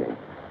right away.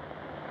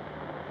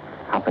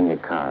 Hop in your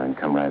car and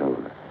come right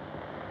over.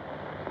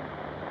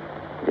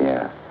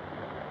 Yeah.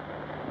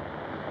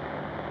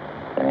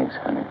 Thanks,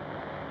 honey.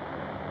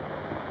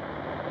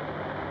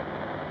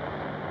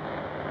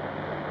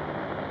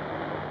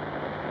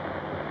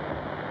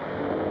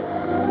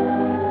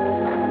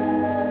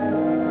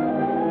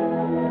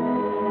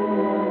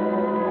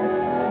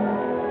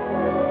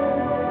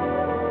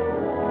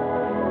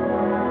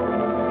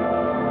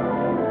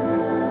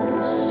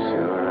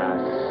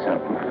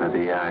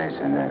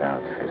 In that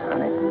outfit,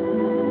 honey.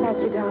 Thank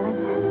you, darling.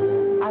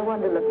 I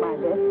wanted to look my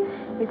best.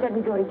 You said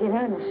we'd go to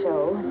dinner and a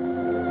show.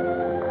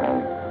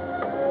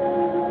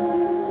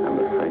 I'm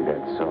afraid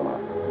that's all.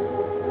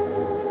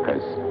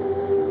 Because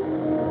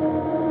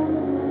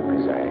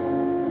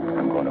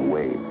I'm going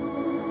away.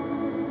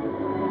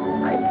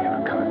 I ain't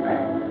never coming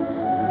back.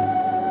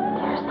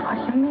 Just what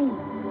do you mean?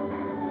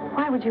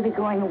 Why would you be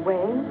going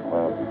away?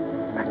 Well,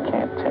 I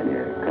can't tell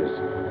you, because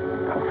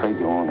I'm afraid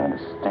you won't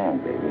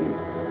understand, baby.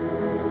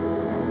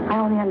 I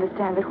only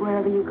understand that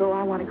wherever you go,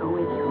 I want to go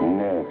with you.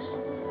 Next.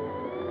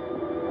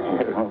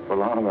 You don't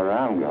belong where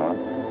I'm going.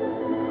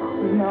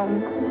 No.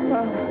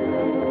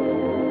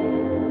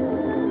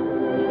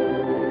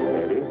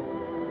 Eddie?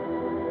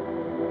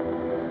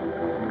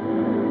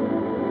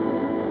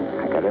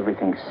 I got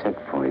everything set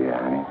for you,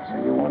 honey, so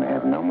you won't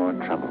have no more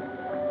trouble.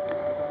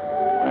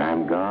 When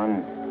I'm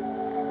gone,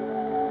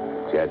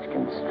 the judge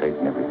can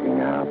straighten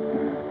everything out.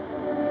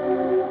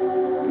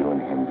 You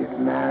and him get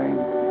married.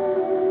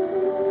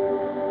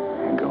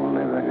 And go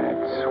live in that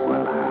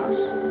swell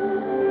house.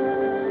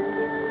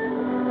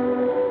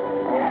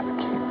 Have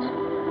kids.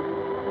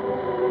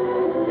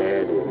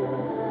 Eddie.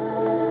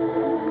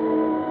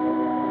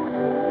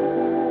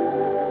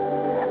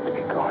 I have to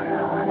be going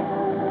now, honey.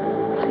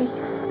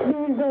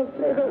 Please don't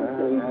let us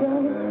go,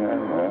 darling.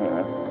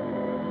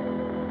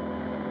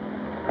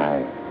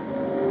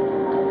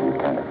 You're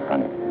kind of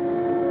funny.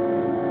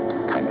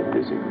 Kind of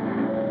dizzy.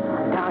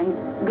 Darling,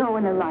 go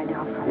in and lie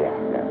down for me. Yeah.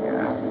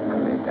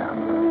 I'll lay down.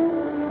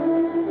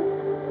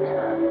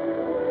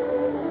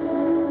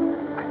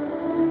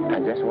 I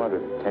just wanted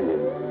to tell you,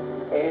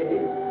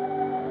 Eddie.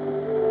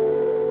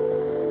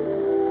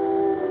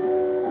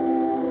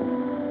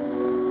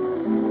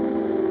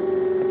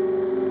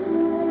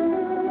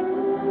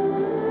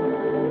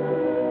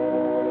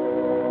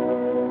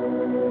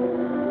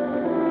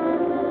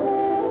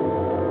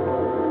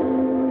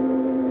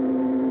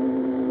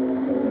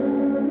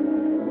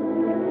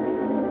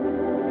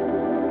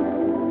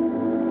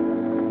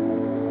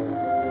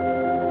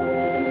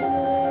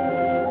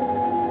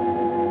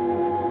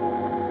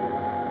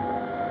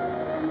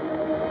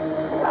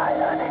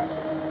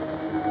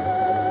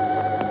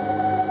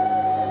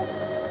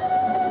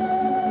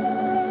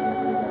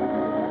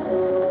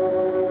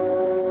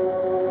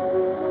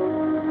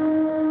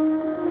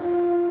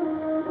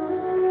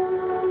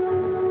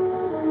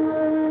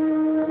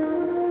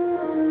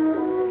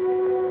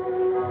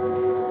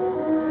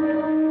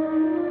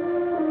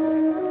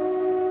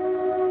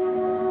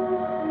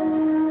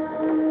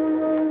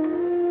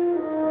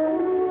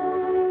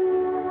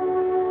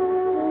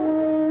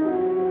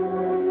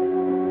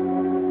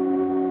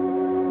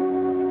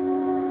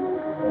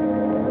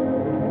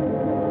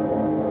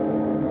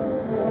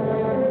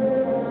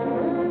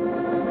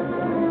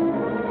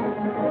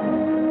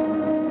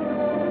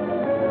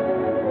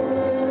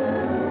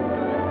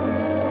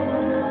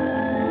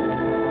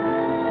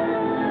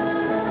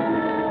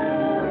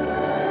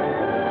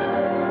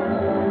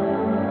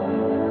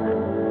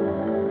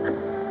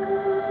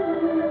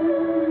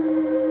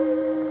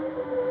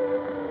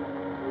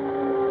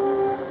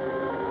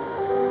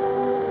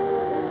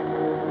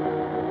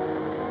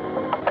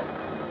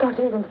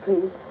 Dr. Higgins,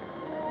 please.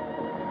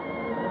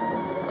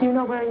 Do you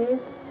know where he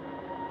is?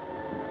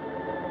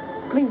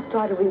 Please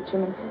try to reach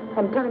him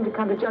and tell him to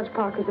come to Judge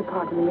Parker's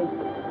apartment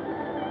immediately.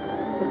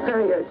 It's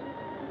very urgent.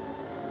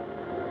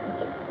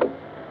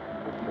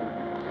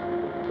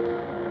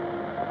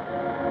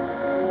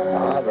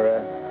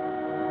 Barbara.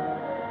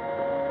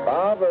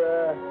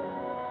 Barbara.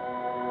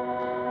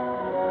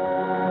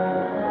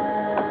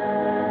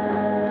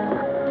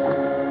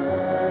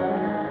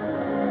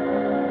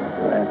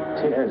 You have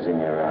tears in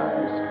your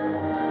eyes.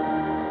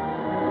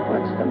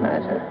 What's the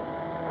matter?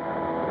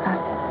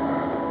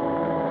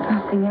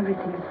 Nothing.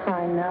 Everything is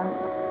fine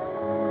now.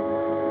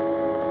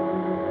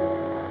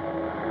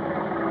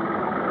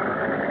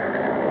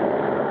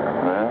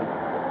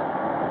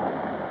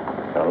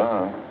 So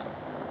long.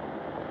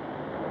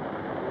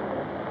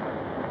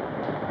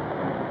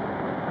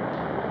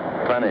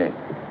 Funny.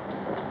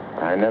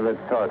 I never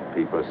thought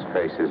people's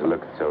faces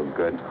looked so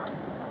good.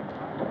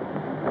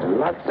 There's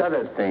lots of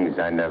other things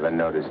I never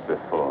noticed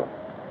before.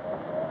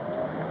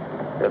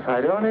 If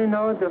I'd only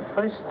known the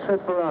first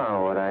trip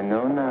around what I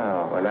know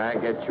now, when I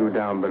get you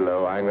down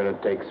below, I'm going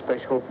to take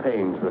special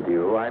pains with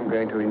you. I'm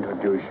going to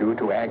introduce you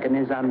to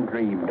agonies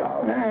undreamed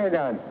of. I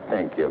don't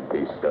think you'll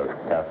be so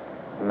tough.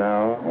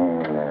 No?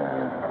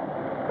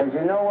 No. Because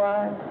you know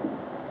why?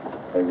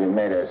 Because you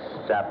made a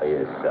sap of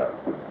yourself.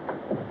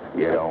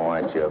 You don't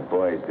want your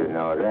boys to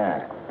know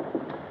that.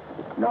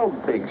 No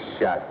big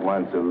shot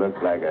wants to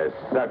look like a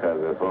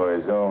sucker before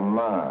his own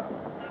mom.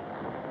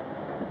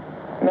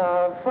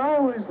 Now, if I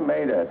was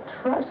made a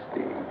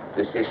trustee...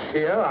 This is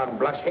sheer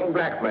unblushing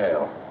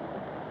blackmail.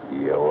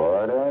 You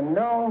ought to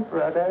know,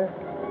 brother.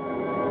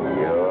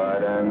 You ought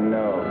to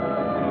know.